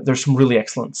 there's some really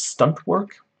excellent stunt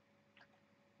work.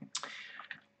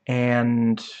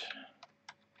 And...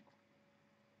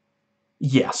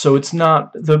 yeah, so it's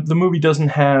not... the movie doesn't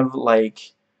have,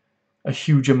 like, a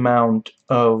huge amount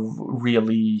of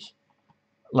really,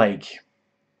 like...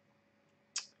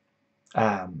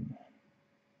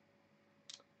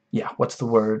 yeah, what's the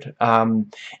word?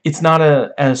 It's not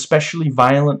an especially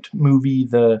violent movie.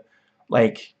 The,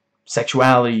 like,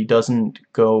 sexuality doesn't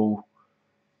go,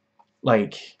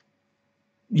 like,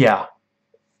 yeah,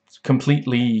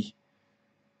 completely,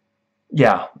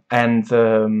 yeah, and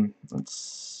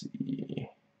let's see,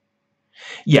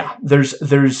 yeah, there's,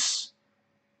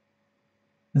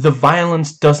 the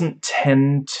violence doesn't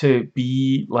tend to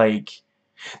be, like,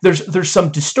 there's some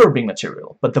disturbing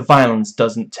material, but the violence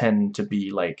doesn't tend to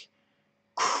be, like,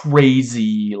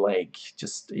 crazy, like,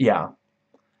 just, yeah.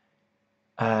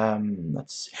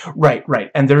 Let's see.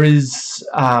 Right, and there is,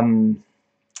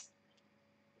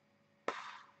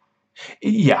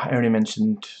 yeah, I already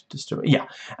mentioned disturbing, yeah,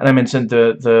 and I mentioned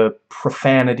the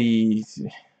profanity,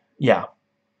 yeah.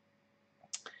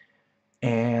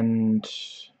 And,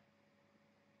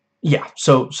 yeah,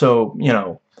 so, you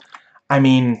know, I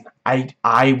mean,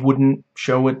 I wouldn't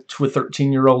show it to a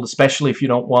 13-year-old, especially if you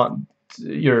don't want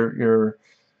your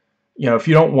you know, if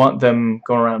you don't want them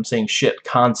going around saying shit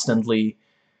constantly.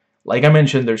 Like I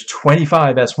mentioned, there's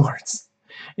 25 S words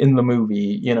in the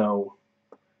movie, you know.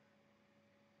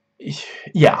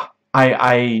 Yeah,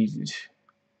 I'm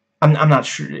not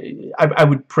sure. I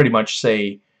would pretty much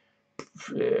say,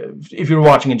 if you're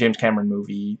watching a James Cameron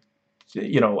movie,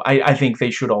 you know, I think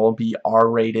they should all be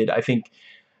R-rated. I think,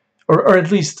 or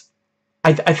at least,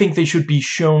 I think they should be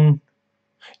shown,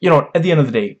 you know, at the end of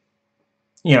the day,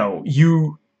 you know,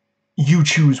 you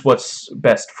choose what's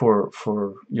best for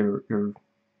your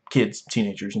kids,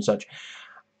 teenagers, and such.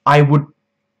 I would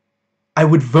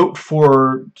vote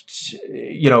for,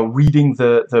 you know, reading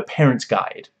the parent's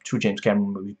guide to a James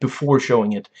Cameron movie before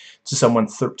showing it to someone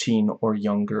 13 or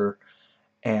younger.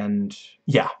 And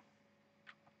yeah,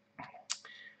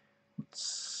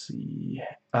 let's see,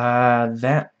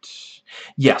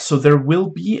 yeah, so there will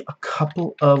be a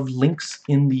couple of links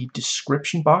in the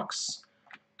description box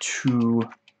to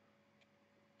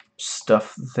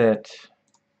stuff that...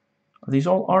 are these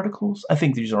all articles? I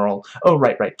think these are all... oh,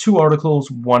 right. 2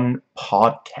 articles, 1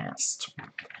 podcast.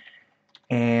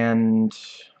 And...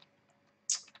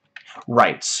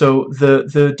 right, so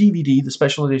the DVD, the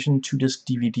special edition 2-disc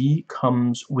DVD,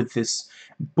 comes with this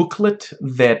booklet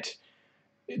that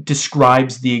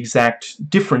describes the exact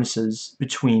differences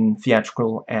between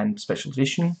theatrical and special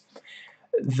edition.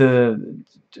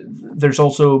 There's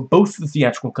also both the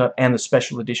theatrical cut and the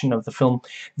special edition of the film.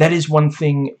 That is one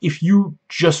thing, if you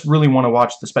just really want to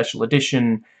watch the special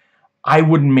edition, I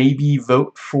would maybe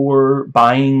vote for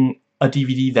buying a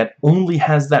DVD that only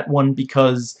has that one,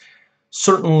 because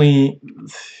certainly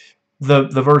the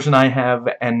version I have,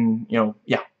 and, you know,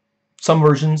 yeah, some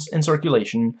versions in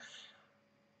circulation,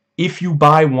 if you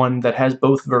buy one that has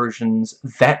both versions,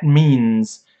 that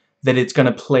means that it's going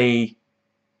to play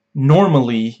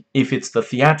normally if it's the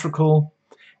theatrical,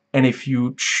 and if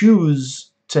you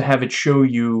choose to have it show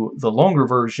you the longer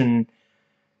version,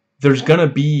 there's gonna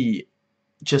be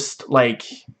just, like,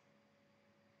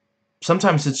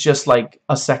 sometimes it's just like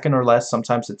a second or less,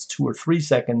 sometimes it's 2 or 3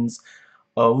 seconds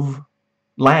of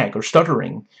lag or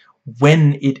stuttering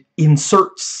when it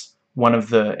inserts one of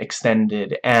the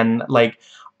extended. And, like,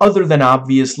 other than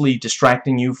obviously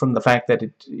distracting you from the fact that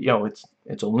it, you know,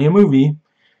 it's only a movie,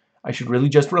 I should really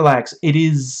just relax. It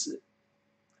is...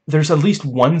 there's at least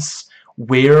once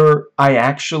where I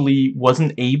actually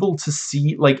wasn't able to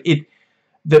see, like,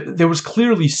 there was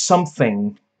clearly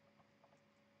something.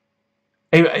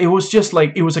 It was just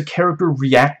like, it was a character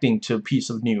reacting to a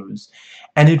piece of news,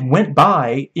 and it went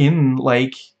by in,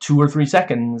 like, 2 or 3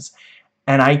 seconds,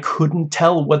 and I couldn't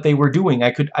tell what they were doing. I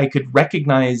could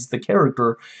recognize the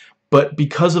character, but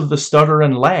because of the stutter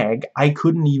and lag, I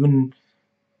couldn't even...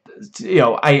 you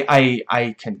know,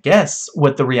 I can guess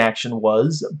what the reaction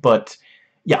was, but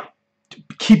yeah,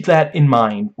 keep that in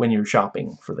mind when you're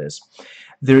shopping for this.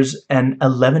 There's an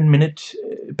 11-minute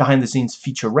behind-the-scenes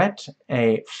featurette,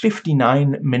 a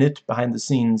 59-minute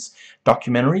behind-the-scenes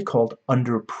documentary called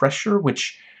Under Pressure,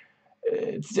 which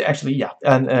actually, yeah,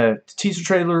 and teaser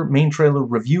trailer, main trailer,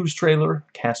 reviews trailer,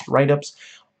 cast write-ups.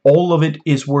 All of it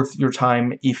is worth your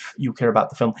time if you care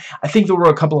about the film. I think there were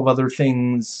a couple of other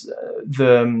things.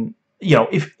 You know,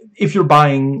 if you're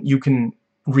buying, you can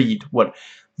read what.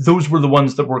 Those were the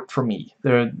ones that worked for me.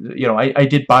 You know, I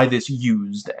did buy this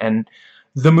used, and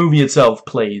the movie itself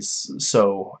plays,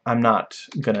 so I'm not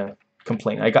gonna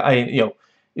complain. You know,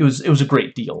 it was a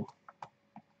great deal.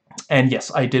 And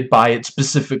yes, I did buy it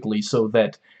specifically so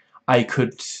that I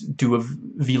could do a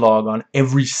vlog on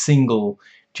every single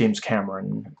James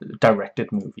Cameron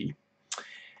directed movie.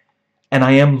 And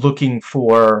I am looking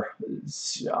for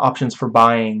options for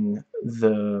buying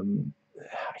the,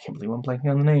 I can't believe I'm blanking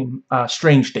on the name,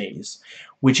 Strange Days,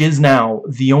 which is now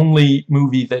the only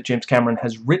movie that James Cameron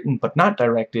has written but not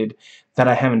directed that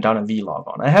I haven't done a vlog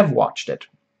on. I have watched it.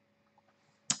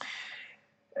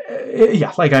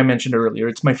 Yeah, like I mentioned earlier,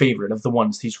 it's my favorite of the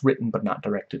ones he's written but not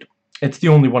directed. It's the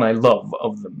only one I love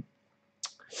of them.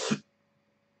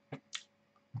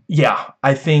 Yeah,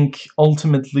 I think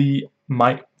ultimately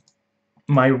my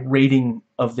rating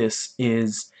of this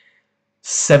is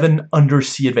 7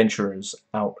 undersea adventures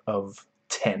out of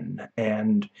 10.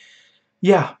 And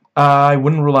yeah, I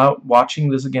wouldn't rule out watching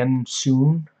this again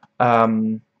soon.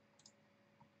 You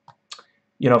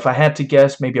know, if I had to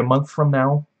guess, maybe a month from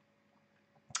now.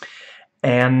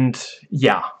 And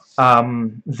yeah,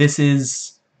 this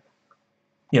is,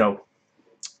 you know,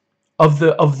 of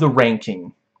the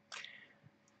ranking,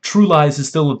 True Lies is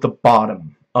still at the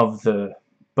bottom of the,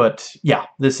 but yeah,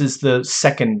 this is the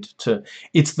second to,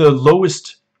 it's the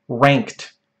lowest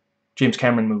ranked James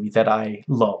Cameron movie that I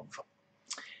love,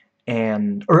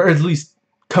 and or at least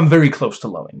come very close to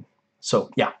loving.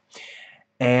 So yeah,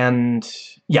 and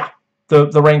yeah, the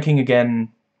ranking again,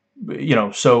 you know,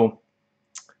 so.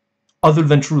 Other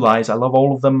than True Lies, I love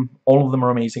all of them. All of them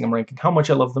are amazing. I'm ranking how much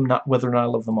I love them, not whether or not I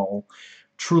love them all.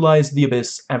 True Lies, The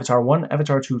Abyss, Avatar 1,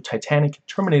 Avatar 2, Titanic,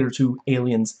 Terminator 2,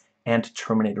 Aliens, and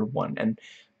Terminator 1. And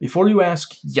before you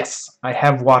ask, yes, I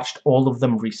have watched all of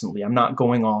them recently. I'm not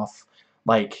going off,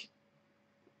 like,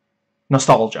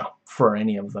 nostalgia for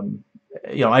any of them.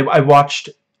 You know, I watched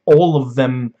all of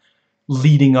them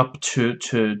leading up to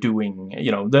doing,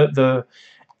 you know,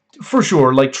 for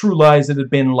sure, like, True Lies, it had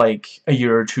been, like, a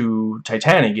year or two.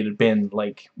 Titanic, it had been,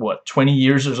 like, what, 20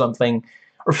 years or something?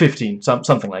 Or 15,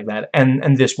 something like that.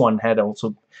 And this one had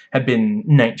been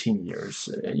 19 years,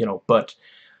 you know, but,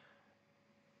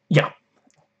 yeah.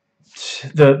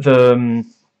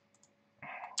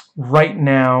 Right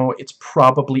now, it's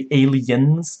probably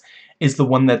Aliens is the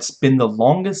one that's been the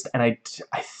longest, and I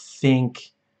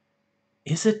think,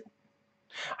 is it?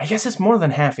 I guess it's more than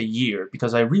half a year,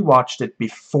 because I rewatched it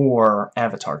before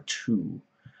Avatar 2.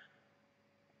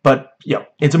 But, yeah,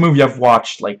 it's a movie I've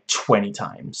watched, like, 20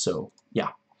 times, so, yeah.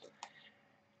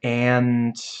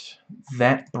 And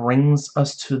that brings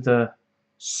us to the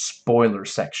spoiler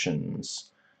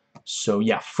sections. So,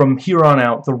 yeah, from here on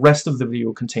out, the rest of the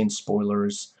video contains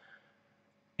spoilers.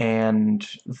 And,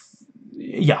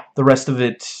 yeah, the rest of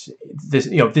it, this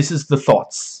is the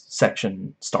thoughts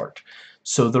section start.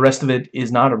 So the rest of it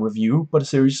is not a review, but a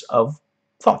series of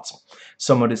thoughts.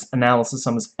 Some of it is analysis,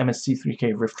 some is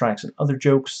MST3K, riff tracks, and other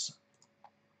jokes.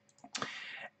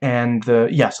 And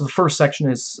yeah, so the first section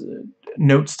is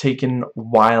notes taken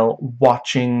while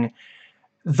watching.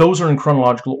 Those are in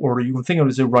chronological order. You can think of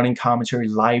it as a running commentary,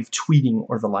 live tweeting,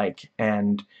 or the like.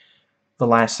 And the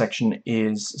last section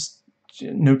is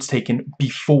notes taken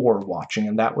before watching,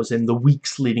 and that was in the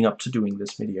weeks leading up to doing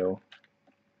this video.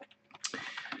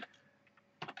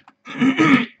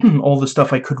 All the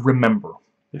stuff I could remember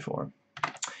before.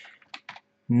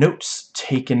 Notes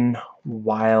taken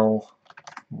while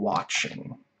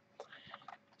watching.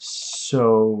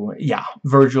 So, yeah,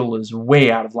 Virgil is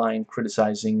way out of line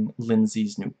criticizing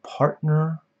Lindsay's new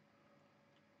partner.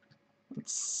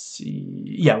 Let's see.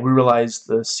 Yeah, we realized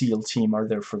the SEAL team are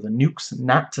there for the nukes,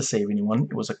 not to save anyone.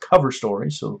 It was a cover story,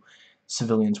 so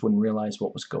civilians wouldn't realize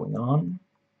what was going on.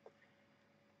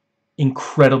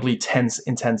 Incredibly tense,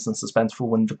 intense, and suspenseful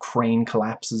when the crane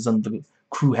collapses and the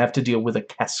crew have to deal with a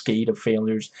cascade of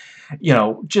failures. You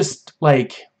know, just,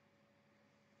 like,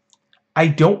 I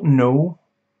don't know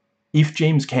if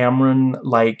James Cameron,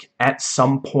 like, at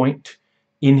some point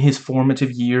in his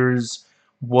formative years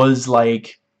was,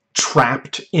 like,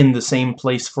 trapped in the same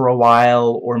place for a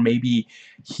while, or maybe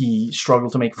he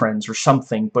struggled to make friends or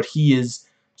something, but he is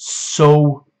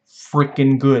so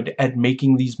freaking good at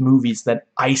making these movies that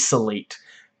isolate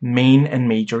main and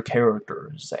major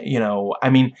characters. You know, I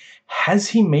mean, has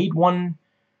he made one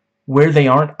where they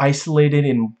aren't isolated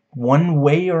in one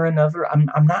way or another.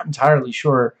 I'm not entirely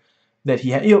sure that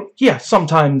he had, you know, yeah,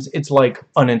 sometimes it's like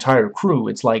an entire crew.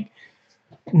 It's like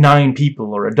 9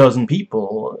 people or a dozen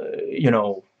people, you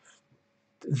know.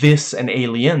 This and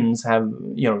Aliens have,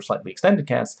 you know, slightly extended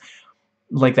casts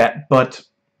like that, but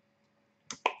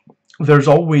there's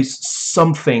always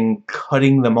something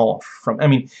cutting them off from, I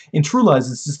mean, in True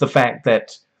Lies, it's just the fact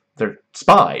that they're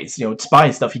spies, you know, it's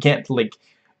spy stuff. You can't, like,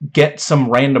 get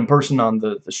some random person on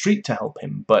the street to help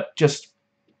him, but just,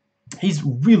 he's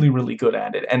really, really good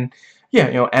at it. And yeah,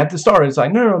 you know, at the start, it's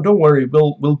like, no, don't worry,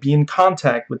 we'll be in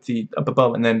contact with the up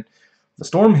above, and then the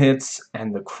storm hits,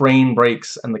 and the crane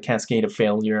breaks, and the cascade of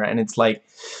failure, and it's like,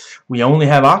 we only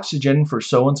have oxygen for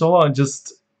so and so long.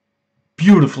 Just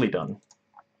beautifully done.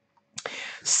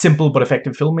 Simple but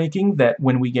effective filmmaking, that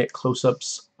when we get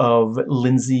close-ups of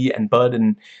Lindsay and Bud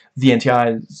and the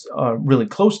NTIs really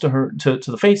close to her, to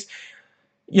the face,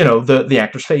 you know, the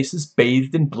actor's face is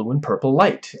bathed in blue and purple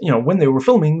light. You know, when they were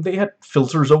filming, they had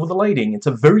filters over the lighting. It's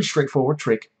a very straightforward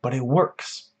trick, but it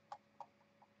works.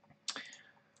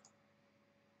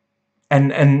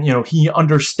 And you know, he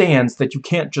understands that you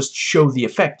can't just show the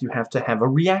effect, you have to have a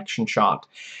reaction shot.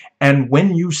 And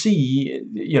when you see,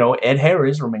 you know, Ed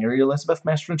Harris or Mary Elizabeth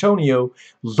Mastrantonio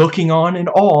looking on in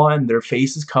awe, and their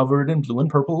face is covered in blue and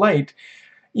purple light,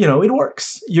 you know, it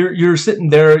works. You're sitting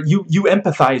there, you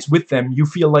empathize with them, you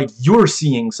feel like you're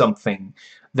seeing something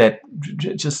that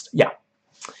just, yeah.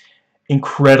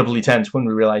 Incredibly tense when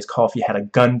we realize Coffee had a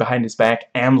gun behind his back,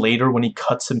 and later when he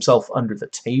cuts himself under the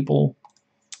table.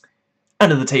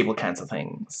 Under the table kinds of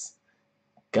things.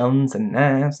 Guns and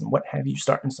knives and what have you,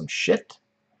 starting some shit.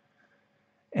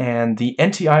 And the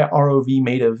NTI ROV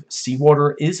made of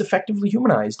seawater is effectively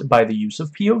humanized by the use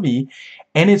of POV,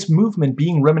 and its movement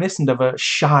being reminiscent of a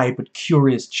shy but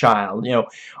curious child. You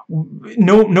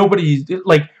know, nobody,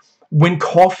 like, when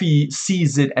Coffee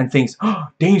sees it and thinks, oh,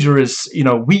 dangerous, you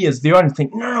know, we as the audience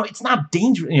think, no, it's not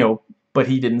dangerous, you know, but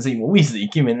he didn't see what we see,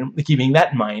 keeping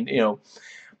that in mind, you know.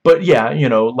 But yeah, you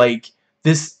know, like,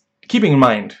 this, keeping in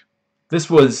mind, this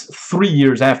was 3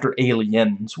 years after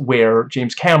Aliens, where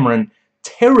James Cameron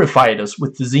terrified us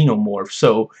with the xenomorph,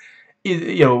 so,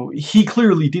 you know, he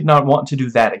clearly did not want to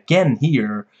do that again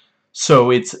here,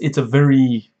 so it's a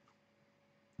very,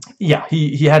 yeah,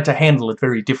 he had to handle it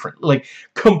very different. Like,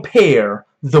 compare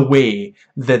the way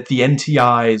that the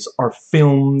NTIs are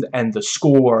filmed and the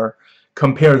score,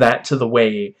 compare that to the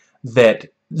way that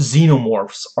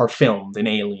xenomorphs are filmed in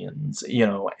Aliens, you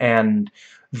know, and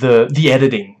the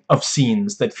editing of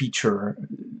scenes that feature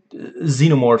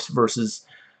xenomorphs versus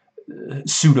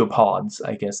pseudopods,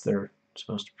 I guess they're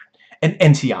supposed to be.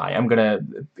 And NTI, I'm gonna,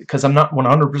 because I'm not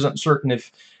 100% certain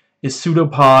if is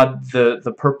pseudopod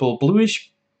the purple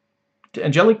bluish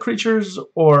angelic creatures,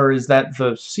 or is that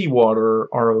the seawater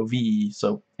ROV.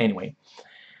 So anyway,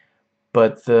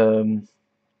 but the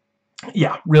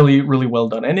yeah, really, really well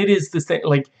done. And it is this thing,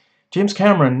 like, James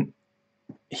Cameron,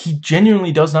 he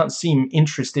genuinely does not seem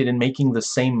interested in making the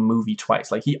same movie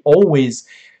twice. Like, he always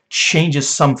changes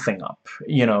something up,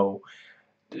 you know.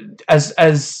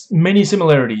 As many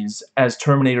similarities as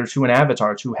Terminator 2 and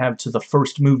Avatar 2 have to the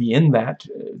first movie in that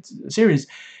series,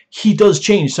 he does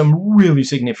change some really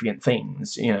significant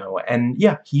things, you know. And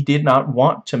yeah, he did not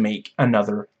want to make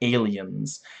another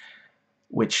Aliens,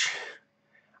 which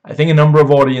I think a number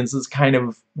of audiences kind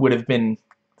of would have been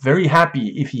very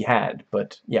happy if he had,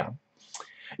 but yeah.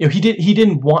 You know, he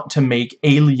didn't want to make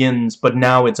Aliens, but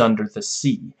now it's under the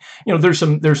sea. You know, there's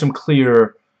some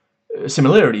clear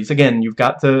similarities. Again, you've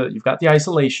got the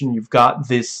isolation, you've got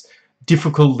this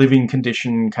difficult living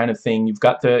condition kind of thing, you've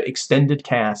got the extended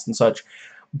cast and such,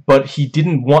 but he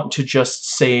didn't want to just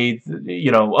say, you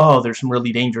know, oh, there's some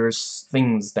really dangerous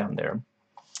things down there.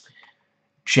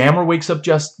 Jammer wakes up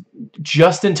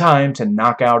just in time to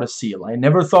knock out a seal. I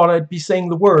never thought I'd be saying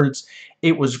the words.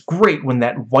 It was great when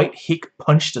that white hick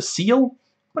punched a seal,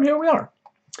 but here we are.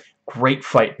 Great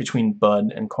fight between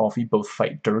Bud and Coffee. Both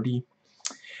fight dirty.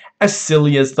 As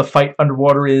silly as the fight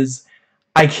underwater is,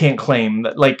 I can't claim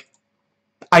that, like,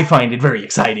 I find it very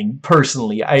exciting,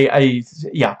 personally.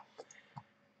 Yeah.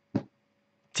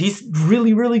 He's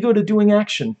really, really good at doing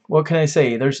action. What can I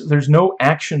say? There's no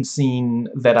action scene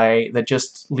that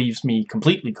just leaves me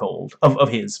completely cold of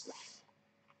his.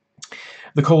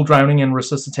 The cold drowning and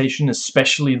resuscitation,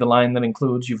 especially the line that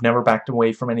includes "You've never backed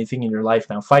away from anything in your life,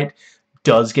 now fight,"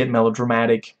 does get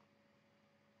melodramatic.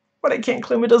 But I can't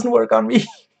claim it doesn't work on me.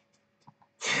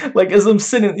 Like, as I'm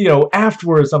sitting, you know,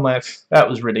 afterwards, I'm like, that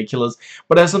was ridiculous.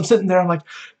 But as I'm sitting there, I'm like,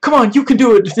 come on, you can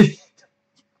do it.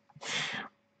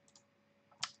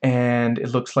 And it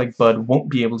looks like Bud won't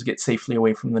be able to get safely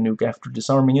away from the nuke after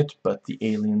disarming it, but the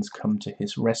aliens come to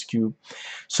his rescue.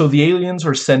 So the aliens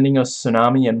are sending a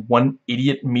tsunami, and one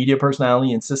idiot media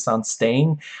personality insists on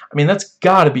staying. I mean, that's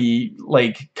gotta be,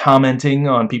 like, commenting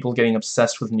on people getting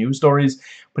obsessed with news stories,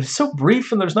 but it's so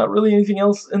brief, and there's not really anything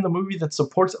else in the movie that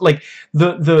supports it. Like,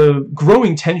 the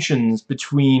growing tensions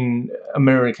between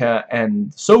America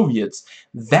and the Soviets,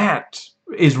 that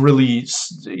is really,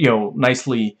 you know,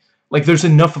 nicely... Like, there's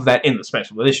enough of that in the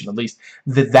special edition, at least,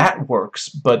 that works,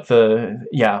 but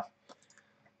yeah.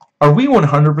 Are we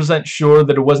 100% sure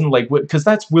that it wasn't, like, because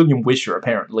that's William Wisher,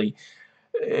 apparently.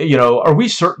 You know, are we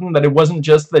certain that it wasn't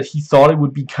just that he thought it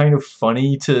would be kind of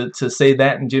funny to say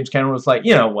that, and James Cameron was like,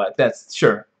 you know what, that's,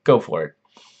 sure, go for it.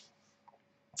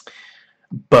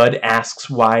 Bud asks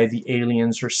why the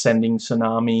aliens are sending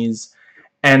tsunamis,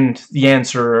 and the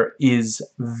answer is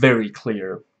very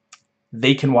clear.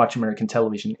 They can watch American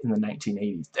television in the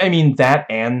 1980s. I mean, that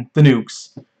and the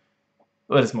nukes.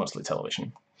 But it's mostly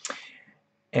television.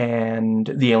 And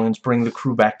the aliens bring the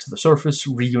crew back to the surface,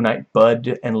 reunite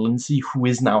Bud and Lindsay, who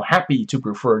is now happy to be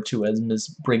referred to as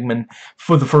Ms. Brigman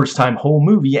for the first time whole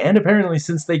movie, and apparently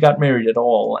since they got married at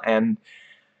all. And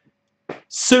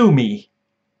sue me.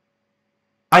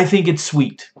 I think it's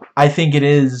sweet. I think it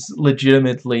is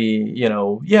legitimately, you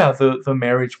know, yeah, the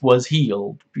marriage was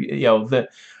healed. You know,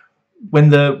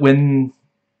 when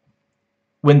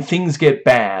things get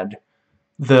bad,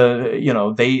 you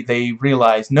know, they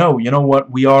realize, no, you know what,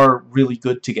 we are really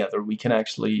good together. We can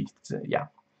actually, yeah.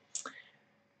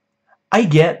 I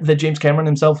get that James Cameron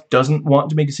himself doesn't want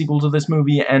to make a sequel to this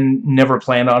movie and never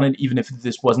planned on it, even if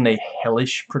this wasn't a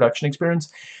hellish production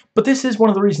experience. But this is one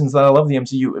of the reasons that I love the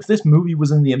MCU. If this movie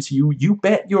was in the MCU, you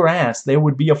bet your ass there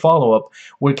would be a follow-up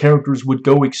where characters would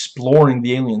go exploring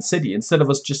the alien city instead of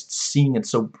us just seeing it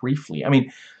so briefly. I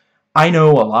mean, I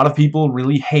know a lot of people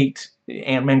really hate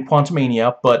Ant-Man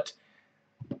Quantumania, but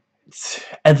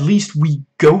at least we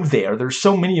go there. There's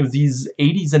so many of these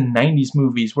 80s and 90s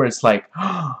movies where it's like,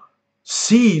 oh,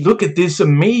 see, look at this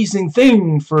amazing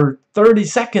thing for 30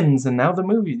 seconds, and now the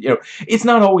movie, you know, it's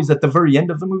not always at the very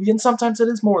end of the movie, and sometimes it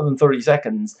is more than 30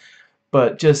 seconds,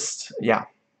 but just, yeah.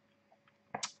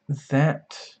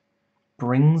 That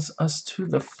brings us to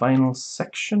the final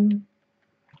section.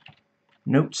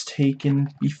 Notes taken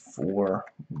before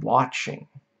watching.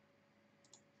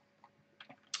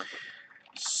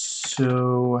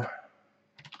 So,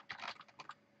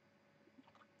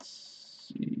 let's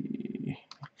see.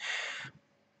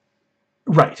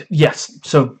 Right, yes.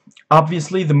 So,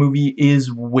 obviously the movie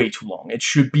is way too long. It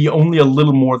should be only a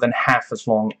little more than half as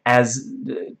long as,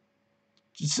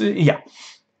 yeah,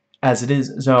 as it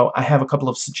is. So, I have a couple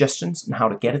of suggestions on how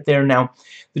to get it there. Now,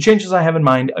 the changes I have in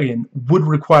mind, again, would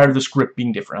require the script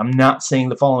being different. I'm not saying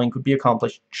the following could be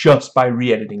accomplished just by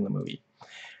re-editing the movie.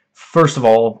 First of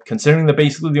all, considering that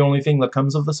basically the only thing that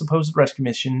comes of the supposed rescue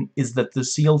mission is that the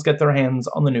SEALs get their hands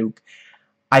on the nuke,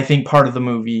 I think part of the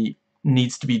movie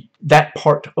needs to be, that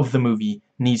part of the movie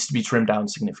needs to be trimmed down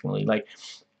significantly. Like,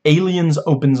 Aliens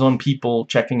opens on people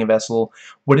checking a vessel.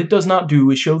 What it does not do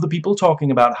is show the people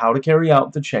talking about how to carry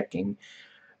out the checking.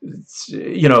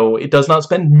 You know, it does not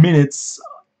spend minutes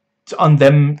on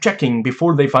them checking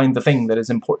before they find the thing that is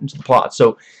important to the plot.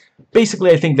 So,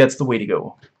 basically, I think that's the way to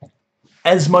go.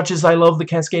 As much as I love the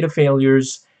cascade of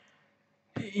failures,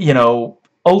 you know,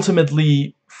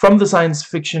 ultimately, from the science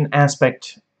fiction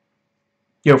aspect,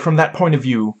 you know, from that point of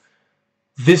view,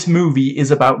 this movie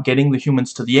is about getting the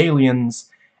humans to the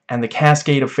aliens, and the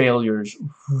cascade of failures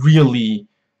really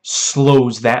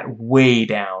slows that way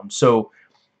down. So,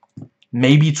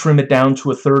 maybe trim it down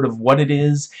to a third of what it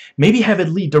is. Maybe have it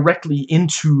lead directly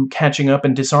into catching up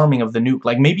and disarming of the nuke.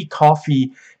 Like, maybe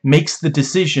Coffee makes the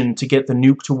decision to get the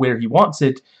nuke to where he wants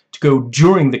it to go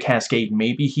during the cascade.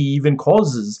 Maybe he even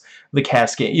causes the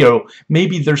cascade. You know,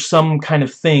 maybe there's some kind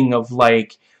of thing of,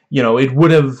 like, you know, it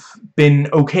would have been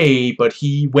okay, but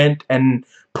he went and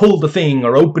pulled the thing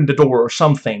or opened a door or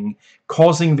something,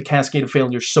 causing the cascade of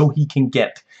failure so he can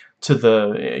get to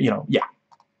the, you know, yeah.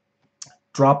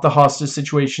 Drop the hostage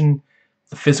situation,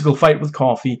 the physical fight with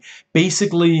Coffee.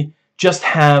 Basically, just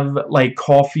have, like,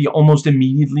 Coffee almost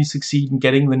immediately succeed in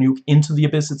getting the nuke into the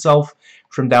abyss itself,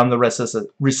 trim down the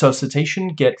resuscitation,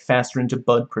 get faster into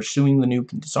Bud pursuing the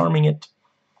nuke and disarming it.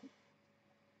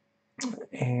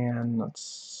 And let's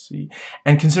see.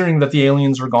 And considering that the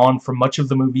aliens are gone for much of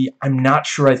the movie, I'm not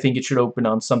sure I think it should open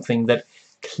on something that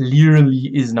clearly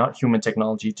is not human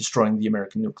technology destroying the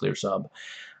American nuclear sub.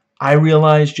 I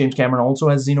realize James Cameron also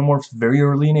has xenomorphs very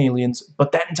early in Aliens,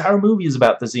 but that entire movie is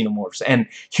about the xenomorphs and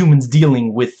humans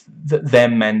dealing with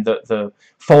them and the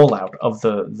fallout of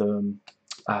the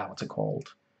what's it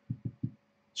called?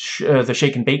 the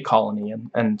shake and bake colony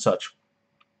and such.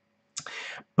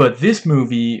 But this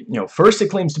movie, you know, first it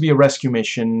claims to be a rescue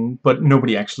mission, but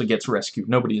nobody actually gets rescued.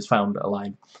 Nobody is found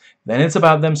alive. Then it's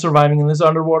about them surviving in this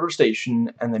underwater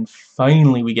station, and then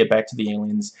finally we get back to the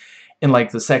aliens in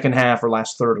like the second half or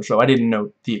last third or so. I didn't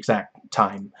know the exact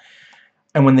time.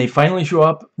 And when they finally show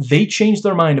up, they change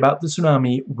their mind about the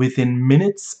tsunami within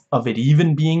minutes of it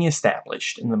even being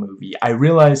established in the movie. I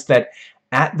realized that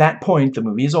at that point, the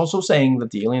movie is also saying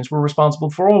that the aliens were responsible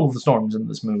for all of the storms in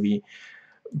this movie.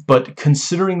 But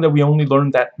considering that we only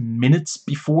learned that minutes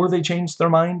before they changed their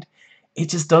mind, it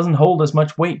just doesn't hold as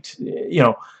much weight. You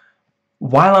know,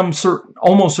 while I'm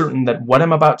almost certain that what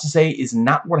I'm about to say is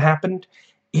not what happened,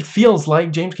 it feels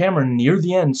like James Cameron, near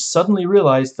the end, suddenly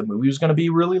realized the movie was going to be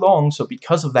really long, so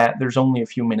because of that, there's only a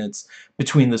few minutes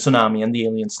between the tsunami and the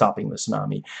aliens stopping the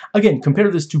tsunami. Again, compare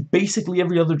this to basically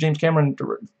every other James Cameron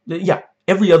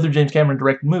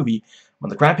directed movie. When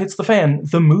the crap hits the fan,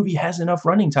 the movie has enough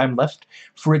running time left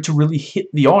for it to really hit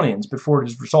the audience before it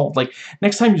is resolved. Like,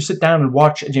 next time you sit down and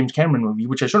watch a James Cameron movie,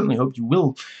 which I certainly hope you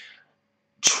will,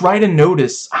 try to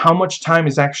notice how much time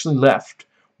is actually left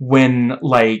when,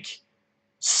 like,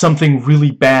 something really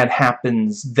bad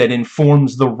happens that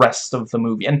informs the rest of the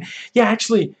movie. And, yeah,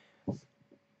 actually,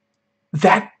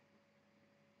 that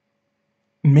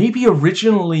maybe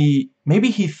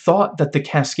he thought that the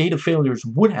cascade of failures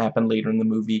would happen later in the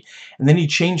movie, and then he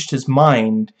changed his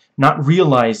mind, not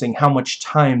realizing how much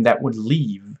time that would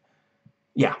leave.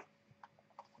 Yeah.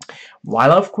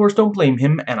 While I, of course, don't blame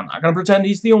him, and I'm not going to pretend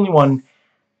he's the only one,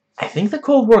 I think the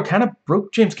Cold War kind of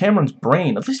broke James Cameron's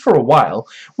brain, at least for a while,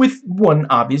 with one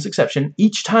obvious exception.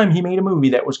 Each time he made a movie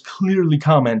that was clearly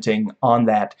commenting on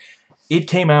that, it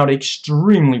came out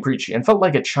extremely preachy and felt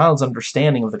like a child's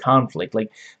understanding of the conflict.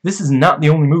 Like, this is not the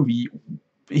only movie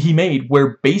he made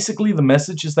where basically the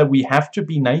message is that we have to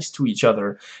be nice to each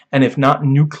other, and if not,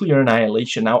 nuclear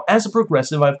annihilation. Now, as a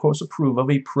progressive, I of course approve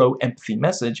of a pro-empathy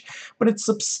message, but it's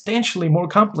substantially more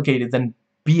complicated than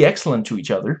be excellent to each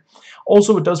other.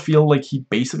 Also, it does feel like he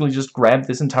basically just grabbed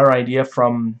this entire idea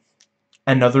from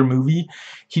another movie.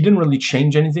 He didn't really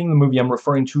change anything. The movie I'm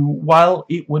referring to, while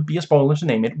it would be a spoiler to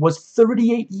name it, was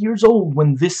 38 years old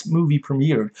when this movie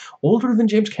premiered, older than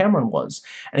James Cameron was,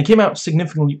 and it came out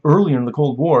significantly earlier in the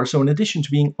Cold War, so in addition to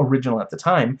being original at the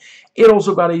time, it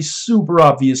also got a super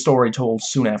obvious story told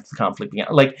soon after the conflict began.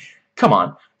 Like, come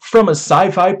on, from a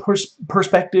sci-fi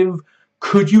perspective,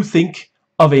 could you think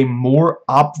of a more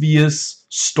obvious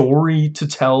story to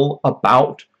tell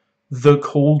about the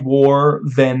Cold War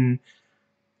than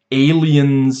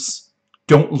aliens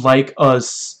don't like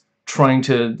us trying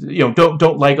to, you know,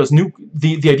 don't like us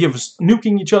the idea of us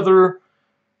nuking each other.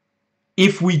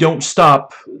 If we don't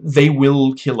stop, they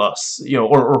will kill us, you know,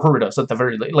 or hurt us at the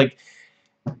very least. Like,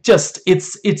 just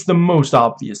it's the most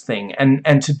obvious thing,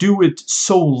 and to do it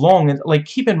so long, and like,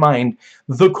 keep in mind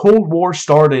the Cold War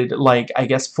started like, I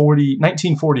guess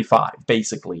 1945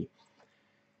 basically.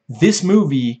 This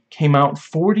movie came out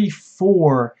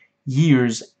 44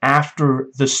 years after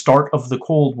the start of the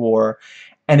Cold War,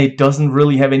 and it doesn't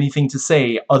really have anything to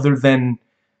say other than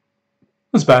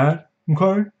it's bad,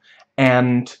 okay?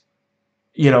 And,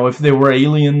 you know, if there were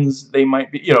aliens, they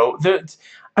might be, you know,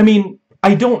 I mean,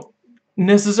 I don't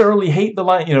necessarily hate the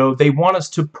line, you know, they want us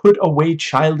to put away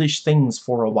childish things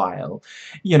for a while,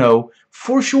 you know,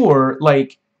 for sure.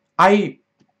 Like,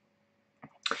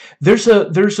 there's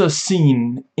a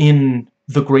scene in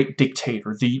The Great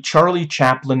Dictator, the Charlie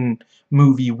Chaplin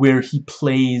movie, where he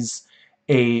plays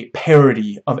a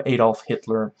parody of Adolf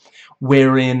Hitler,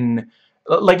 wherein,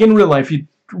 like, in real life he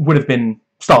would have been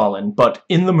Stalin, but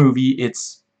in the movie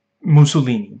it's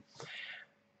Mussolini.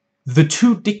 The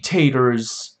two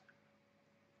dictators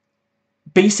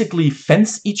basically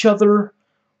fence each other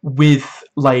with,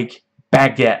 like,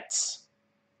 baguettes.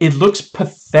 It looks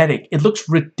pathetic. It looks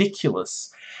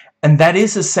ridiculous. And that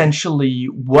is essentially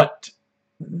what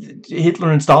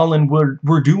Hitler and Stalin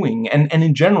were doing. And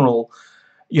in general,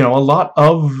 you know, a lot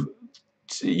of,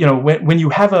 you know, when you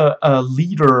have a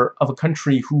leader of a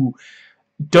country who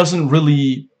doesn't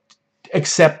really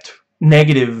accept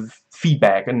negative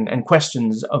feedback and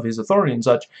questions of his authority and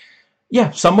such, yeah,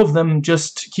 some of them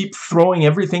just keep throwing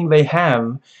everything they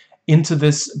have into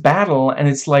this battle, and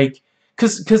it's like,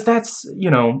 because that's,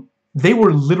 you know, they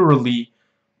were literally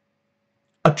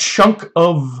a chunk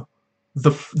of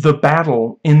the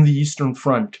battle in the Eastern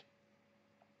Front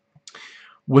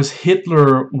was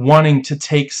Hitler wanting to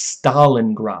take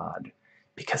Stalingrad,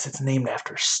 because it's named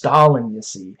after Stalin, you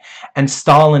see, and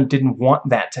Stalin didn't want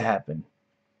that to happen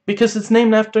because it's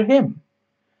named after him.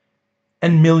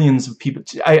 And millions of people,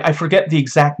 I forget the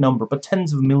exact number, but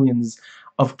tens of millions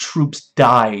of troops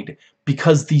died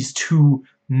because these two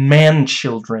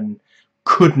man-children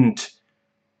couldn't,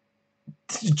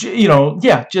 you know,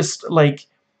 yeah, just like,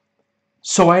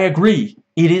 so I agree,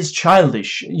 it is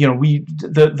childish, you know,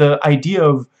 the idea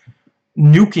of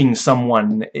nuking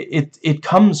someone, it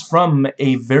comes from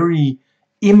a very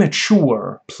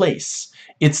immature place.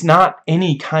 It's not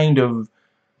any kind of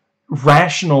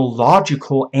rational,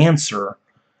 logical answer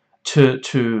to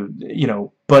you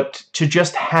know, but to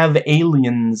just have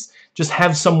aliens, just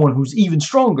have someone who's even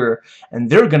stronger, and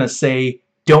they're gonna say,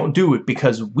 don't do it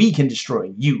because we can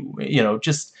destroy you, you know,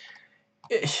 just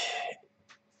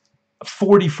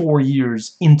 44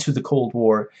 years into the Cold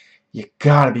War, you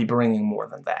gotta be bringing more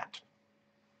than that.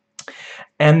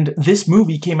 And this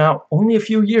movie came out only a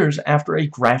few years after a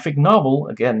graphic novel,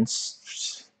 again,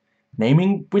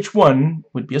 naming which one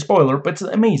would be a spoiler, but it's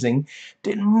amazing,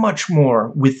 did much more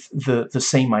with the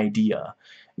same idea,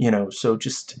 you know, so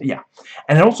just, yeah.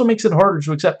 And it also makes it harder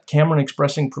to accept Cameron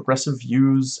expressing progressive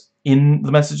views in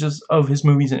the messages of his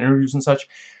movies and interviews and such,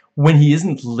 when he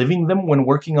isn't living them. When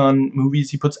working on movies,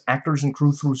 he puts actors and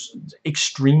crew through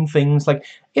extreme things. Like,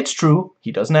 it's true,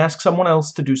 he doesn't ask someone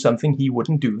else to do something he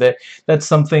wouldn't do. That's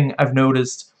something I've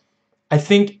noticed. I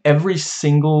think every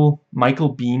single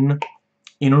Michael Biehn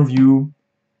interview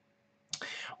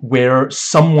where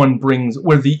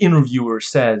where the interviewer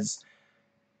says,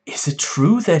 is it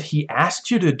true that he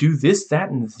asked you to do this, that,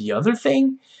 and the other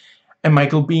thing? And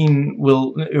Michael Biehn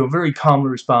will, you know, very calmly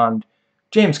respond,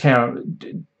 James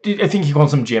Cameron, I think he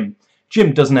calls him Jim.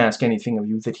 Jim doesn't ask anything of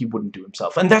you that he wouldn't do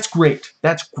himself. And that's great.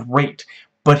 That's great.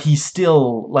 But he's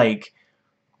still, like,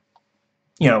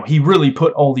 you know, he really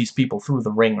put all these people through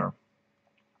the ringer.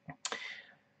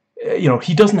 You know,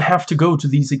 he doesn't have to go to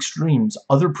these extremes.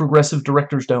 Other progressive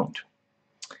directors don't.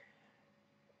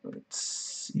 Let's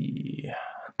see.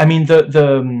 I mean,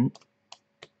 Ryan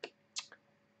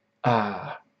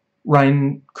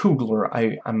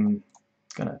Coogler, I'm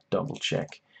gonna double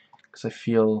check because I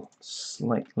feel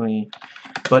slightly,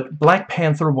 but Black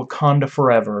Panther Wakanda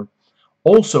Forever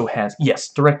also has, yes,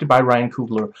 directed by Ryan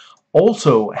Coogler,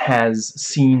 also has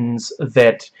scenes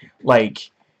that,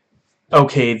 like,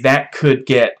 okay, that could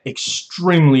get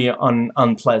extremely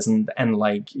unpleasant, and,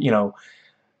 like, you know,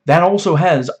 that also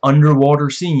has underwater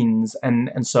scenes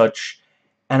and such,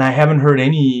 and I haven't heard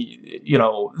any, you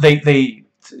know,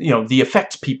 you know, the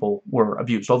effects people were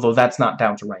abused, although that's not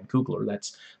down to Ryan Coogler,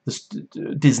 that's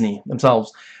Disney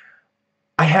themselves.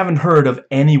 I haven't heard of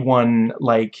anyone,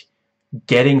 like,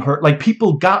 getting hurt. Like,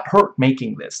 people got hurt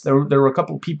making this. There were a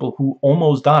couple of people who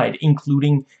almost died,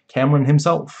 including Cameron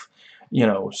himself, you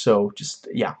know, so just,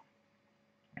 yeah.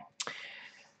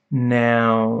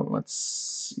 Now,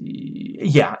 let's see.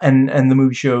 Yeah, and the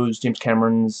movie shows James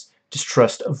Cameron's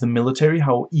distrust of the military,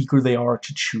 how eager they are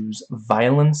to choose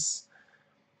violence.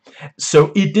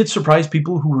 So it did surprise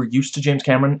people who were used to James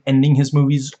Cameron ending his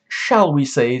movies, shall we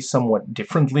say, somewhat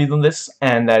differently than this,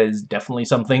 and that is definitely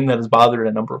something that has bothered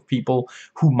a number of people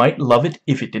who might love it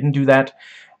if it didn't do that.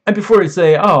 And before I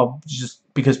say, oh, just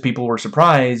because people were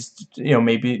surprised, you know,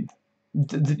 maybe,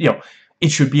 you know, it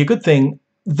should be a good thing,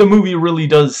 the movie really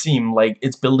does seem like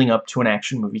it's building up to an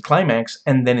action movie climax,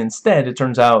 and then instead it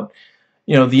turns out,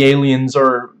 you know, the aliens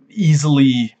are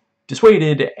easily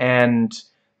dissuaded, and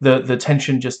the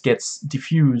tension just gets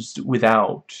diffused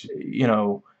without, you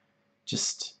know,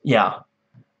 just, yeah.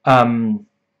 And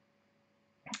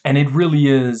it really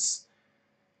is,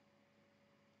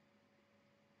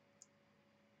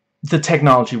 the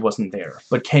technology wasn't there,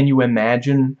 but can you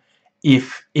imagine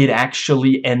if it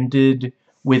actually ended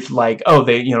with, like, oh,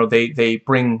 they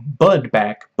bring Bud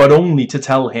back, but only to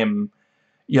tell him,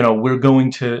 you know, we're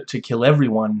going to kill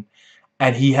everyone,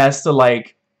 and he has to,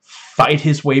 like, fight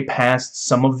his way past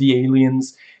some of the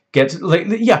aliens, get, like,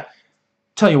 yeah,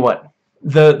 tell you what,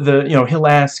 you know, he'll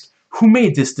ask, who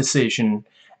made this decision,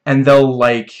 and they'll,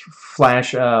 like,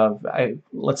 flash,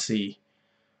 let's see,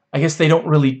 I guess they don't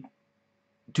really,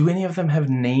 do any of them have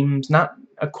names? Not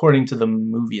according to the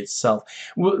movie itself.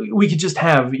 We could just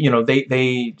have, you know,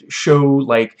 they show,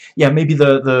 like, yeah, maybe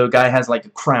the guy has, like, a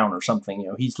crown or something, you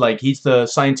know, he's the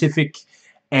scientific,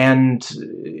 and,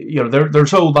 you know, they're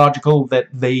so logical that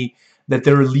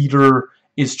their leader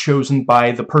is chosen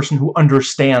by the person who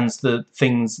understands the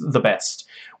things the best,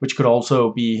 which could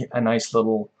also be a nice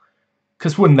little,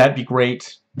 because wouldn't that be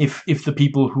great if the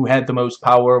people who had the most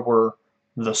power were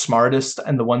the smartest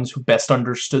and the ones who best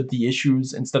understood the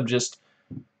issues, instead of just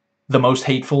the most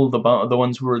hateful, the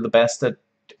ones who were the best at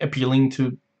appealing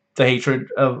to the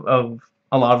hatred of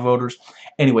a lot of voters.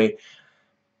 Anyway,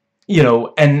 you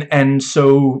know, and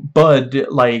so Bud,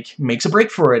 like, makes a break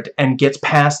for it and gets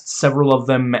past several of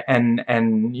them,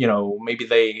 and you know, maybe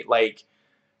they, like,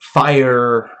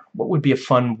 fire, what would be a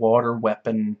fun water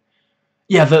weapon?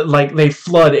 Yeah, like, they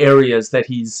flood areas that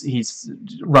he's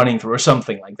running through or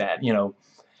something like that, you know.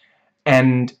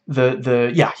 And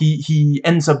yeah, he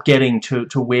ends up getting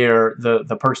to where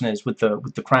the person is with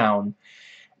the crown,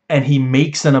 and he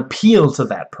makes an appeal to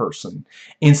that person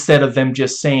instead of them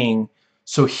just saying,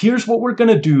 so here's what we're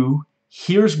gonna do,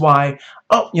 here's why,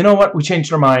 oh, you know what, we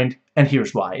changed our mind, and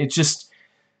here's why. It's just,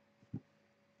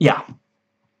 yeah.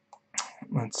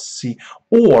 Let's see.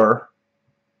 Or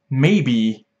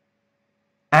maybe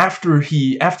after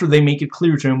they make it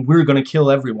clear to him, we're gonna kill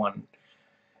everyone,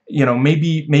 you know,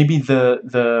 maybe you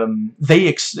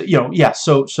know, yeah,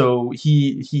 so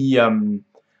he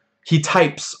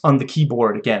types on the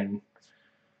keyboard again,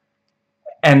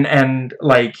 and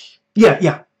like,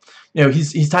 yeah, you know,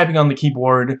 he's typing on the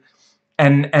keyboard,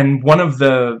 and one of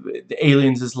the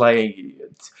aliens is like,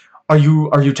 are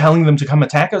you telling them to come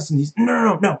attack us? And he's,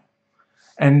 no.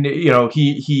 And you know,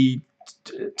 he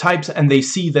types, and they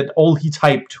see that all he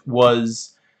typed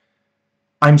was,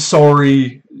 I'm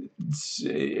sorry,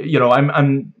 you know,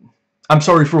 I'm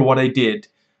sorry for what I did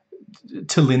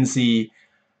to Lindsay,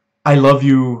 I love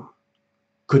you,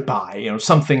 goodbye, you know,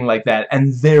 something like that.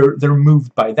 And they're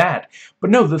moved by that. But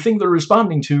no, the thing they're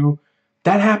responding to,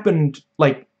 that happened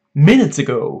like minutes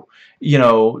ago, you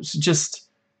know. It's just,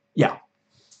 yeah.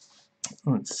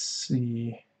 Let's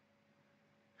see.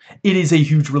 It is a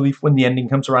huge relief when the ending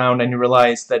comes around and you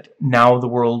realize that now the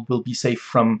world will be safe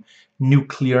from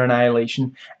nuclear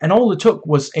annihilation, and all it took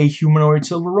was a humanoid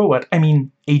silver robot. I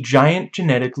mean, a giant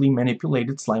genetically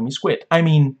manipulated slimy squid. I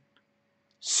mean,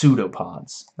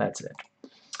 pseudopods. That's it.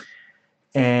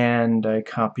 And I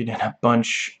copied in a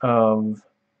bunch of...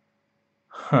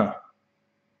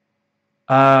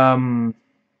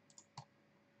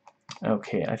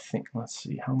 Okay, I think, let's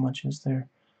see, how much is there?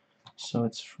 So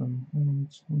it's from...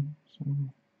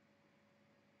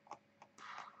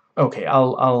 Okay,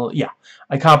 yeah.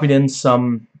 I copied in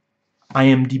some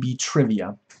IMDb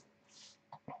trivia.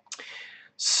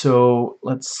 So,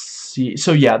 let's see.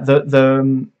 So, yeah,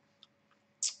 the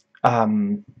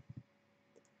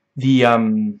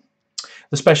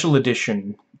special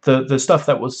edition, the stuff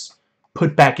that was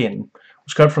put back in,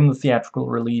 was cut from the theatrical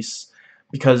release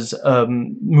because a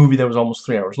movie that was almost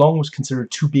 3 hours long was considered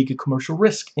too big a commercial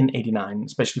risk in '89,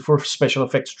 especially for special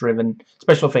effects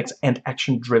and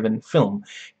action-driven film.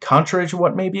 Contrary to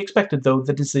what may be expected, though,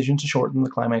 the decision to shorten the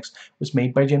climax was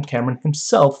made by James Cameron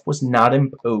himself, was not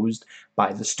imposed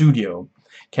by the studio.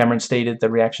 Cameron stated that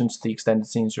reactions to the extended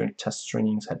scenes during test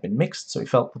screenings had been mixed, so he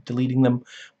felt that deleting them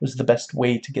was the best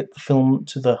way to get the film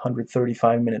to the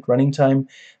 135-minute running time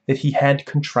that he had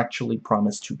contractually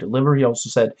promised to deliver. He also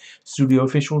said studio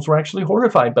officials were actually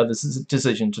horrified by this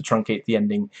decision to truncate the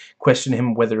ending, questioning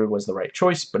him whether it was the right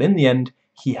choice, but in the end,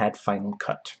 he had final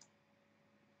cut.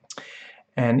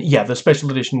 And yeah, the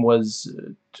special edition was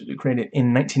created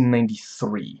in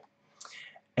 1993.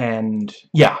 And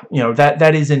yeah, you know,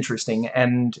 that is interesting,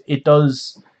 and it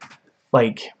does,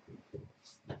 like,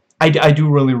 I do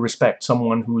really respect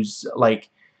someone who's like,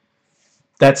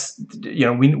 that's, you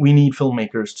know, we need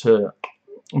filmmakers to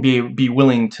be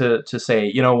willing to say,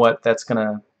 you know what, that's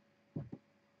not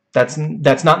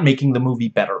making the movie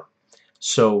better,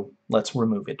 so let's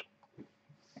remove it.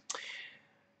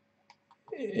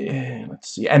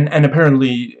 Let's see, and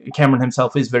apparently Cameron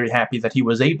himself is very happy that he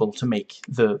was able to make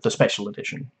the special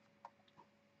edition.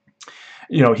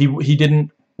 You know, he didn't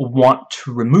want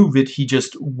to remove it, he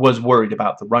just was worried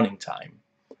about the running time.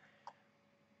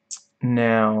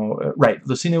 Now, right,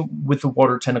 the scene with the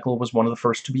water tentacle was one of the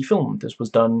first to be filmed. This was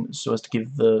done so as to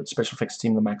give the special effects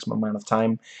team the maximum amount of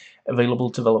time available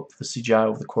to develop the CGI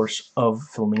over the course of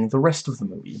filming the rest of the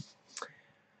movie.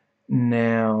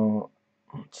 Now,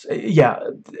 yeah,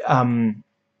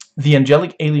 the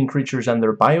angelic alien creatures and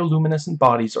their bioluminescent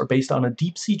bodies are based on a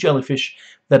deep-sea jellyfish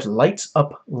that lights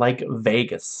up like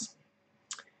Vegas.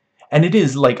 And it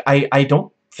is, like, I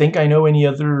don't think I know any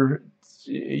other,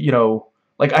 you know,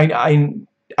 like,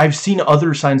 I've seen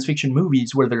other science fiction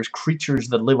movies where there's creatures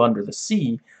that live under the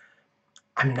sea.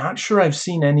 I'm not sure I've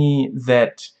seen any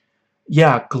that,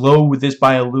 yeah, glow with this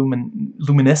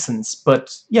bioluminescence,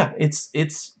 but yeah,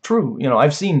 it's true. You know,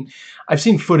 I've seen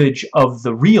footage of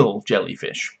the real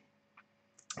jellyfish.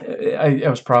 I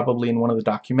was probably in one of the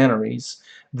documentaries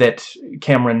that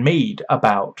Cameron made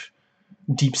about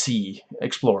deep sea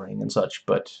exploring and such,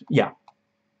 but yeah.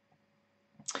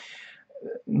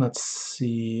 Let's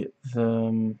see,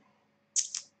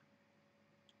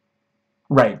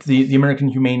 Right. The American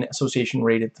Humane Association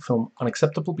rated the film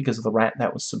unacceptable because of the rat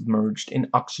that was submerged in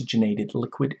oxygenated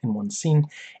liquid in one scene.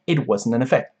 It wasn't an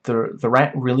effect. The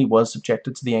rat really was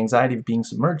subjected to the anxiety of being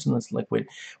submerged in this liquid,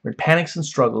 where it panics and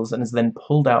struggles and is then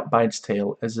pulled out by its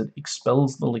tail as it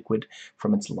expels the liquid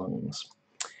from its lungs.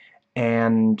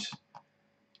 And,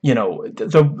 you know,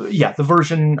 the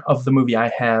version of the movie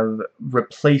I have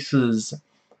replaces,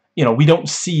 you know, we don't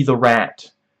see the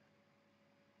rat.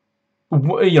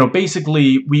 You know,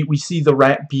 basically, we see the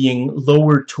rat being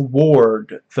lowered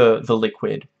toward the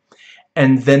liquid,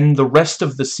 and then the rest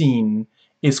of the scene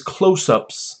is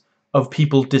close-ups of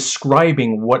people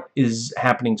describing what is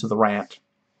happening to the rat.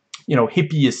 You know,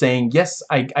 Hippie is saying, yes,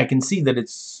 I can see that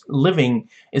it's living,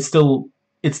 it's still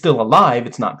alive,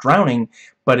 it's not drowning,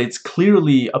 but it's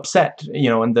clearly upset, you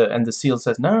know, and the seal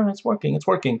says, no, it's working, it's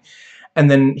working.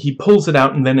 And then he pulls it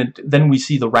out, and then we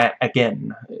see the rat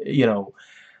again, you know.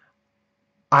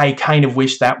 I kind of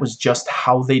wish that was just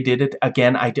how they did it.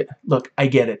 Again, look, I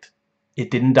get it.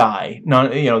 It didn't die.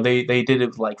 None, you know, they did it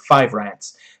with like 5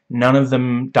 rats. None of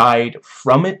them died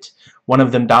from it. One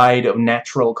of them died of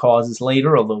natural causes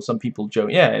later, although some people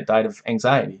joke, yeah, it died of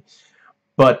anxiety.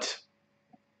 But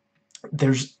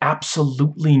there's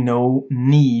absolutely no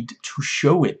need to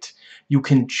show it. You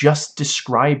can just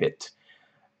describe it.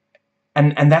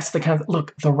 And that's the kind of,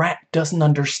 look, the rat doesn't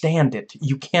understand it.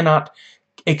 You cannot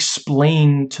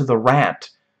explain to the rat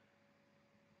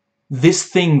this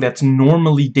thing that's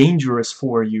normally dangerous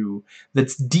for you,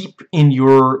 that's deep in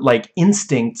your, like,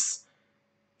 instincts.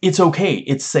 It's okay,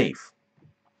 it's safe.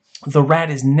 The rat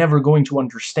is never going to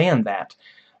understand that.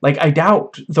 Like, I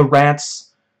doubt the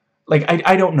rats, like,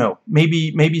 I don't know.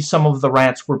 Maybe some of the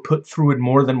rats were put through it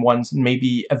more than once, and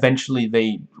maybe eventually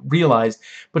they realized,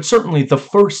 but certainly the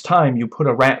first time you put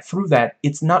a rat through that,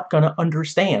 it's not gonna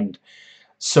understand.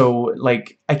 So,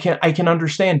 like, I can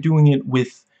understand doing it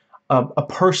with a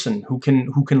person who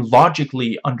can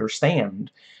logically understand,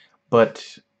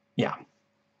 but yeah.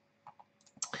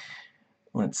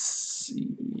 Let's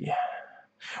see.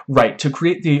 Right, to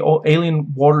create the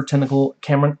alien water tentacle,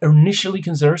 Cameron initially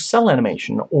considered cell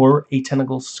animation, or a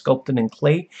tentacle sculpted in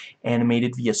clay,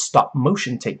 animated via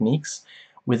stop-motion techniques,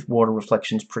 with water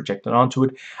reflections projected onto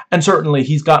it. And certainly,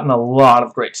 he's gotten a lot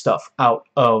of great stuff out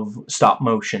of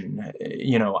stop-motion.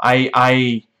 You know,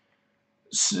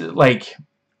 like,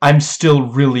 I'm still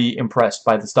really impressed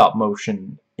by the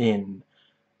stop-motion in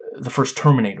the first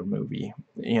Terminator movie,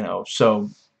 you know, so...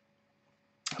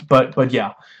 But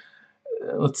yeah.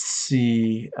 Let's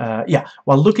see. Yeah,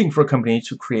 while looking for a company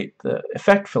to create the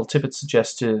effect, Phil Tippett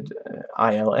suggested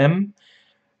ILM,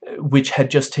 which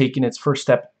had just taken its first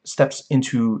steps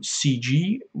into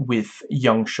CG with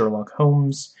young Sherlock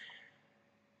Holmes.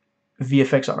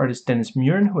 VFX artist Dennis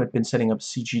Muren, who had been setting up a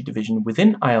CG division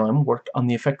within ILM, worked on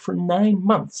the effect for 9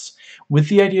 months, with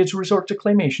the idea to resort to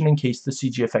claymation in case the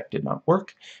CG effect did not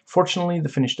work. Fortunately, the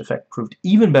finished effect proved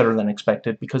even better than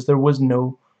expected because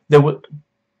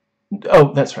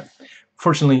oh, that's right.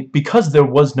 Fortunately, because there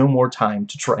was no more time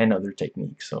to try another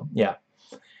technique, so yeah.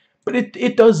 But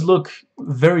it does look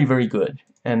very, very good,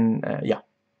 and yeah.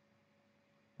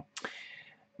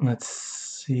 Let's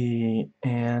see,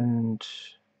 and...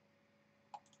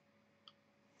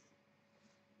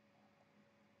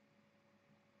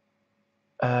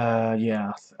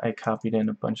 yeah, I copied in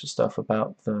a bunch of stuff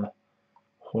about the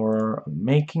horror of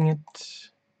making it.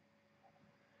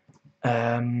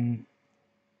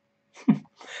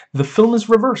 The film is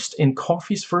reversed in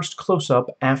Coffey's first close-up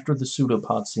after the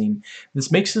pseudopod scene.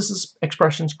 This makes his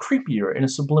expressions creepier in a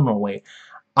subliminal way.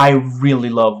 I really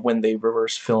love when they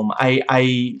reverse film.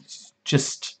 I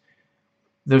just...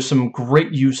 There's some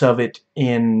great use of it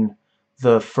in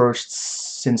the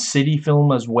first Sin City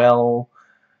film as well.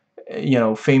 You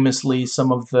know, famously,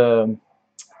 some of the...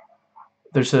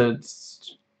 There's a...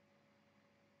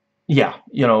 Yeah,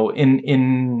 you know,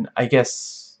 in I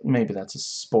guess, maybe that's a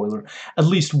spoiler. At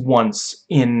least once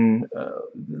in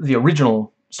the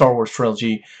original Star Wars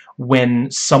trilogy, when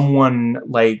someone,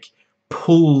 like,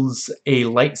 pulls a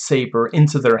lightsaber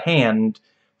into their hand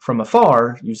from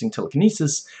afar using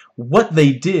telekinesis, what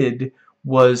they did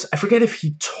was, I forget if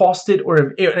he tossed it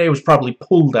or if it was probably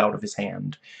pulled out of his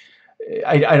hand.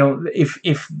 I don't, if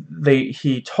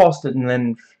he tossed it and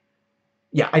then,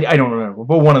 yeah, I don't remember,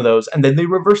 but one of those, and then they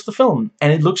reversed the film,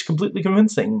 and it looks completely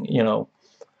convincing, you know.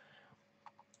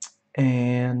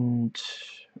 And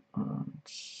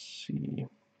let's see,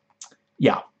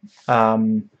 yeah,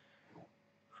 so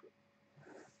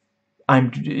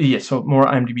more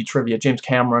IMDb trivia. James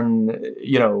Cameron,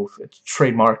 you know, it's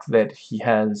trademarked that he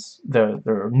has there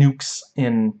are nukes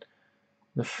in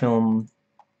the film.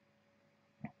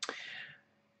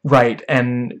 Right,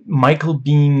 and Michael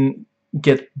Biehn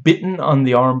gets bitten on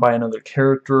the arm by another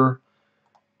character,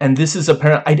 and this is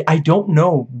apparent. I don't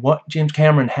know what James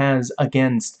Cameron has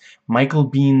against Michael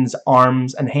Biehn's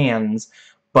arms and hands,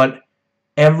 but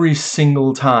every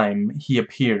single time he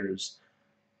appears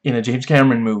in a James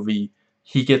Cameron movie,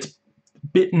 he gets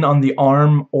bitten on the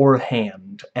arm or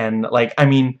hand. And, like, I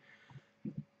mean,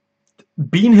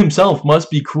 Biehn himself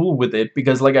must be cool with it,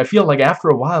 because, like, I feel like after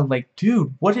a while, like,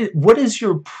 dude, what is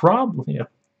your problem? Yeah.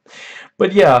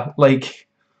 But yeah, like,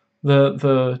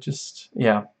 just,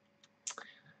 yeah.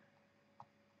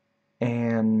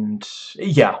 And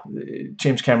yeah,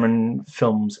 James Cameron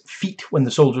films feet when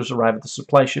the soldiers arrive at the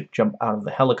supply ship, jump out of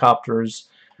the helicopters,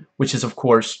 which is, of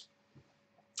course,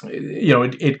 you know,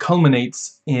 it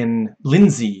culminates in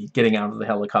Lindsay getting out of the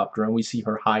helicopter, and we see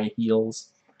her high heels,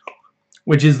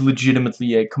 which is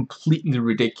legitimately a completely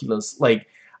ridiculous, like,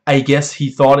 I guess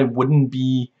he thought it wouldn't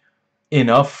be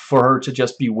enough for her to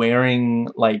just be wearing,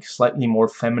 like, slightly more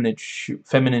feminine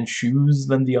shoes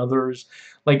than the others.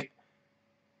 Like,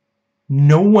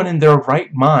 no one in their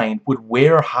right mind would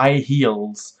wear high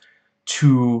heels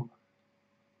to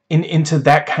into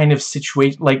that kind of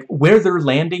situation. Like, where they're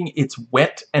landing, it's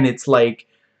wet and it's, like,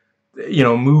 you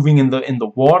know, moving in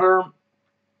the water,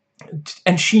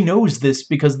 and she knows this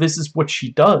because this is what she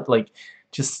does. Like,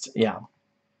 just, yeah.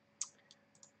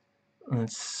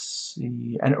 Let's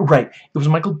see. And right, it was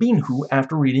Michael Biehn who,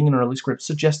 after reading an early script,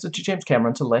 suggested to James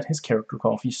Cameron to let his character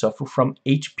Coffee suffer from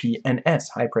HPNS,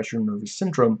 high-pressure nervous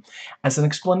syndrome. As an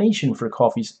explanation for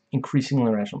Coffee's increasingly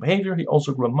irrational behavior, he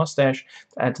also grew a mustache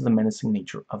to add to the menacing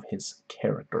nature of his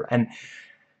character. And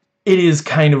it is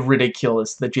kind of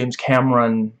ridiculous that James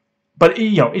Cameron, but,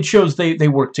 you know, it shows they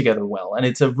work together well, and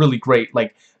it's a really great,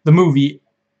 like, the movie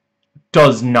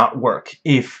does not work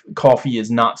if Coffee is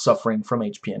not suffering from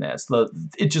HPNS.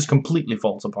 It just completely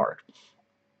falls apart.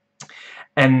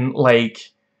 And,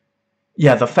 like,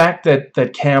 yeah, the fact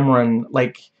that Cameron,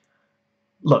 like,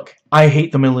 look, I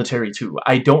hate the military too.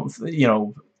 I don't, you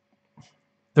know,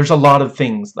 there's a lot of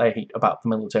things that I hate about the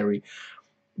military,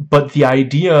 but the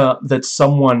idea that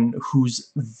someone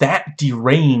who's that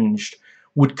deranged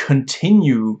would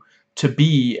continue to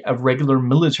be a regular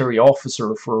military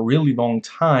officer for a really long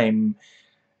time,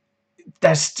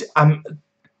 that's,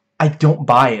 I don't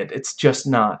buy it. It's just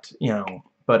not, you know.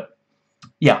 But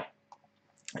yeah,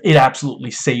 it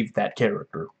absolutely saved that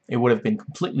character. It would have been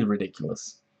completely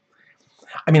ridiculous.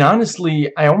 I mean,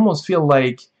 honestly, I almost feel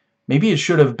like maybe it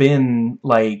should have been,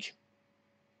 like,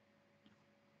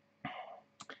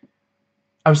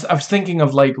 I was thinking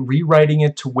of, like, rewriting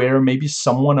it to where maybe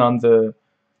someone on the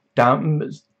down,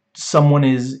 someone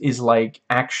is like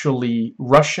actually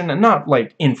Russian and not,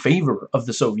 like, in favor of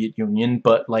the Soviet Union,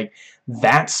 but, like,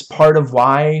 that's part of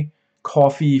why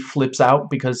Coffee flips out,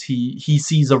 because he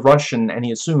sees a Russian and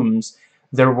he assumes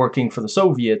they're working for the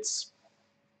Soviets,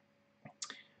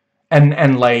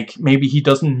 and like, maybe he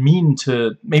doesn't mean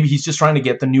to, maybe he's just trying to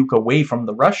get the nuke away from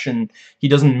the Russian, he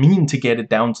doesn't mean to get it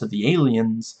down to the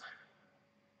aliens.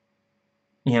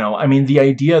 You know, I mean, the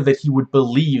idea that he would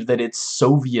believe that it's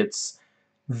Soviets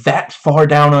that far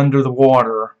down under the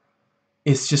water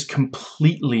is just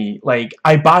completely, like,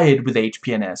 I buy it with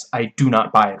HPNS. I do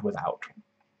not buy it without.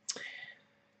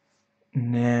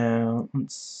 Now,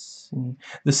 let's see.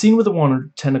 The scene with the water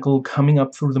tentacle coming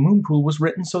up through the moon pool was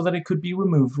written so that it could be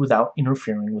removed without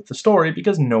interfering with the story,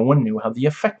 because no one knew how the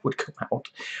effect would come out.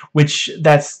 Which,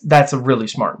 that's a really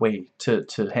smart way to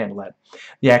handle that.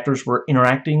 The actors were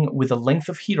interacting with a length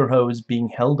of heater hose being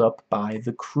held up by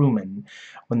the crewmen.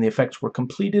 When the effects were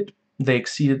completed, they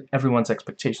exceeded everyone's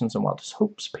expectations and wildest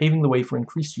hopes, paving the way for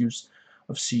increased use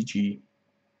of CG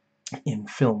in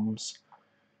films.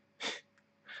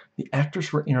 The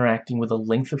actors were interacting with a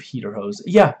length of heater hose.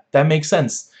 Yeah, that makes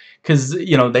sense, because,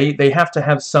 you know, they have to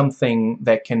have something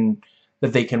that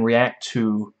they can react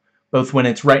to, both when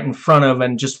it's right in front of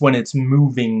and just when it's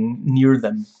moving near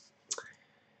them.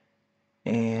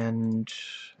 And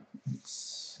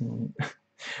let's see.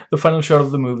 The final shot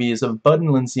of the movie is of Bud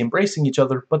and Lindsay embracing each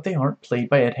other, but they aren't, played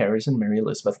by Ed Harris and Mary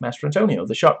Elizabeth Mastrantonio.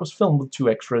 The shot was filmed with 2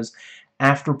 extras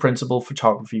after principal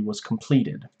photography was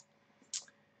completed.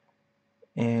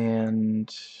 And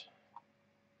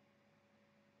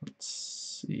let's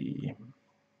see.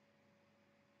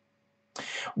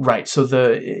 Right, so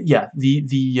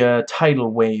the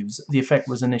tidal waves. The effect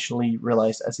was initially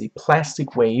realized as a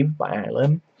plastic wave by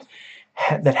ILM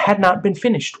that had not been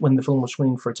finished when the film was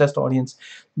screened for a test audience.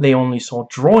 They only saw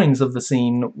drawings of the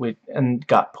scene and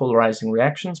got polarizing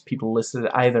reactions. People listed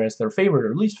it either as their favorite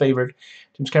or least favorite.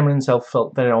 James Cameron himself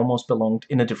felt that it almost belonged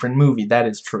in a different movie. That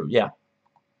is true, yeah.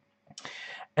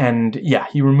 And yeah,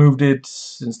 he removed it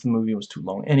since the movie was too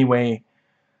long anyway.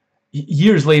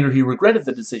 Years later, he regretted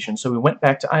the decision, so he went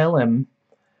back to ILM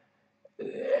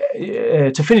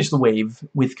to finish the wave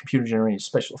with computer-generated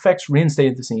special effects,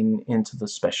 reinstated the scene into the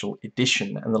special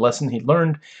edition. And the lesson he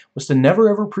learned was to never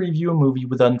ever preview a movie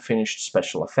with unfinished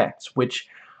special effects, which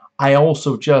I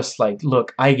also just like,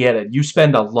 look, I get it. You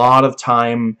spend a lot of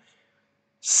time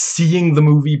seeing the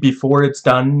movie before it's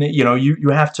done. You know, you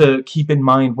have to keep in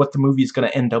mind what the movie is going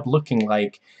to end up looking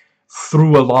like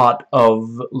through a lot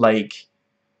of, like,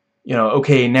 you know,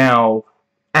 okay, now,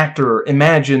 actor,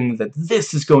 imagine that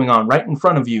this is going on right in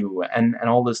front of you, and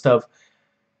all this stuff.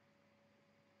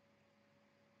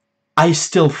 I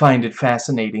still find it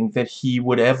fascinating that he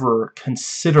would ever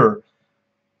consider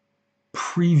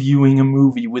previewing a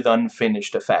movie with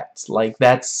unfinished effects. Like,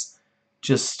 that's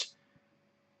just...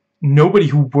 Nobody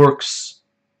who works...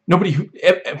 Nobody who...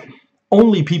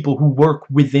 Only people who work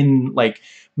within, like,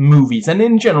 movies, and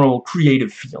in general,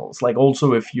 creative fields. Like,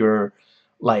 also if you're,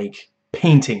 like,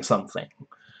 painting something,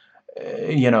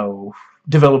 you know,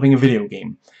 developing a video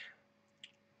game,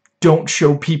 don't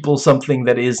show people something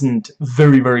that isn't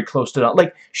very, very close to that.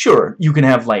 Like, sure, you can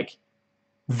have, like,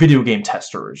 video game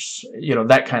testers, you know,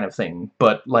 that kind of thing,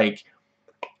 but, like,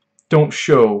 don't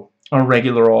show a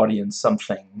regular audience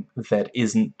something that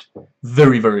isn't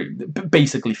very, very,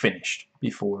 basically finished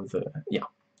before the, yeah.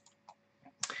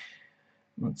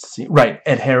 Let's see. Right,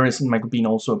 Ed Harris and Michael Biehn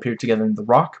also appeared together in The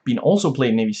Rock. Biehn also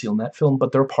played Navy SEAL in that film,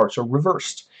 but their parts are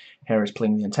reversed. Harris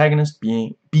playing the antagonist,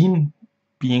 Biehn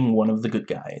being one of the good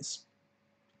guys.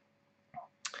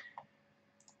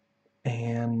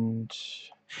 And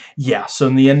yeah, so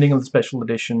in the ending of the special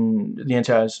edition, the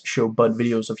anti-guys show Bud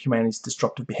videos of humanity's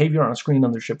destructive behavior on a screen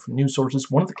on their ship from news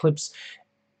sources. One of the clips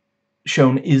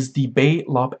shown is the Bay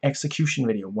Lop execution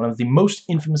video, one of the most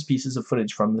infamous pieces of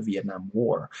footage from the Vietnam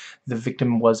War. The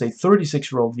victim was a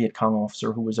 36-year-old Viet Cong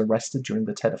officer who was arrested during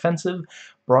the Tet Offensive,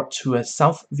 brought to a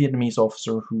South Vietnamese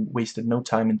officer who wasted no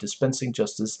time in dispensing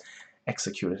justice,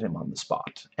 executed him on the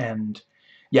spot. And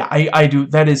yeah, I do,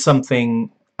 that is something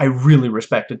I really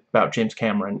respect about James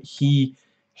Cameron. He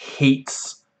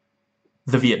hates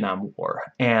the Vietnam War,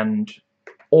 and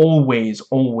always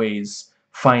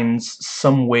finds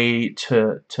some way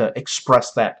to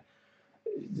express that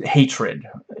hatred.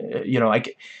 You know,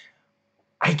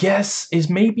 I guess is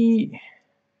maybe...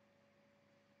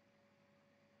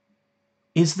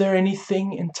 Is there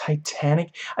anything in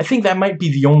Titanic? I think that might be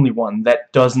the only one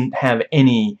that doesn't have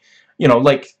any, you know,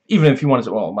 like, even if you want to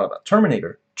say, well, what about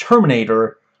Terminator?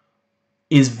 Terminator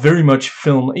is very much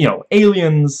film, you know,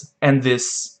 aliens and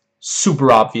this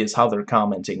super obvious how they're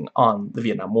commenting on the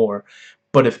Vietnam War.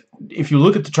 But if you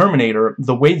look at the Terminator,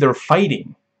 the way they're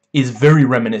fighting is very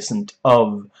reminiscent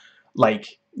of,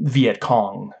 like, Viet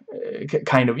Cong,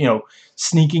 kind of, you know,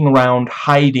 sneaking around,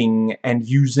 hiding, and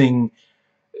using,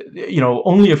 you know,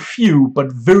 only a few,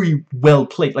 but very well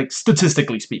played, like,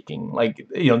 statistically speaking. Like,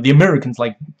 you know, the Americans,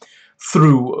 like,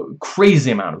 threw a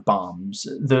crazy amount of bombs.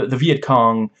 The Viet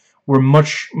Cong were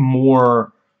much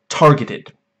more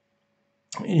targeted,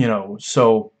 you know,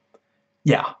 so,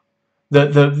 yeah.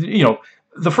 You know,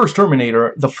 the first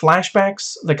Terminator, the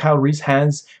flashbacks that Kyle Reese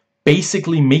has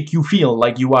basically make you feel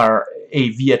like you are a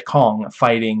Viet Cong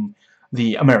fighting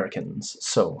the Americans.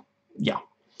 So, yeah.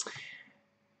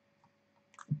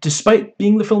 Despite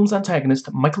being the film's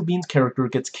antagonist, Michael Biehn's character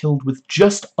gets killed with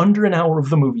just under an hour of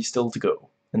the movie still to go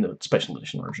in the special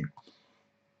edition version.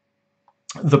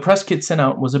 The press kit sent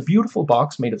out was a beautiful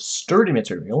box made of sturdy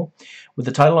material with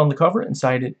the title on the cover.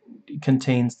 Inside it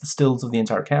contains the stills of the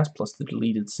entire cast plus the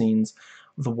deleted scenes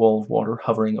of the wall of water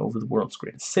hovering over the world's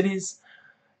greatest cities.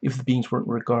 If the beings weren't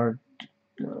regarded,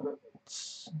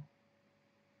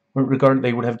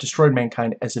 they would have destroyed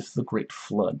mankind as if the Great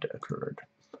Flood occurred.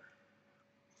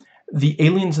 The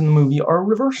aliens in the movie are a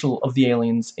reversal of the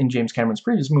aliens in James Cameron's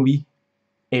previous movie,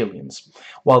 Aliens.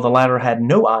 While the latter had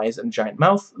no eyes and a giant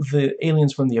mouth, the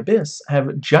aliens from the Abyss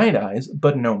have giant eyes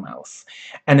but no mouth.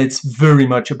 And it's very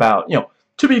much about, you know,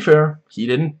 to be fair, he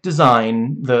didn't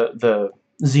design the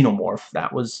xenomorph.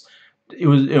 It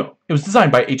was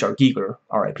designed by H.R. Giger,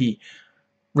 R.I.P.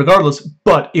 Regardless,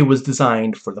 but it was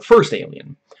designed for the first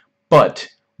Alien. But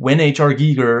when H.R.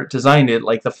 Giger designed it,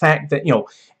 like, the fact that, you know,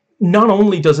 not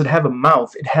only does it have a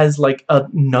mouth, it has, like,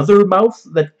 another mouth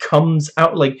that comes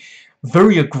out, like,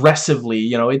 very aggressively.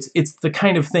 You know, it's the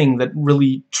kind of thing that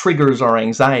really triggers our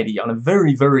anxiety on a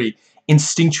very, very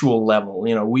instinctual level.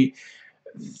 You know, we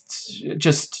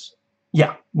just,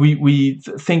 yeah, we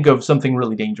think of something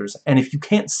really dangerous, and if you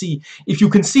can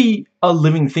see a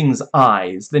living thing's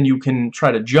eyes, then you can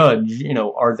try to judge, you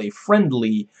know, are they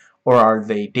friendly or are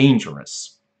they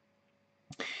dangerous?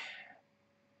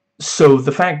 So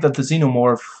the fact that the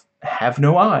xenomorph have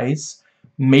no eyes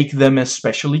make them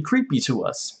especially creepy to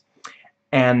us.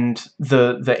 And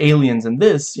the aliens in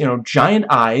this, you know, giant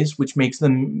eyes, which makes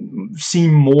them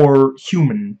seem more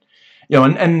human. You know,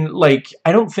 and like,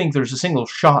 I don't think there's a single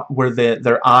shot where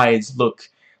their eyes look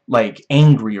like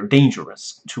angry or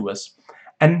dangerous to us.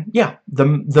 And yeah,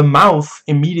 the mouth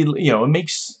immediately, you know, it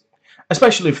makes,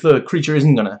 especially if the creature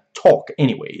isn't gonna talk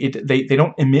anyway. They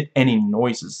don't emit any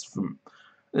noises from.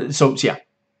 So yeah,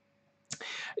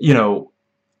 you know,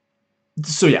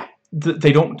 so yeah,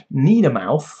 they don't need a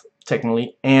mouth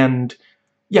technically, and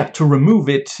yeah, to remove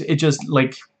it, it just,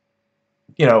 like,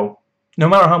 you know, no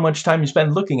matter how much time you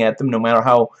spend looking at them, no matter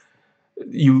how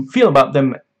you feel about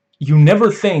them, you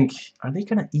never think, are they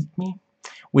gonna eat me?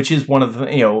 Which is one of the,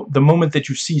 you know, the moment that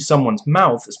you see someone's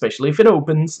mouth, especially if it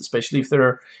opens, especially if there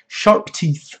are sharp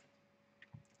teeth,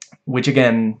 which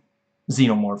again,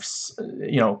 xenomorphs,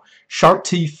 you know, sharp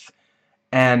teeth,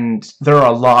 and there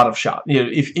are a lot of shots. You know,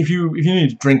 if you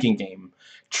need a drinking game,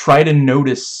 try to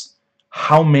notice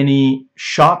how many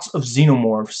shots of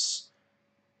xenomorphs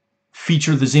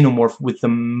feature the xenomorph with the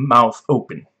mouth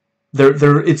open.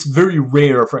 It's very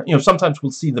rare for, you know, sometimes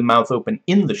we'll see the mouth open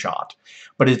in the shot,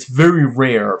 but it's very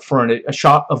rare for a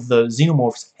shot of the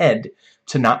xenomorph's head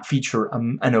to not feature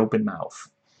an open mouth,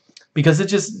 because it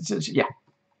just yeah.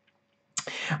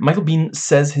 Michael Biehn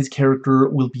says his character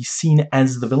will be seen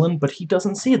as the villain, but he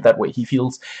doesn't see it that way. He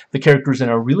feels the character's in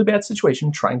a really bad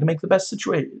situation, trying to make the best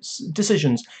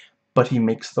decisions, but he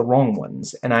makes the wrong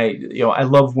ones. And I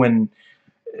love when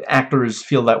actors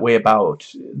feel that way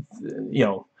about, you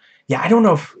know, yeah, I don't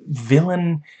know if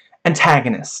villain,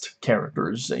 antagonist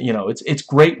characters, you know, it's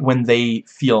great when they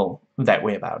feel that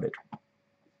way about it.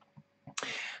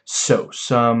 So,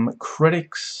 some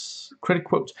critic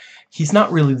quotes. He's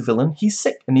not really the villain. He's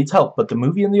sick and needs help, but the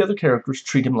movie and the other characters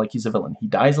treat him like he's a villain. He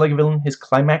dies like a villain. His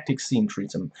climactic scene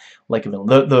treats him like a villain.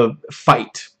 The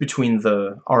fight between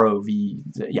the ROV,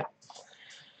 yeah.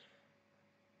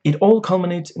 It all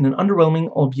culminates in an underwhelming,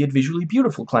 albeit visually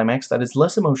beautiful climax that is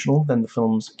less emotional than the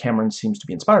films Cameron seems to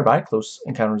be inspired by, Close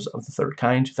Encounters of the Third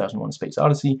Kind, 2001: Space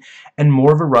Odyssey, and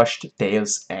more of a rushed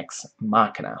Deus Ex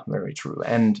Machina. Very true.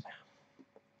 And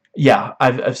yeah,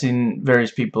 I've seen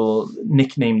various people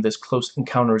nickname this Close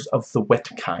Encounters of the Wet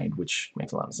Kind, which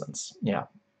makes a lot of sense. Yeah.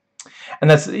 And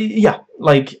that's, yeah,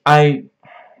 like, I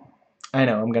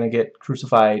know I'm gonna get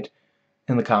crucified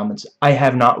in the comments. I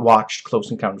have not watched Close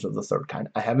Encounters of the Third Kind.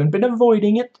 I haven't been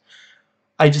avoiding it.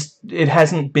 It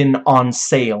hasn't been on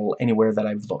sale anywhere that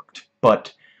I've looked.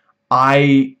 But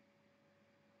I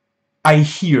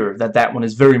hear that one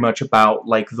is very much about,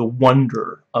 like, the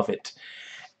wonder of it.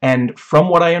 And from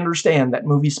what I understand, that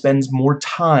movie spends more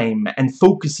time and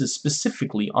focuses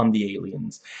specifically on the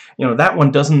aliens. You know, that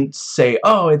one doesn't say,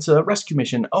 oh, it's a rescue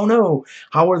mission. Oh no,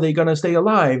 how are they going to stay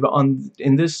alive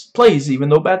in this place even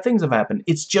though bad things have happened?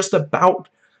 It's just about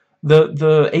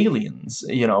the aliens,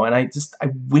 you know, and I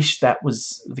wish that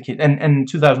was the case. And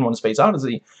 2001: Space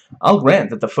Odyssey, I'll grant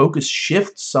that the focus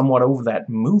shifts somewhat over that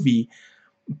movie,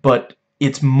 but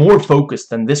it's more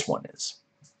focused than this one is.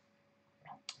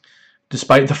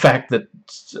 Despite the fact that,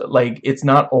 like, it's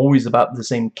not always about the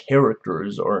same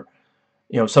characters, or,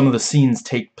 you know, some of the scenes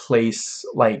take place,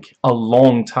 like, a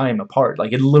long time apart.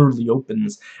 Like, it literally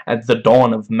opens at the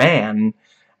dawn of man,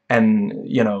 and,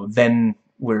 you know, then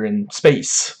we're in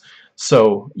space.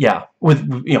 So, yeah,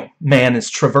 you know, man is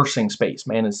traversing space.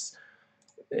 Man is,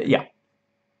 yeah.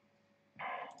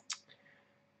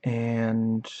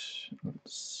 And,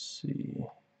 let's see.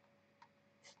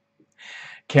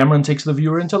 Cameron takes the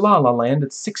viewer into La La Land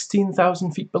at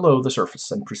 16,000 feet below the surface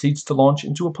and proceeds to launch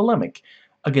into a polemic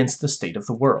against the state of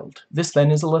the world. This,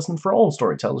 then, is a lesson for all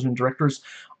storytellers and directors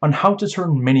on how to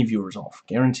turn many viewers off,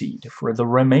 guaranteed. For the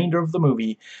remainder of the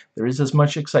movie, there is as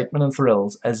much excitement and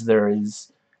thrills as there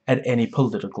is at any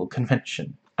political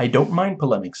convention. I don't mind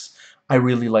polemics. I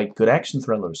really like good action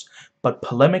thrillers, but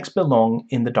polemics belong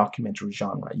in the documentary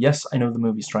genre. Yes, I know the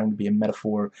movie's trying to be a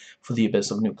metaphor for the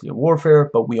abyss of nuclear warfare,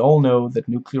 but we all know that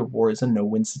nuclear war is a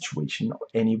no-win situation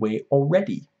anyway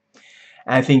already.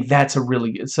 And I think that's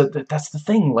that's the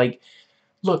thing. Like,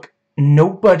 look,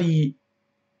 nobody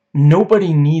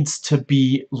needs to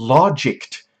be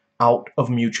logicked out of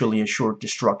mutually assured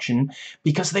destruction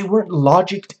because they weren't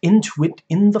logicked into it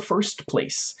in the first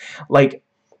place. Like,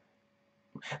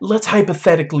 let's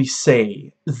hypothetically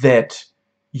say that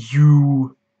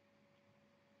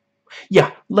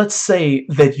let's say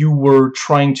that you were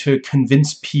trying to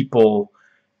convince people,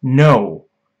 no,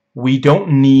 we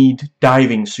don't need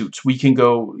diving suits.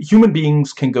 Human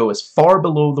beings can go as far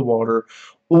below the water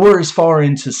or as far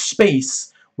into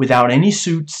space without any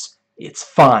suits It's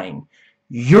fine.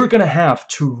 You're gonna have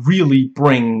to really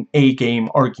bring A-game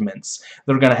arguments.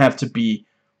 They're gonna have to be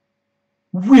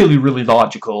really, really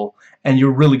logical, and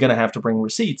you're really gonna have to bring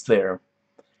receipts there.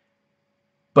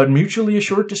 But mutually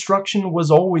assured destruction was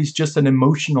always just an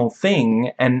emotional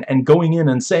thing, and going in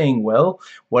and saying, well,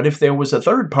 what if there was a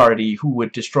third party who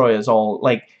would destroy us all?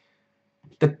 Like,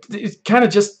 it kind of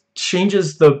just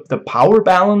changes the power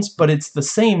balance, but it's the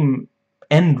same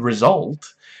end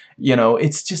result. You know,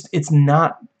 it's just, it's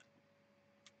not,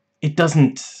 it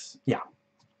doesn't, yeah.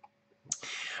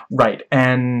 Right,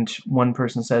 and one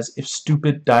person says, if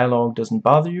stupid dialogue doesn't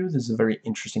bother you, this is a very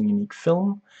interesting, unique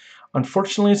film.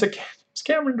 Unfortunately, it's a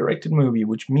Cameron-directed movie,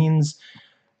 which means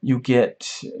you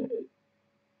get...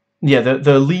 yeah,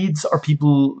 the leads are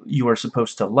people you are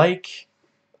supposed to like.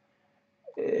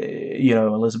 You know,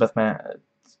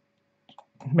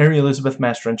 Mary Elizabeth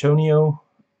Mastrantonio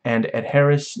and Ed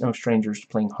Harris, no strangers to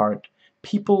playing hard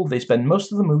people. They spend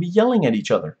most of the movie yelling at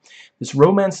each other. This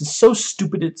romance is so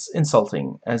stupid it's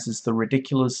insulting, as is the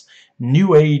ridiculous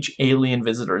New Age alien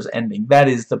visitors ending. That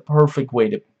is the perfect way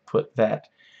to put that.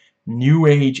 New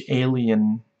Age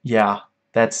alien, yeah,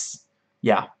 that's,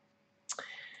 yeah.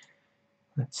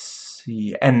 Let's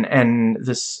see, and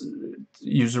this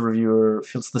user reviewer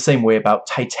feels the same way about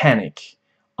Titanic.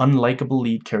 Unlikable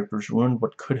lead characters ruined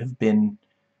what could have been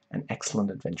an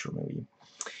excellent adventure movie.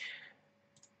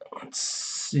 Let's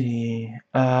see.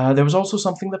 There was also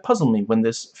something that puzzled me. When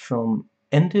this film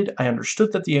ended, I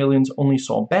understood that the aliens only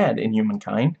saw bad in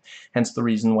humankind, hence the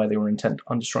reason why they were intent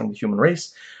on destroying the human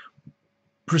race.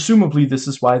 Presumably, this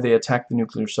is why they attacked the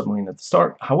nuclear submarine at the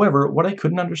start. However, what I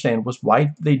couldn't understand was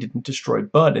why they didn't destroy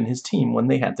Bud and his team when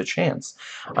they had the chance.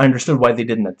 I understood why they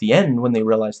didn't at the end, when they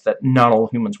realized that not all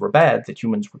humans were bad, that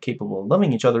humans were capable of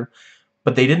loving each other,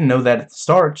 but they didn't know that at the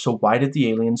start, so why did the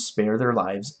aliens spare their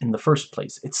lives in the first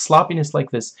place? It's sloppiness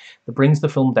like this that brings the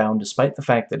film down, despite the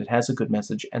fact that it has a good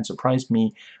message and surprised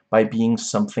me by being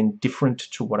something different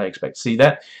to what I expect. See,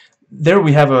 that there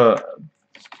we have a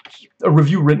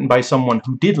review written by someone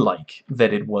who did like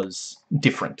that it was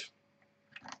different.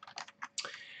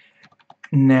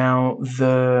 Now,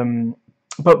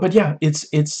 but yeah,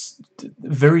 it's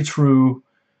very true.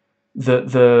 Let's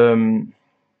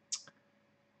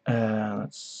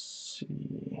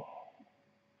see.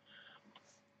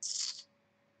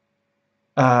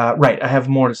 Right, I have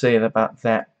more to say about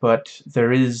that, but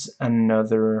there is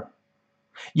another...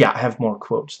 yeah, I have more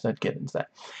quotes that get into that.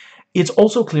 It's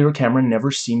also clear Cameron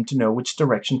never seemed to know which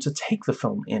direction to take the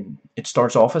film in. It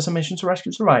starts off as a mission to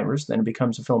rescue survivors, then it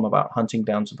becomes a film about hunting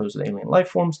down supposed alien life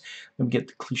forms, then we get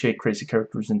the cliched crazy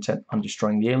characters intent on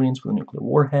destroying the aliens with a nuclear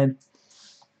warhead.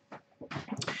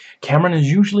 Cameron is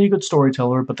usually a good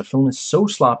storyteller, but the film is so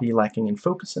sloppy, lacking in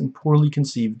focus, and poorly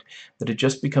conceived that it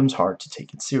just becomes hard to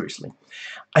take it seriously.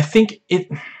 I think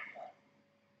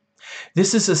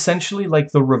this is essentially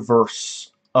like the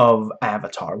reverse of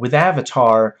Avatar. With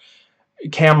Avatar,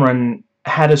 Cameron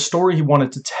had a story he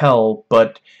wanted to tell,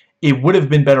 but it would have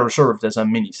been better served as a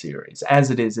miniseries. As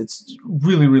it is, it's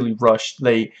really, really rushed.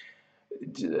 They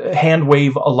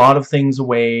hand-wave a lot of things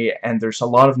away, and there's a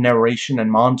lot of narration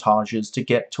and montages to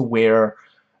get to where,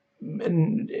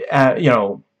 you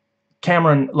know,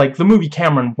 Cameron, like the movie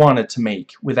Cameron wanted to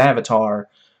make with Avatar,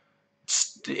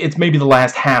 it's maybe the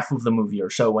last half of the movie or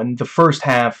so, and the first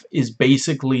half is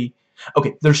basically...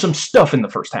 okay, there's some stuff in the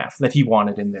first half that he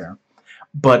wanted in there,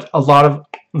 but a lot of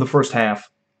the first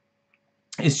half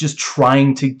is just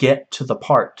trying to get to the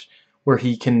part where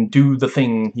he can do the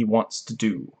thing he wants to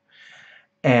do.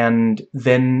 And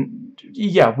then,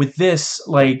 yeah, with this,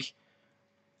 like,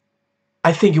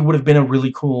 I think it would have been a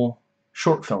really cool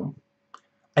short film.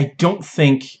 I don't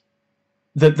think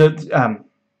that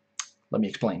let me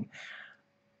explain.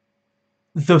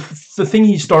 The thing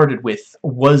he started with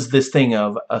was this thing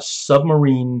of a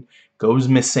submarine goes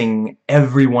missing,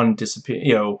 everyone disappears,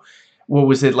 you know, what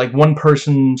was it, like one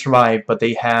person survived, but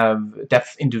they have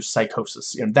death-induced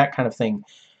psychosis, you know, that kind of thing.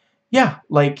 Yeah,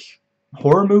 like,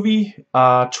 horror movie,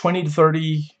 20 to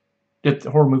 30,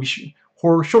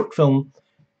 horror short film,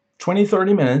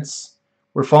 20-30 minutes,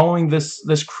 we're following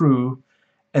this crew,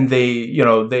 and they, you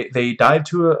know, they dive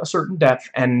to a certain depth,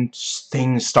 and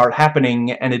things start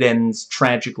happening, and it ends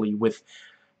tragically with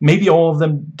maybe all of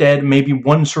them dead, maybe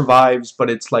one survives, but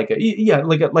it's like a, yeah,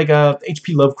 like a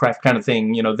H.P. Lovecraft kind of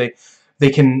thing. You know,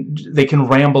 they can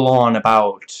ramble on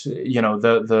about, you know,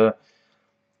 the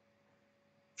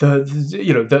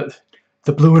you know,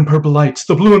 the blue and purple lights,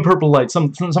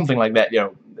 something like that. You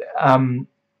know.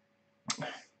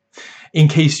 In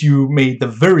case you made the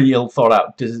very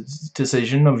ill-thought-out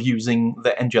decision of using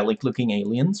the angelic-looking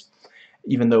aliens,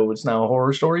 even though it's now a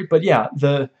horror story. But yeah,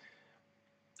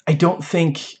 I don't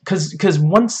think, because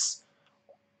once,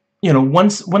 you know,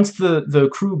 once the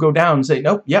crew go down and say,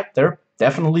 nope, yep, they're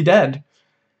definitely dead,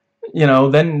 you know,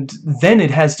 then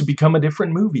it has to become a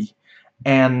different movie.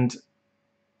 And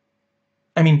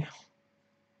I mean,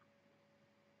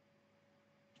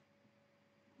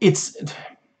 it's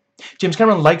James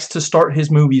Cameron likes to start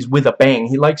his movies with a bang.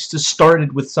 He likes to start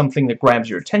it with something that grabs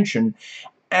your attention,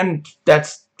 and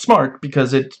that's smart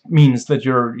because it means that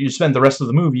you spend the rest of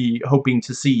the movie hoping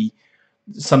to see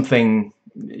something,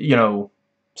 you know,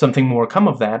 something more come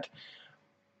of that.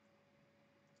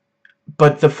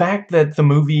 But the fact that the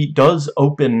movie does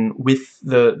open with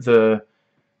the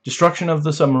destruction of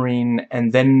the submarine,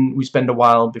 and then we spend a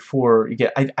while before you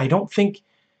get, I don't think,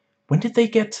 when did they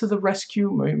get to the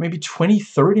rescue? Maybe 20,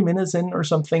 30 minutes in or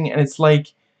something, and it's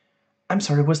like, I'm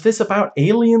sorry, was this about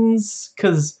aliens?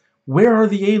 Because where are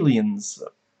the aliens?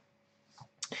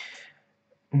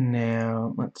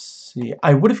 Now, let's see.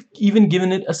 I would have even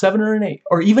given it a 7 or an 8,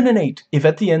 or even an 8, if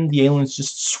at the end the aliens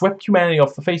just swept humanity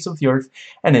off the face of the earth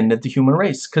and ended the human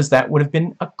race, because that would have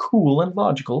been a cool and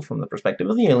logical, from the perspective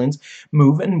of the aliens,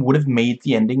 move, and would have made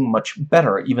the ending much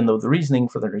better, even though the reasoning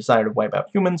for their desire to wipe out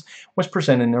humans was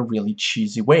presented in a really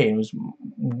cheesy way. It was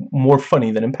more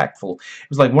funny than impactful. It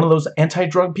was like one of those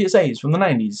anti-drug PSAs from the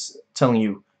 90s telling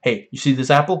you, hey, you see this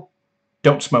apple?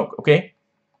 Don't smoke, okay?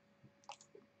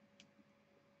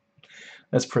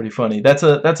 That's pretty funny. That's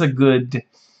a good...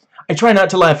 I try not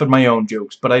to laugh at my own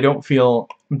jokes, but I don't feel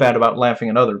bad about laughing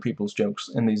at other people's jokes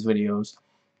in these videos.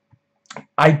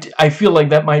 I feel like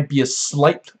that might be a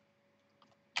slight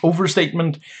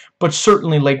overstatement, but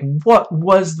certainly, like, what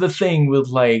was the thing with,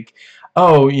 like,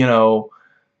 oh, you know,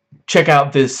 check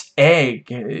out this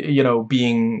egg, you know,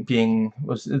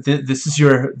 this is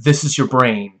your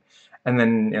brain, and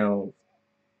then, you know,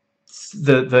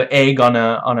 the egg on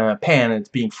a pan, it's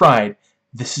being fried.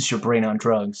 This is your brain on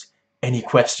drugs. Any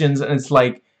questions? And it's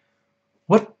like,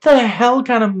 what the hell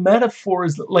kind of metaphor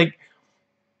is that? Like,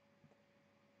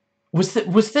 was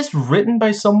this written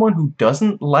by someone who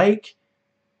doesn't like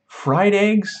fried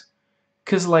eggs?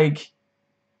 Because, like,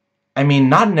 I mean,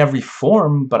 not in every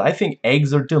form, but I think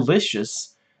eggs are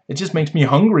delicious. It just makes me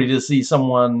hungry to see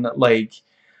someone, like,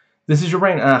 this is your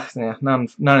brain. Ah, yeah,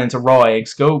 not into raw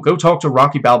eggs. Go talk to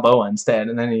Rocky Balboa instead.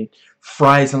 And then he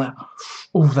fries and like,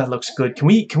 oh, that looks good. Can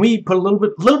we put a little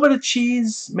bit of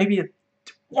cheese, maybe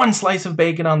one slice of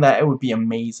bacon on that? It would be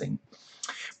amazing.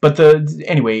 But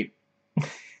anyway,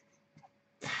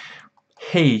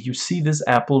 hey, you see this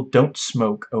apple? Don't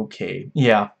smoke. Okay,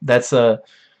 yeah, that's a.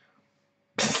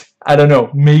 I don't know.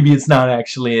 Maybe it's not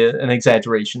actually an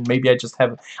exaggeration. Maybe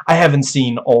I haven't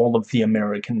seen all of the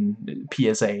American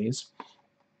PSAs.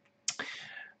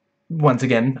 Once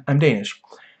again, I'm Danish.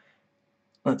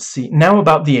 Let's see. Now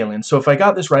about the aliens. So if I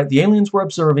got this right, the aliens were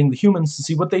observing the humans to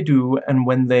see what they do, and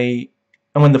when the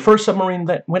first submarine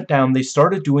that went down, they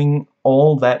started doing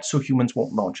all that so humans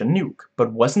won't launch a nuke.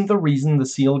 But wasn't the reason the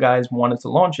SEAL guys wanted to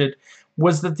launch it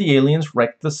was that the aliens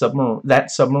wrecked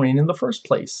that submarine in the first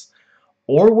place?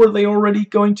 Or were they already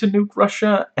going to nuke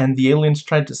Russia and the aliens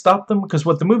tried to stop them? Because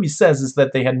what the movie says is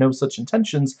that they had no such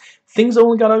intentions. Things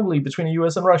only got ugly between the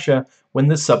US and Russia when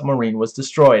the submarine was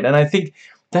destroyed. And I think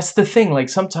that's the thing. Like,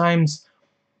 sometimes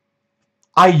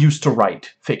I used to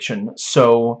write fiction,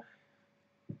 so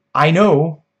I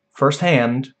know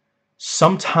firsthand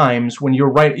sometimes when you're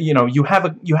writing, you know, you have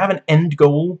an end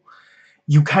goal.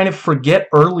 You kind of forget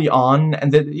early on,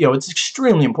 and that, you know, it's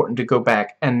extremely important to go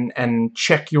back and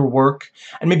check your work,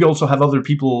 and maybe also have other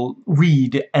people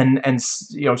read and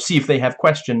you know, see if they have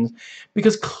questions,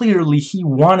 because clearly he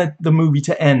wanted the movie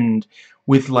to end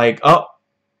with, like, oh,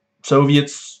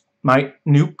 Soviets might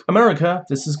nuke America,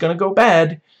 this is gonna go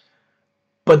bad.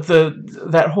 But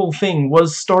that whole thing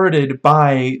was started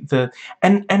by the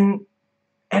and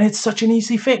it's such an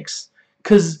easy fix,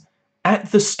 because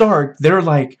at the start they're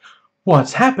like,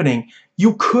 what's happening?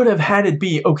 You could have had it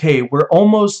be, okay, we're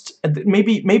almost,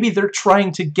 maybe they're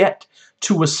trying to get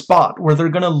to a spot where they're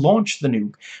gonna launch the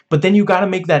nuke, but then you gotta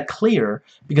make that clear,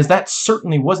 because that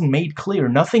certainly wasn't made clear.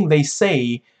 Nothing they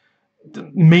say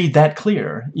made that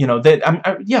clear. You know,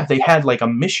 that yeah, they had like a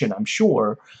mission, I'm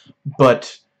sure,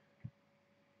 but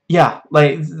yeah,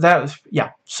 like that,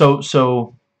 yeah.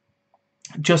 So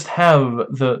just have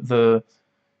the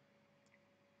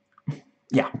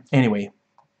yeah. Anyway.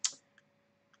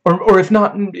 Or if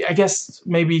not, I guess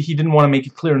maybe he didn't want to make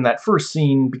it clear in that first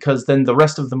scene, because then the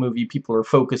rest of the movie people are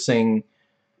focusing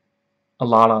a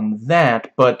lot on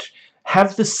that. But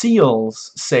have the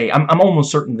SEALs say, I'm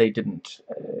almost certain they didn't.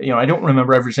 You know, I don't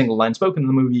remember every single line spoken in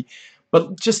the movie,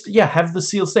 But just, yeah, have the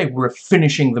SEALs say, we're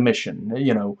finishing the mission,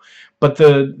 you know. But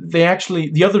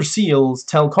the other SEALs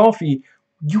tell Coffee,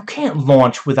 you can't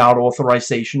launch without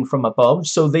authorization from above,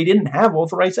 so they didn't have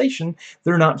authorization.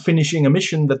 They're not finishing a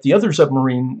mission that the other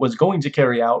submarine was going to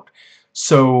carry out.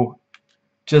 So,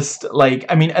 just, like,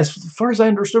 I mean, as far as I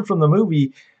understood from the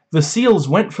movie, the SEALs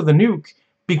went for the nuke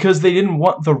because they didn't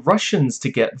want the Russians to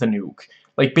get the nuke.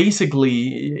 Like,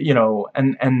 basically, you know,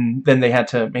 and then they had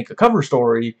to make a cover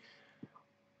story,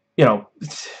 you know.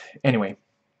 Anyway.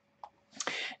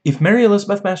 If Mary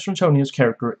Elizabeth Mastrantonio's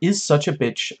character is such a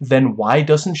bitch, then why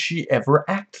doesn't she ever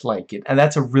act like it? And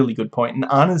that's a really good point. And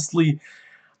honestly,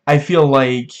 I feel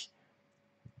like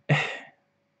I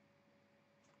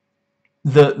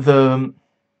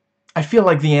feel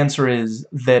like the answer is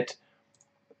that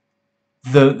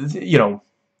you know,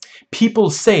 people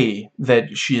say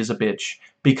that she is a bitch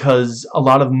because a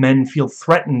lot of men feel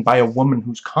threatened by a woman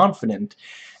who's confident,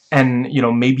 and, you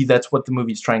know, maybe that's what the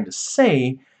movie's trying to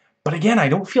say. But again, I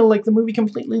don't feel like the movie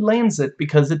completely lands it,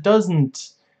 because it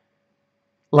doesn't,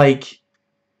 like,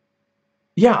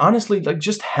 yeah, honestly, like,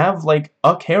 just have, like,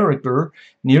 a character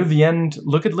near the end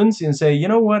look at Lindsay and say, you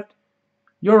know what,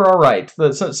 you're alright.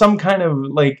 Some kind of,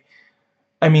 like,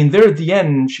 I mean, there at the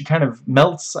end, she kind of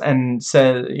melts and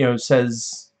says, you know,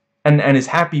 and is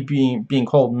happy being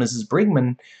called Mrs.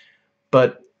 Brigman,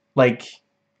 but, like,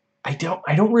 I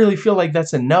don't really feel like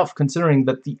that's enough, considering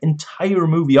that the entire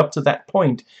movie up to that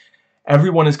point,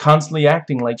 everyone is constantly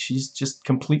acting like she's just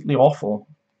completely awful.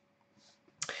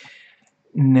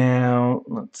 Now,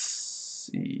 let's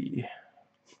see.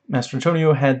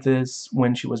 Mastrantonio had this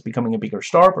when she was becoming a bigger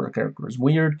star, but her character is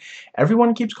weird.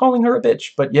 Everyone keeps calling her a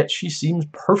bitch, but yet she seems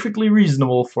perfectly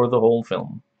reasonable for the whole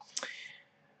film.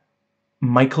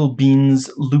 Michael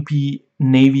Bihn's loopy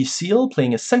Navy SEAL,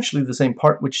 playing essentially the same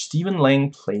part which Stephen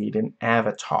Lang played in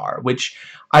Avatar, which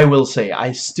I will say,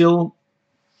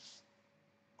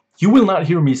 you will not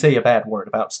hear me say a bad word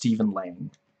about Stephen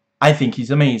Lang. I think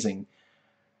he's amazing.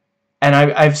 And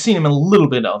I've seen him a little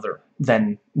bit other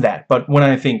than that. But when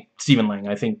I think Stephen Lang,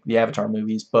 I think the Avatar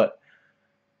movies. But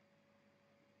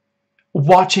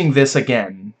watching this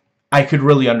again, I could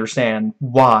really understand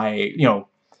why, you know,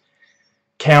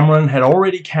 Cameron had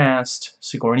already cast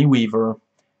Sigourney Weaver,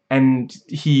 and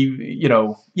he, you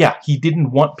know, yeah, he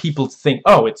didn't want people to think,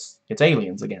 oh, it's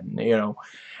aliens again, you know.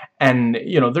 And,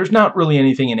 you know, there's not really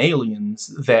anything in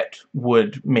Aliens that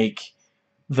would make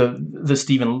the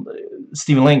Stephen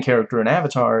Lang character in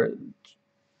Avatar,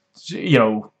 you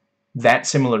know, that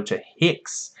similar to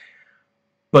Hicks.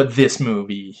 But this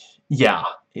movie, yeah,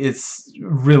 it's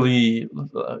really,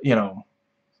 you know,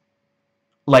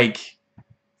 like,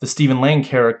 the Stephen Lang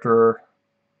character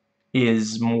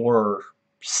is more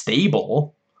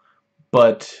stable,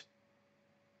 but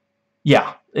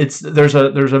yeah, there's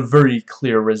a very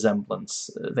clear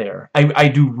resemblance there. I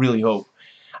do really hope.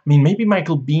 I mean, maybe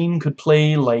Michael Biehn could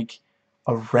play, like,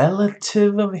 a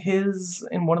relative of his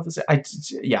in one of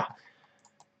the... yeah.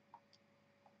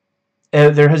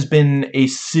 There has been a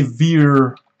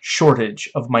severe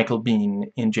shortage of Michael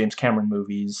Biehn in James Cameron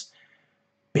movies.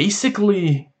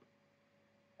 Basically...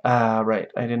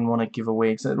 right, I didn't want to give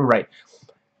away... Right.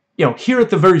 You know, here at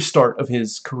the very start of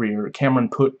his career, Cameron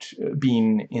put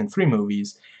Biehn in 3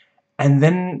 movies. And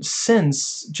then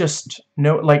since, just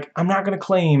no, like, I'm not going to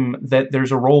claim that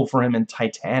there's a role for him in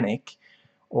Titanic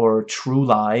or True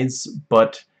Lies,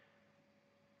 but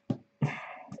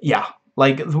yeah,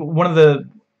 like, one of the,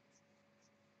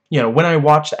 you know, when I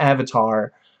watched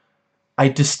Avatar, I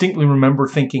distinctly remember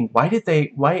thinking, why did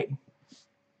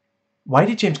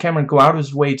James Cameron go out of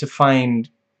his way to find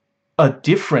a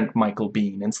different Michael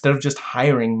Biehn instead of just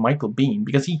hiring Michael Biehn?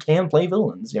 Because he can play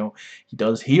villains, you know. He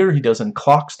does here, he does in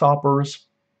Clockstoppers.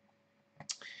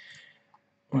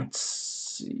 Let's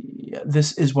see.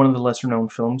 This is one of the lesser-known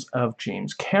films of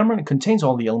James Cameron. It contains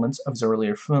all the elements of his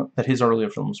earlier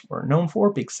films were known for: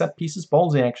 big set pieces,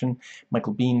 ballsy action,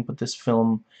 Michael Biehn. But this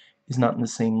film is not in the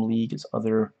same league as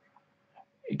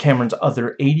Cameron's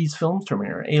other 80s films.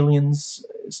 Terminator, Aliens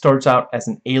starts out as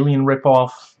an Alien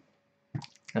ripoff.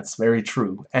 That's very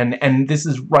true. And this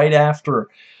is right after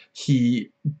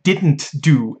he didn't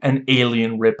do an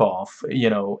Alien ripoff. You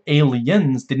know,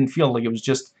 Aliens didn't feel like it was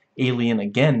just Alien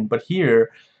again, but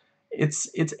here it's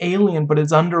Alien, but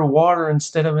it's underwater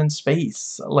instead of in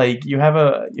space. Like, you have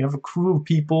a crew of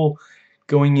people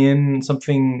going in,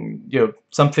 something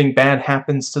bad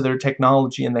happens to their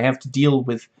technology, and they have to deal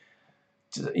with,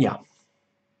 yeah.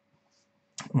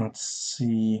 Let's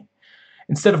see.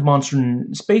 Instead of monster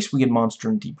in space, we get monster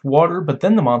in deep water, but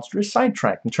then the monster is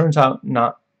sidetracked and turns out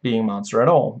not being a monster at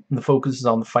all. And the focus is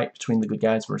on the fight between the good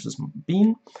guys versus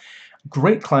Biehn.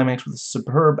 Great climax with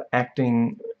superb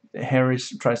acting.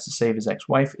 Harris tries to save his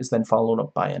ex-wife, is then followed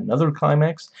up by another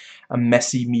climax, a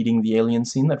messy meeting the alien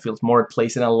scene that feels more at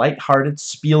place in a light-hearted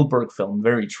Spielberg film.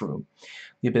 Very true.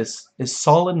 The Abyss is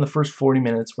solid in the first 40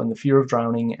 minutes when the fear of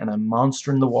drowning and a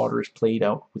monster in the water is played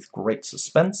out with great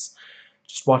suspense.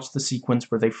 Just watch the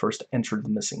sequence where they first entered the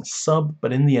missing sub,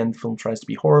 but in the end, the film tries to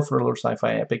be horror, thriller,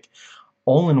 sci-fi epic,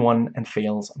 all in one, and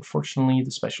fails. Unfortunately,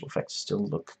 the special effects still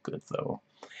look good, though.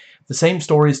 The same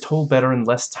story is told better in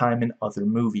less time in other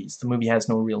movies. The movie has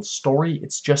no real story,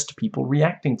 it's just people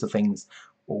reacting to things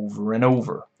over and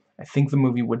over. I think the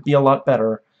movie would be a lot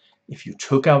better if you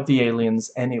took out the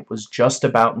aliens and it was just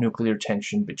about nuclear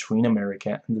tension between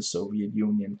America and the Soviet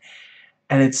Union.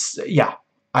 And it's, yeah,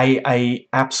 I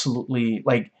absolutely,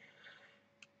 like,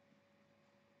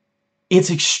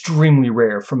 it's extremely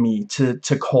rare for me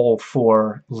to call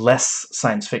for less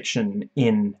science fiction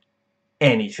in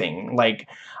anything. Like,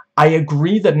 I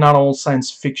agree that not all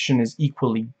science fiction is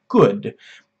equally good,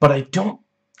 but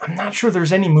I'm not sure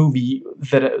there's any movie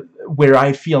that where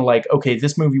I feel like, okay,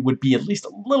 this movie would be at least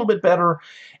a little bit better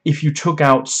if you took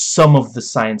out some of the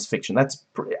science fiction.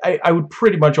 I would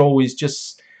pretty much always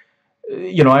just,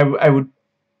 you know, I would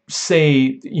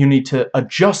say you need to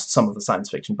adjust some of the science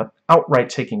fiction, but outright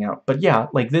taking out. But yeah,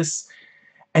 like this,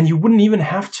 and you wouldn't even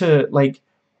have to, like,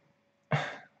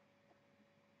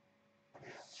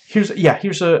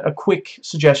 here's a quick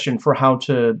suggestion for how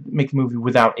to make a movie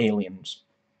without aliens.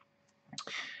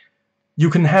 You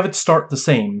can have it start the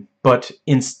same, but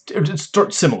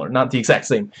start similar, not the exact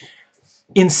same.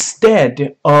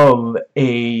 Instead of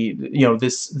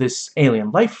this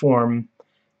alien life form,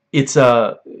 it's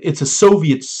a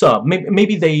Soviet sub.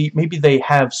 Maybe they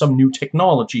have some new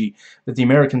technology that the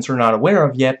Americans are not aware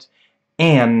of yet,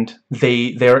 and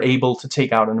they're able to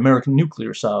take out an American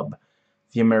nuclear sub.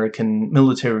 The American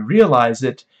military realize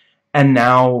it, and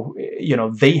now, you know,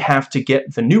 they have to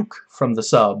get the nuke from the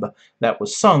sub that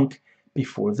was sunk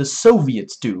before the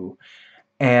Soviets do.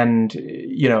 And,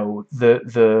 you know,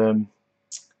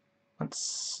 let's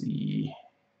see.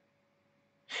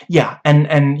 Yeah,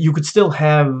 and you could still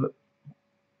have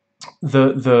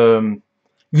you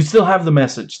could still have the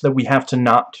message that we have to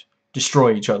not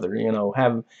destroy each other, you know,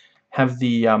 have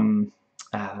the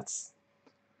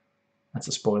that's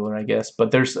a spoiler, I guess,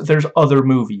 but there's other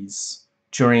movies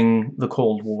during the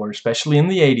Cold War, especially in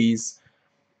the 80s.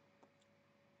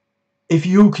 If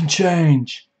you can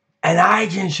change, and I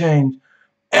can change,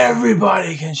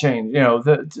 everybody can change. You know,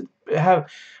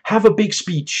 have a big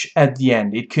speech at the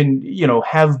end. It can, you know,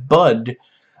 have Bud,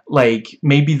 like,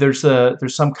 maybe there's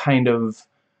some kind of,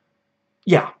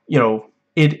 yeah, you know,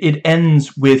 it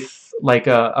ends with like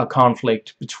a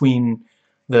conflict between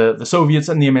the Soviets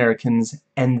and the Americans,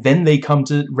 and then they come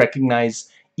to recognize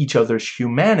each other's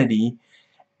humanity,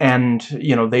 and,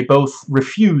 you know, they both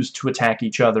refuse to attack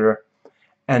each other,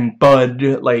 and Bud,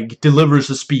 like, delivers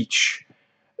a speech,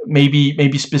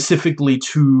 maybe specifically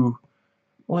to,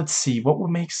 let's see, what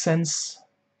would make sense?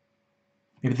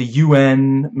 Maybe the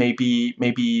UN,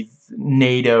 maybe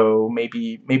NATO,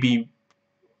 maybe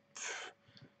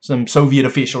some Soviet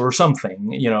official or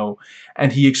something, you know,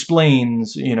 and he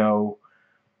explains, you know,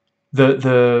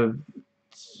 you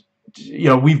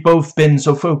know, we've both been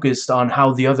so focused on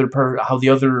how the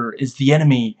other is the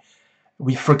enemy,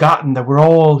 we've forgotten that we're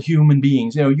all human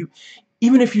beings. You know,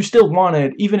 even if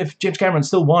James Cameron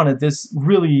still wanted this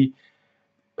really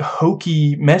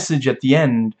hokey message at the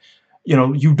end, you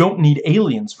know, you don't need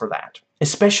aliens for that.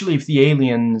 Especially if the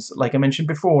aliens, like I mentioned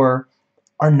before,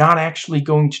 are not actually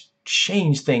going to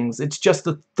change things. It's just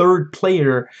a third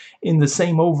player in the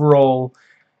same overall,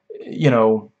 you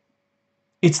know,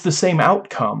 it's the same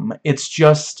outcome. It's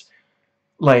just,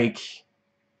 like,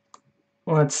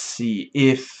 let's see,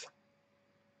 if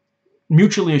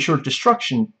mutually assured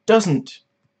destruction doesn't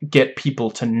get people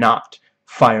to not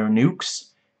fire nukes,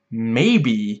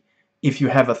 maybe if you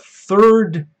have a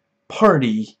third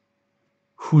party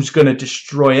who's going to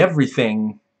destroy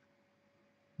everything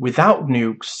without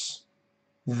nukes,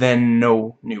 then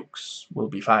no nukes will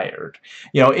be fired.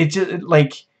 You know, it just,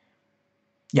 like,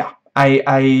 yeah,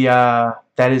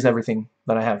 that is everything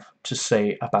that I have to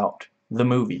say about the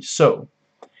movie. So,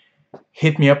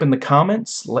 hit me up in the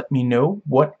comments. Let me know,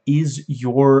 what is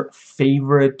your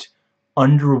favorite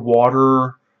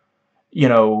underwater, you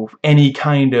know, any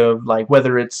kind of, like,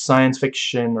 whether it's science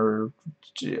fiction or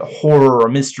horror or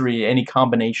mystery, any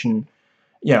combination,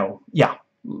 you know, yeah,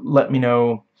 let me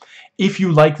know. If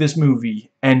you like this movie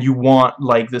and you want,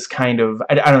 like, this kind of,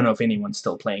 I don't know if anyone's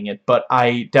still playing it, but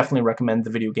I definitely recommend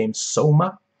the video game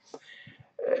Soma.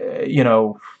 You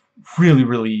know, really,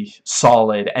 really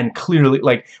solid, and clearly,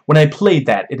 like, when I played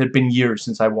that, it had been years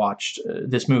since I watched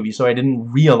this movie, so I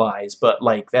didn't realize, but,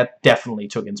 like, that definitely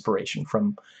took inspiration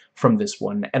from this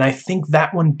one, and I think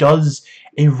that one does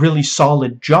a really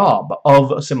solid job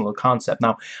of a similar concept.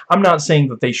 Now, I'm not saying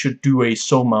that they should do a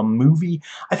Soma movie.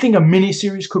 I think a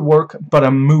miniseries could work, but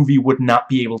a movie would not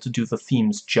be able to do the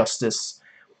themes justice.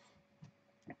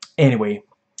 Anyway,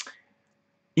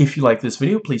 if you like this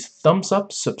video, please thumbs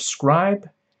up, subscribe,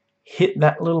 hit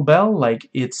that little bell like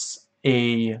it's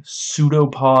a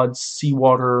pseudopod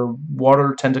seawater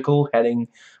water tentacle heading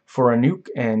for a nuke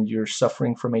and you're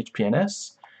suffering from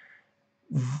HPNS.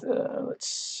 Let's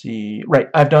see. Right,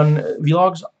 I've done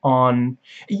vlogs on...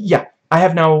 Yeah, I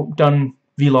have now done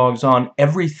vlogs on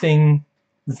everything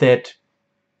that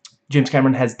James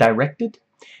Cameron has directed,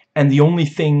 and the only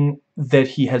thing that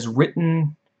he has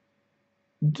written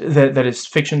that is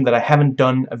fiction that I haven't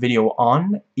done a video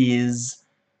on is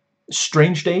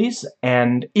Strange Days,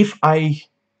 and if I'm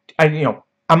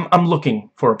looking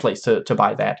for a place to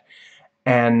buy that,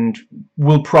 and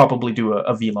we'll probably do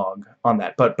a vlog on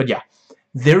that. But yeah,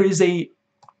 there is a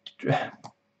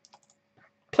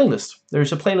playlist.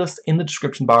 There's a playlist in the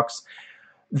description box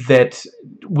that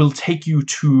will take you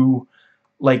to,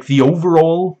 like, the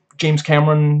overall James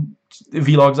Cameron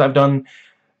vlogs I've done.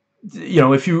 You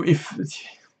know, if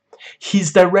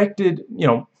he's directed, you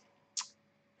know,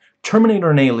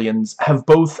 Terminator and Aliens have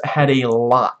both had a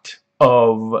lot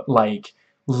of, like,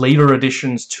 later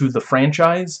additions to the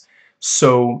franchise,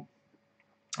 so,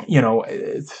 you know,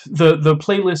 the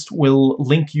playlist will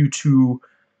link you to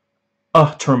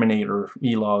a Terminator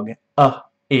vlog, a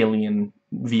Alien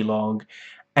vlog,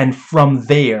 and from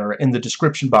there, in the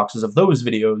description boxes of those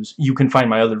videos, you can find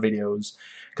my other videos,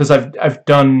 because I've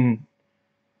done...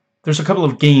 There's a couple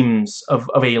of games of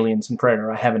Aliens and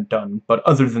Predator I haven't done, but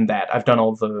other than that, I've done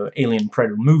all the Alien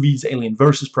Predator movies, Alien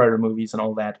vs. Predator movies, and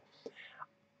all that.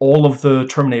 All of the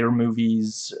Terminator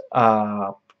movies,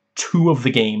 2 of the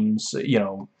games, you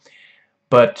know.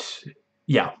 But,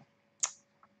 yeah.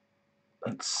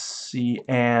 Let's see,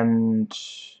 and...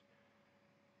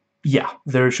 yeah,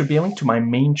 there should be a link to my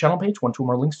main channel page, 1 or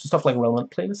more links to stuff like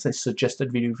relevant playlists, a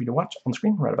suggested video for you to watch on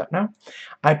screen right about now.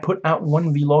 I put out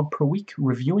 1 vlog per week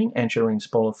reviewing and sharing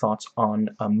spoiler thoughts on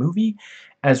a movie,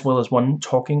 as well as 1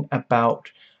 talking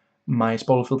about my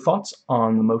spoiler-filled thoughts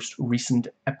on the most recent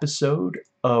episode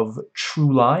of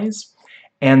True Lies,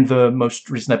 and the most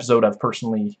recent episode I've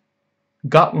personally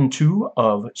gotten to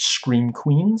of Scream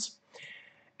Queens.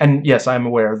 And yes, I'm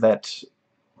aware that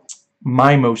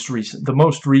the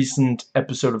most recent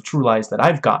episode of True Lies that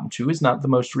I've gotten to is not the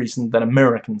most recent that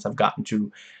Americans have gotten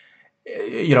to.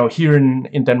 You know, here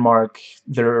in Denmark,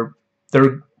 they're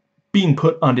being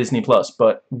put on Disney Plus,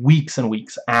 but weeks and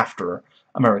weeks after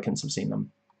Americans have seen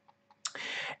them.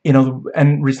 You know,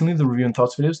 and recently the review and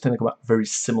thoughts videos tend to come out very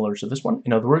similar to this one.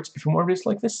 In other words, if you want more videos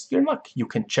like this, you're in luck. You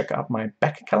can check out my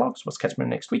back catalogs. What's catching me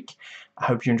next week. I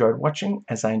hope you enjoyed watching,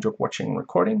 as I enjoyed watching and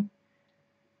recording.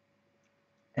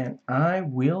 And I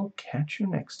will catch you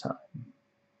next time.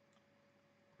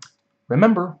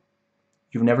 Remember,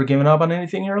 you've never given up on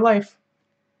anything in your life.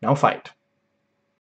 Now fight.